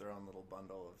everybody's got their own little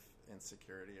bundle of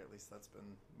insecurity. At least that's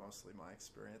been mostly my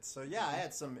experience. So yeah, I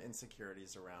had some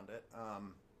insecurities around it.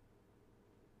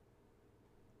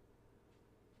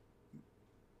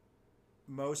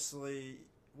 Mostly,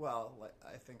 well,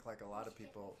 I think like a lot of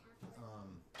people.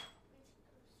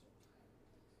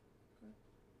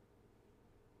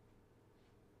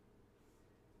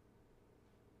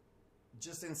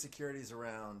 Just insecurities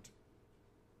around,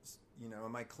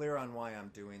 am I clear on why I'm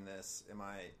doing this? Am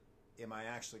I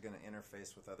actually going to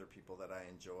interface with other people that I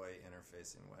enjoy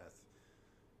interfacing with?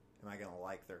 Am I going to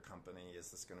like their company? Is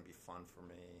this going to be fun for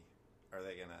me? Are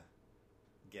they going to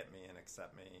get me and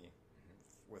accept me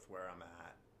with where I'm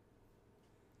at?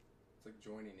 It's like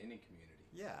joining any community.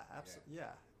 Yeah,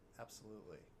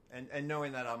 absolutely. And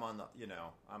knowing that I'm on the,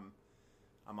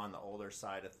 I'm on the older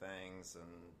side of things,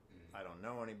 and I don't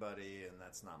know anybody, and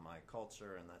that's not my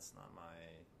culture, and that's not my,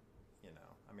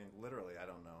 literally, I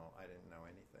didn't know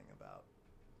anything about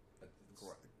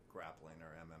grappling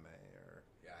or MMA or.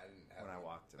 Yeah, I didn't have when I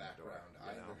walked in the door,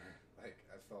 either. Like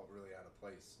I felt really out of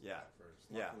place. At first.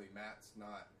 Yeah. Luckily, Matt's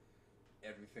not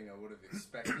everything I would have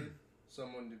expected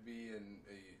someone to be an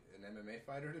MMA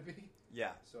fighter to be.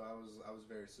 Yeah. So I was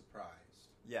very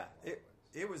surprised. Yeah.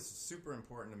 It was super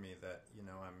important to me that,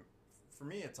 for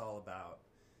me, it's all about,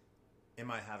 am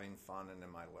I having fun and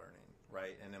am I learning,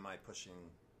 right? And am I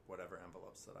pushing whatever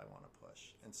envelopes that I want to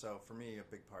push? And so for me, a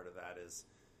big part of that is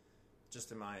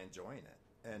just, am I enjoying it?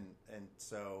 And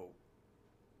so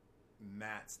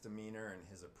Matt's demeanor and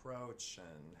his approach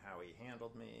and how he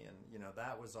handled me, and,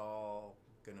 that was all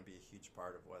going to be a huge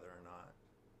part of whether or not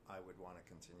I would want to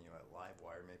continue at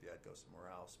Livewire. Maybe I'd go somewhere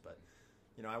else, but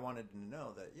I wanted to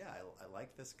know that I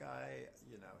like this guy.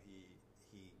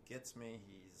 He gets me.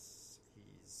 He's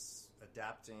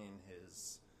adapting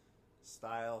his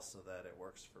style so that it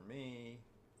works for me.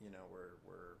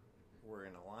 We're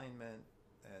in alignment,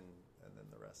 and then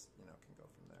the rest can go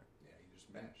from there. Yeah, you just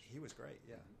mesh. He was great.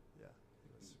 Yeah, yeah. He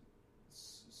was.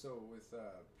 So with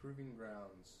Proving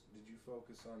Grounds, did you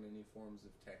focus on any forms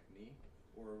of technique,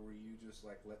 or were you just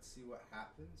like, let's see what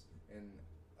happens and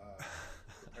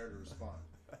prepare to respond?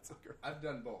 I've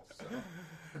done both. So.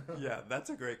 Yeah, that's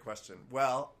a great question.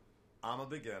 Well, I'm a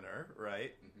beginner,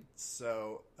 right? Mm-hmm.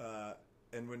 So,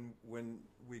 and when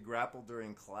we grappled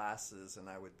during classes, and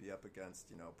I would be up against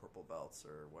purple belts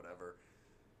or whatever,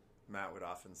 Matt would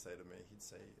often say to me, he'd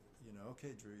say,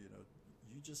 okay, Drew,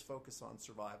 you just focus on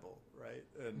survival, right?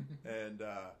 And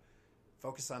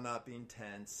focus on not being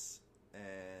tense,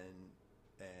 and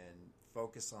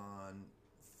focus on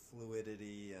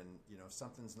fluidity, and if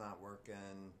something's not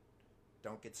working,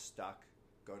 don't get stuck,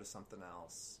 go to something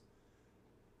else.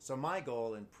 So my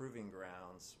goal in Proving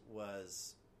Grounds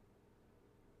was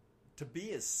to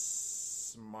be as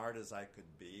smart as I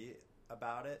could be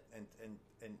about it,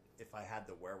 and if I had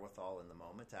the wherewithal in the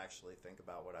moment to actually think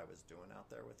about what I was doing out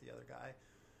there with the other guy.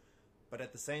 But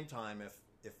at the same time,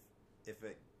 if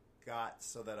it got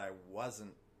so that I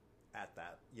wasn't at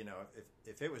that,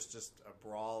 if it was just a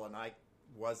brawl and I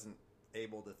wasn't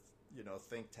able to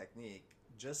think technique,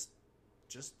 just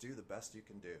do the best you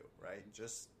can do, right?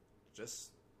 Just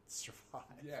survive.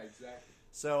 Yeah, exactly.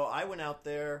 So I went out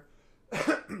there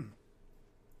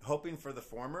hoping for the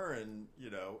former, and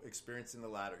experiencing the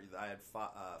latter. I had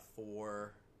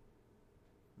 4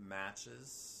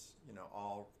 matches,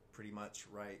 all pretty much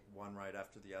one right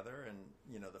after the other, and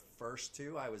the first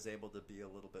 2 I was able to be a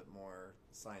little bit more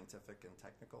scientific and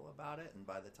technical about it, and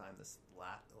by the time this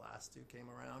last 2 came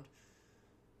around,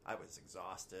 I was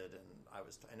exhausted,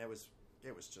 and it was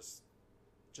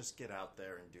just get out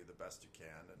there and do the best you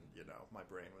can, and my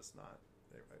brain was not.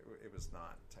 It was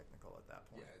not technical at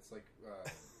that point. Yeah, it's like,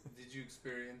 did you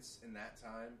experience in that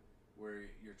time where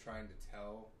you're trying to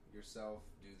tell yourself,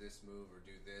 do this move or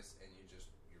do this, and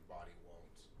your body won't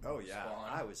respond? Yeah,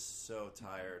 I was so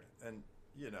tired. And,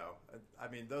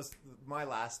 my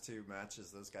last 2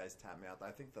 matches, those guys tapped me out.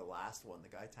 I think the last one,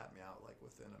 the guy tapped me out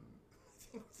within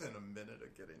a minute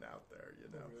of getting out there,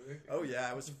 Oh, really? Oh,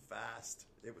 yeah, it was fast.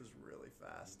 It was really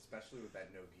fast. Especially with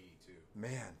that no-gi, too.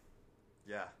 Man,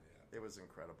 yeah. It was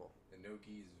incredible. And no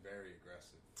gi is very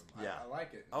aggressive. Yeah. I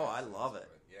like it. Oh, I love it.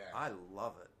 Yeah. I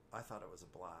love it. I thought it was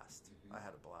a blast. Mhm. I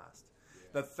had a blast. Yeah.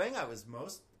 The thing I was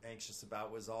most anxious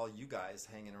about was all you guys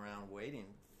hanging around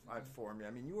waiting for me.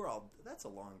 I mean, you were all, that's a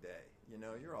long day. You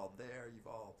know, you're all there. You've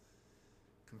all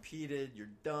competed.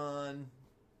 You're done.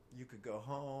 You could go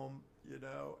home, you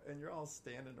know, and you're all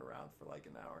standing around for like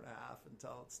an hour and a half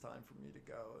until it's time for me to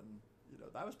go. And, you know,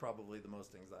 that was probably the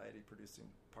most anxiety producing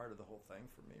part of the whole thing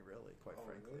for me, really, quite Oh,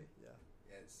 frankly. really? Yeah.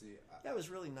 Yeah, see, Yeah, it was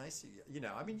really nice of you. You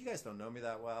know, I mean, you guys don't know me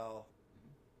that well.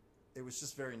 It was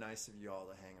just very nice of you all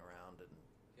to hang around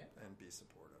Yeah. and be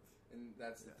supportive. and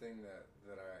that's the Yeah. thing that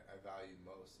I value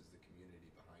most is the community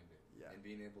behind it. Yeah. And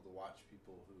being able to watch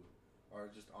people who are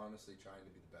just honestly trying to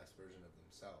be the best version of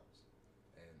themselves.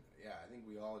 And yeah, I think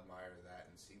we all admire that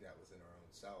and see that within our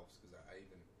own selves, because I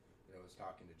even, you know, was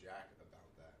talking to Jack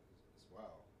about that as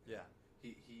well. Yeah.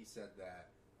 He said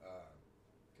that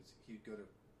because he'd go to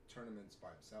tournaments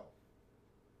by himself,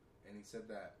 and he said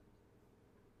that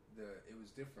it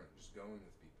was different just going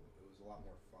with people. It was a lot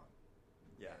more fun.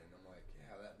 Yeah. And I'm like,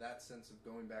 yeah, that sense of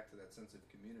going back to that sense of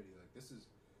community. Like this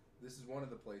is one of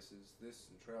the places. This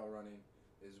and trail running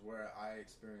is where I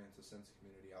experience a sense of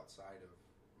community outside of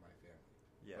my family.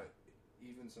 Yeah. But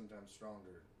even sometimes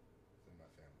stronger than my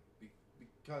family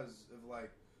because of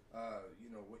like you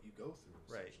know what you go through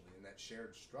essentially, Right. and that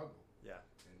shared struggle. Yeah.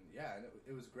 And yeah, and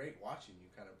it was great watching you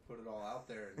kind of put it all out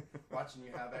there and watching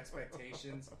you have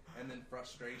expectations and then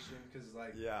frustration because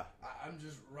like Yeah. I'm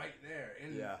just right there,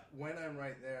 and Yeah. when I'm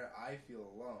right there, I feel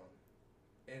alone.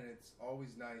 And it's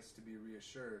always nice to be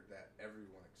reassured that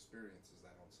everyone experiences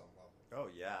that on some level. Oh,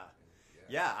 yeah. And,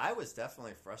 Yeah, I was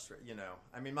definitely frustrated. You know,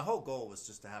 I mean, my whole goal was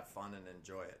just to have fun and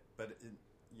enjoy it. But,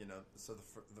 you know, so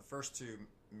the first two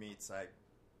meets, I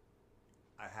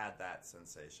had that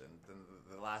sensation. Then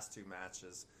the last two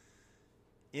matches,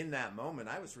 in that moment,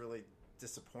 I was really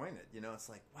disappointed. You know, it's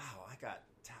like, wow, I got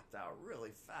tapped out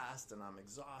really fast and I'm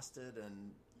exhausted.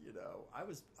 And, you know, I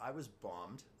was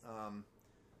bummed.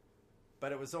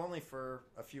 But it was only for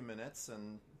a few minutes,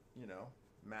 and, you know,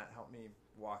 Matt helped me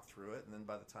walk through it, and then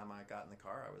by the time I got in the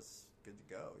car, I was good to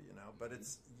go, you know. But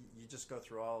it's, you just go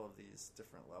through all of these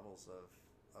different levels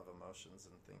of emotions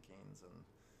and thinkings, and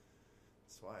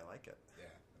that's why I like it.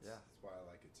 Yeah, that's why I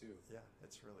like it too. Yeah,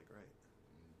 it's really great.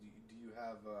 Do you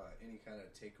have any kind of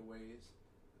takeaways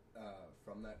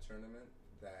from that tournament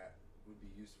that would be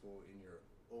useful in your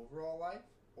overall life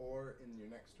or in your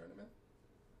next tournament?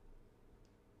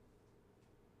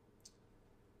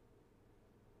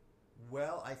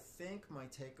 Well, I think my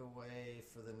takeaway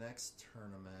for the next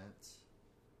tournament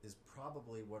is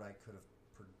probably what I could have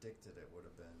predicted it would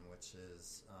have been, which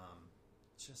is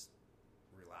just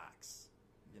relax.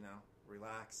 You know,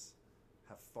 relax,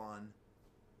 have fun.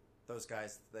 Those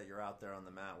guys that you're out there on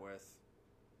the mat with,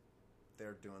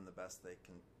 they're doing the best they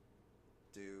can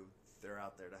do. They're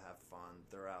out there to have fun.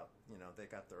 They're out, you know, they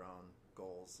got their own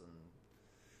goals, and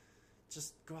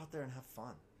just go out there and have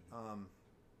fun.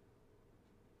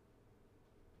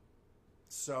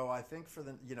 So I think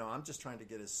you know, I'm just trying to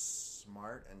get as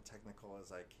smart and technical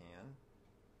as I can,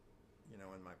 you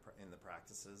know, in the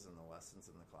practices and the lessons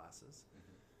and the classes.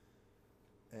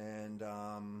 And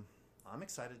I'm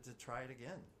excited to try it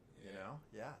again. You know,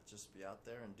 just be out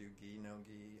there and do gi, no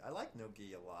gi. I like no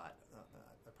gi a lot.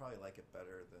 I probably like it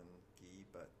better than gi,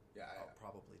 but I'll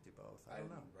probably do both. I don't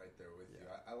know. I'm right there with you.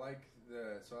 I like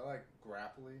I like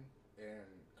grappling and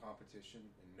competition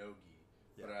and no gi.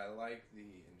 Yeah. But I like the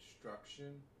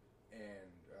instruction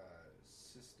and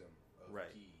system of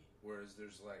Right. gi. Whereas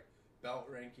there's like belt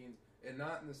rankings, and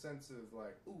not in the sense of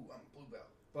like, ooh, I'm a blue belt,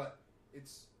 but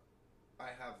I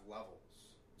have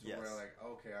levels to Yes. where like,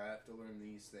 okay, I have to learn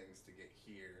these things to get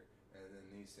here, and then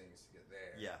these things to get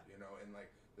there. Yeah. You know, and like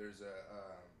there's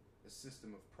a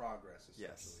system of progress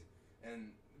essentially. Yes.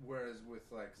 And whereas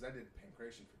with like, because I did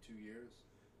pancration for 2 years,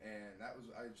 and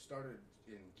I started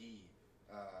in gi.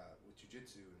 With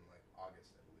jiu-jitsu in like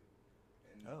August, I believe.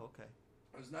 And Oh, okay.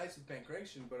 it was nice with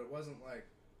pancration, but it wasn't like,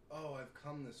 oh, I've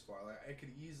come this far. Like I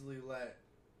could easily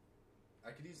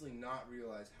not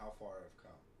realize how far I've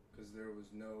come because there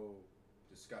was no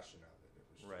discussion of it. It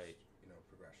was just, Right. you know,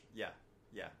 progression. Yeah.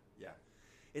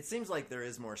 It seems like there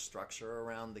is more structure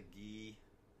around the gi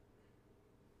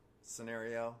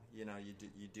scenario. You know,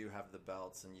 you do have the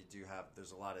belts, and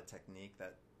there's a lot of technique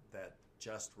that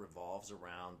just revolves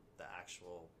around the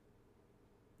actual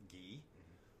gi.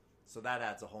 So that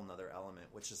adds a whole nother element,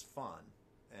 which is fun,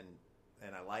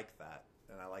 and I like that,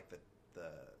 and I like the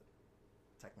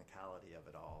technicality of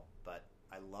it all. But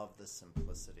I love the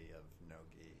simplicity of no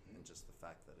gi and just the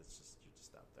fact that you're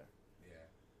just out there. Yeah.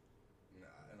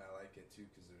 And I like it too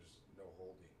because there's no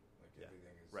holding. Like Yeah.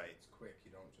 everything is Right. it's quick.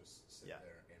 You don't just sit Yeah.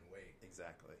 there and wait.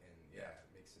 Exactly. And it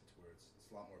makes it to where it's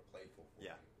a lot more playful for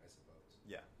Yeah. you, I suppose.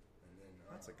 Yeah. And then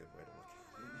That's a good way to look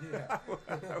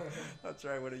at it. yeah. Not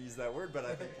sure I would have used that word, but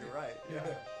I think you're right. Yeah.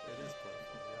 It is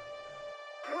playful.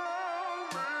 Yeah.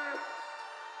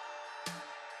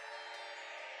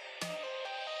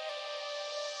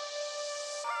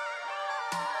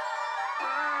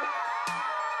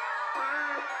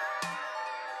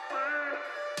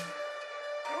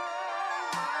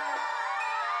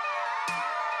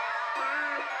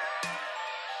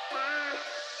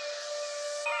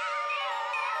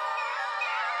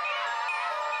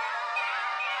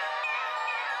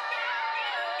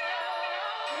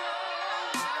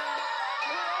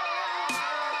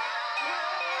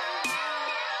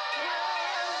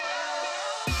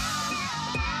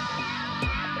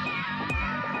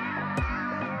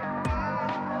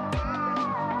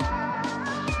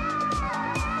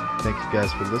 Thank you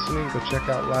guys for listening. Go check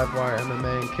out Livewire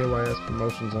MMA and KYS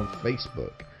Promotions on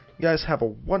Facebook. You guys have a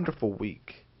wonderful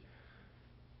week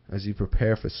as you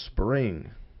prepare for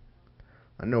spring.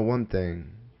 I know one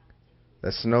thing.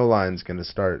 That snow line's going to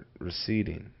start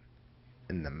receding.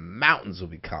 And the mountains will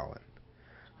be calling.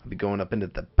 I'll be going up into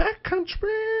the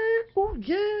backcountry. Oh,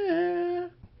 yeah.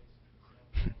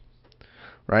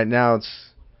 Right now, it's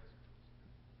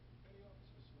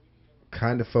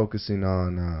kind of focusing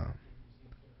on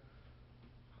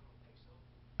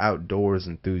outdoors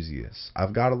enthusiasts.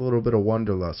 I've got a little bit of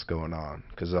wanderlust going on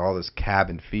because of all this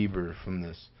cabin fever from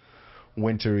this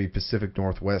wintry Pacific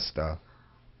Northwest stuff.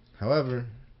 However,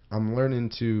 I'm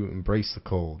learning to embrace the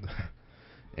cold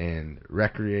and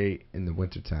recreate in the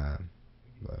wintertime.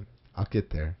 But I'll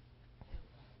get there.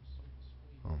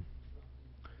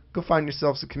 Go find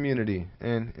yourselves a community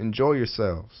and enjoy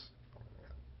yourselves.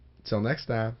 Until next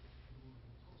time.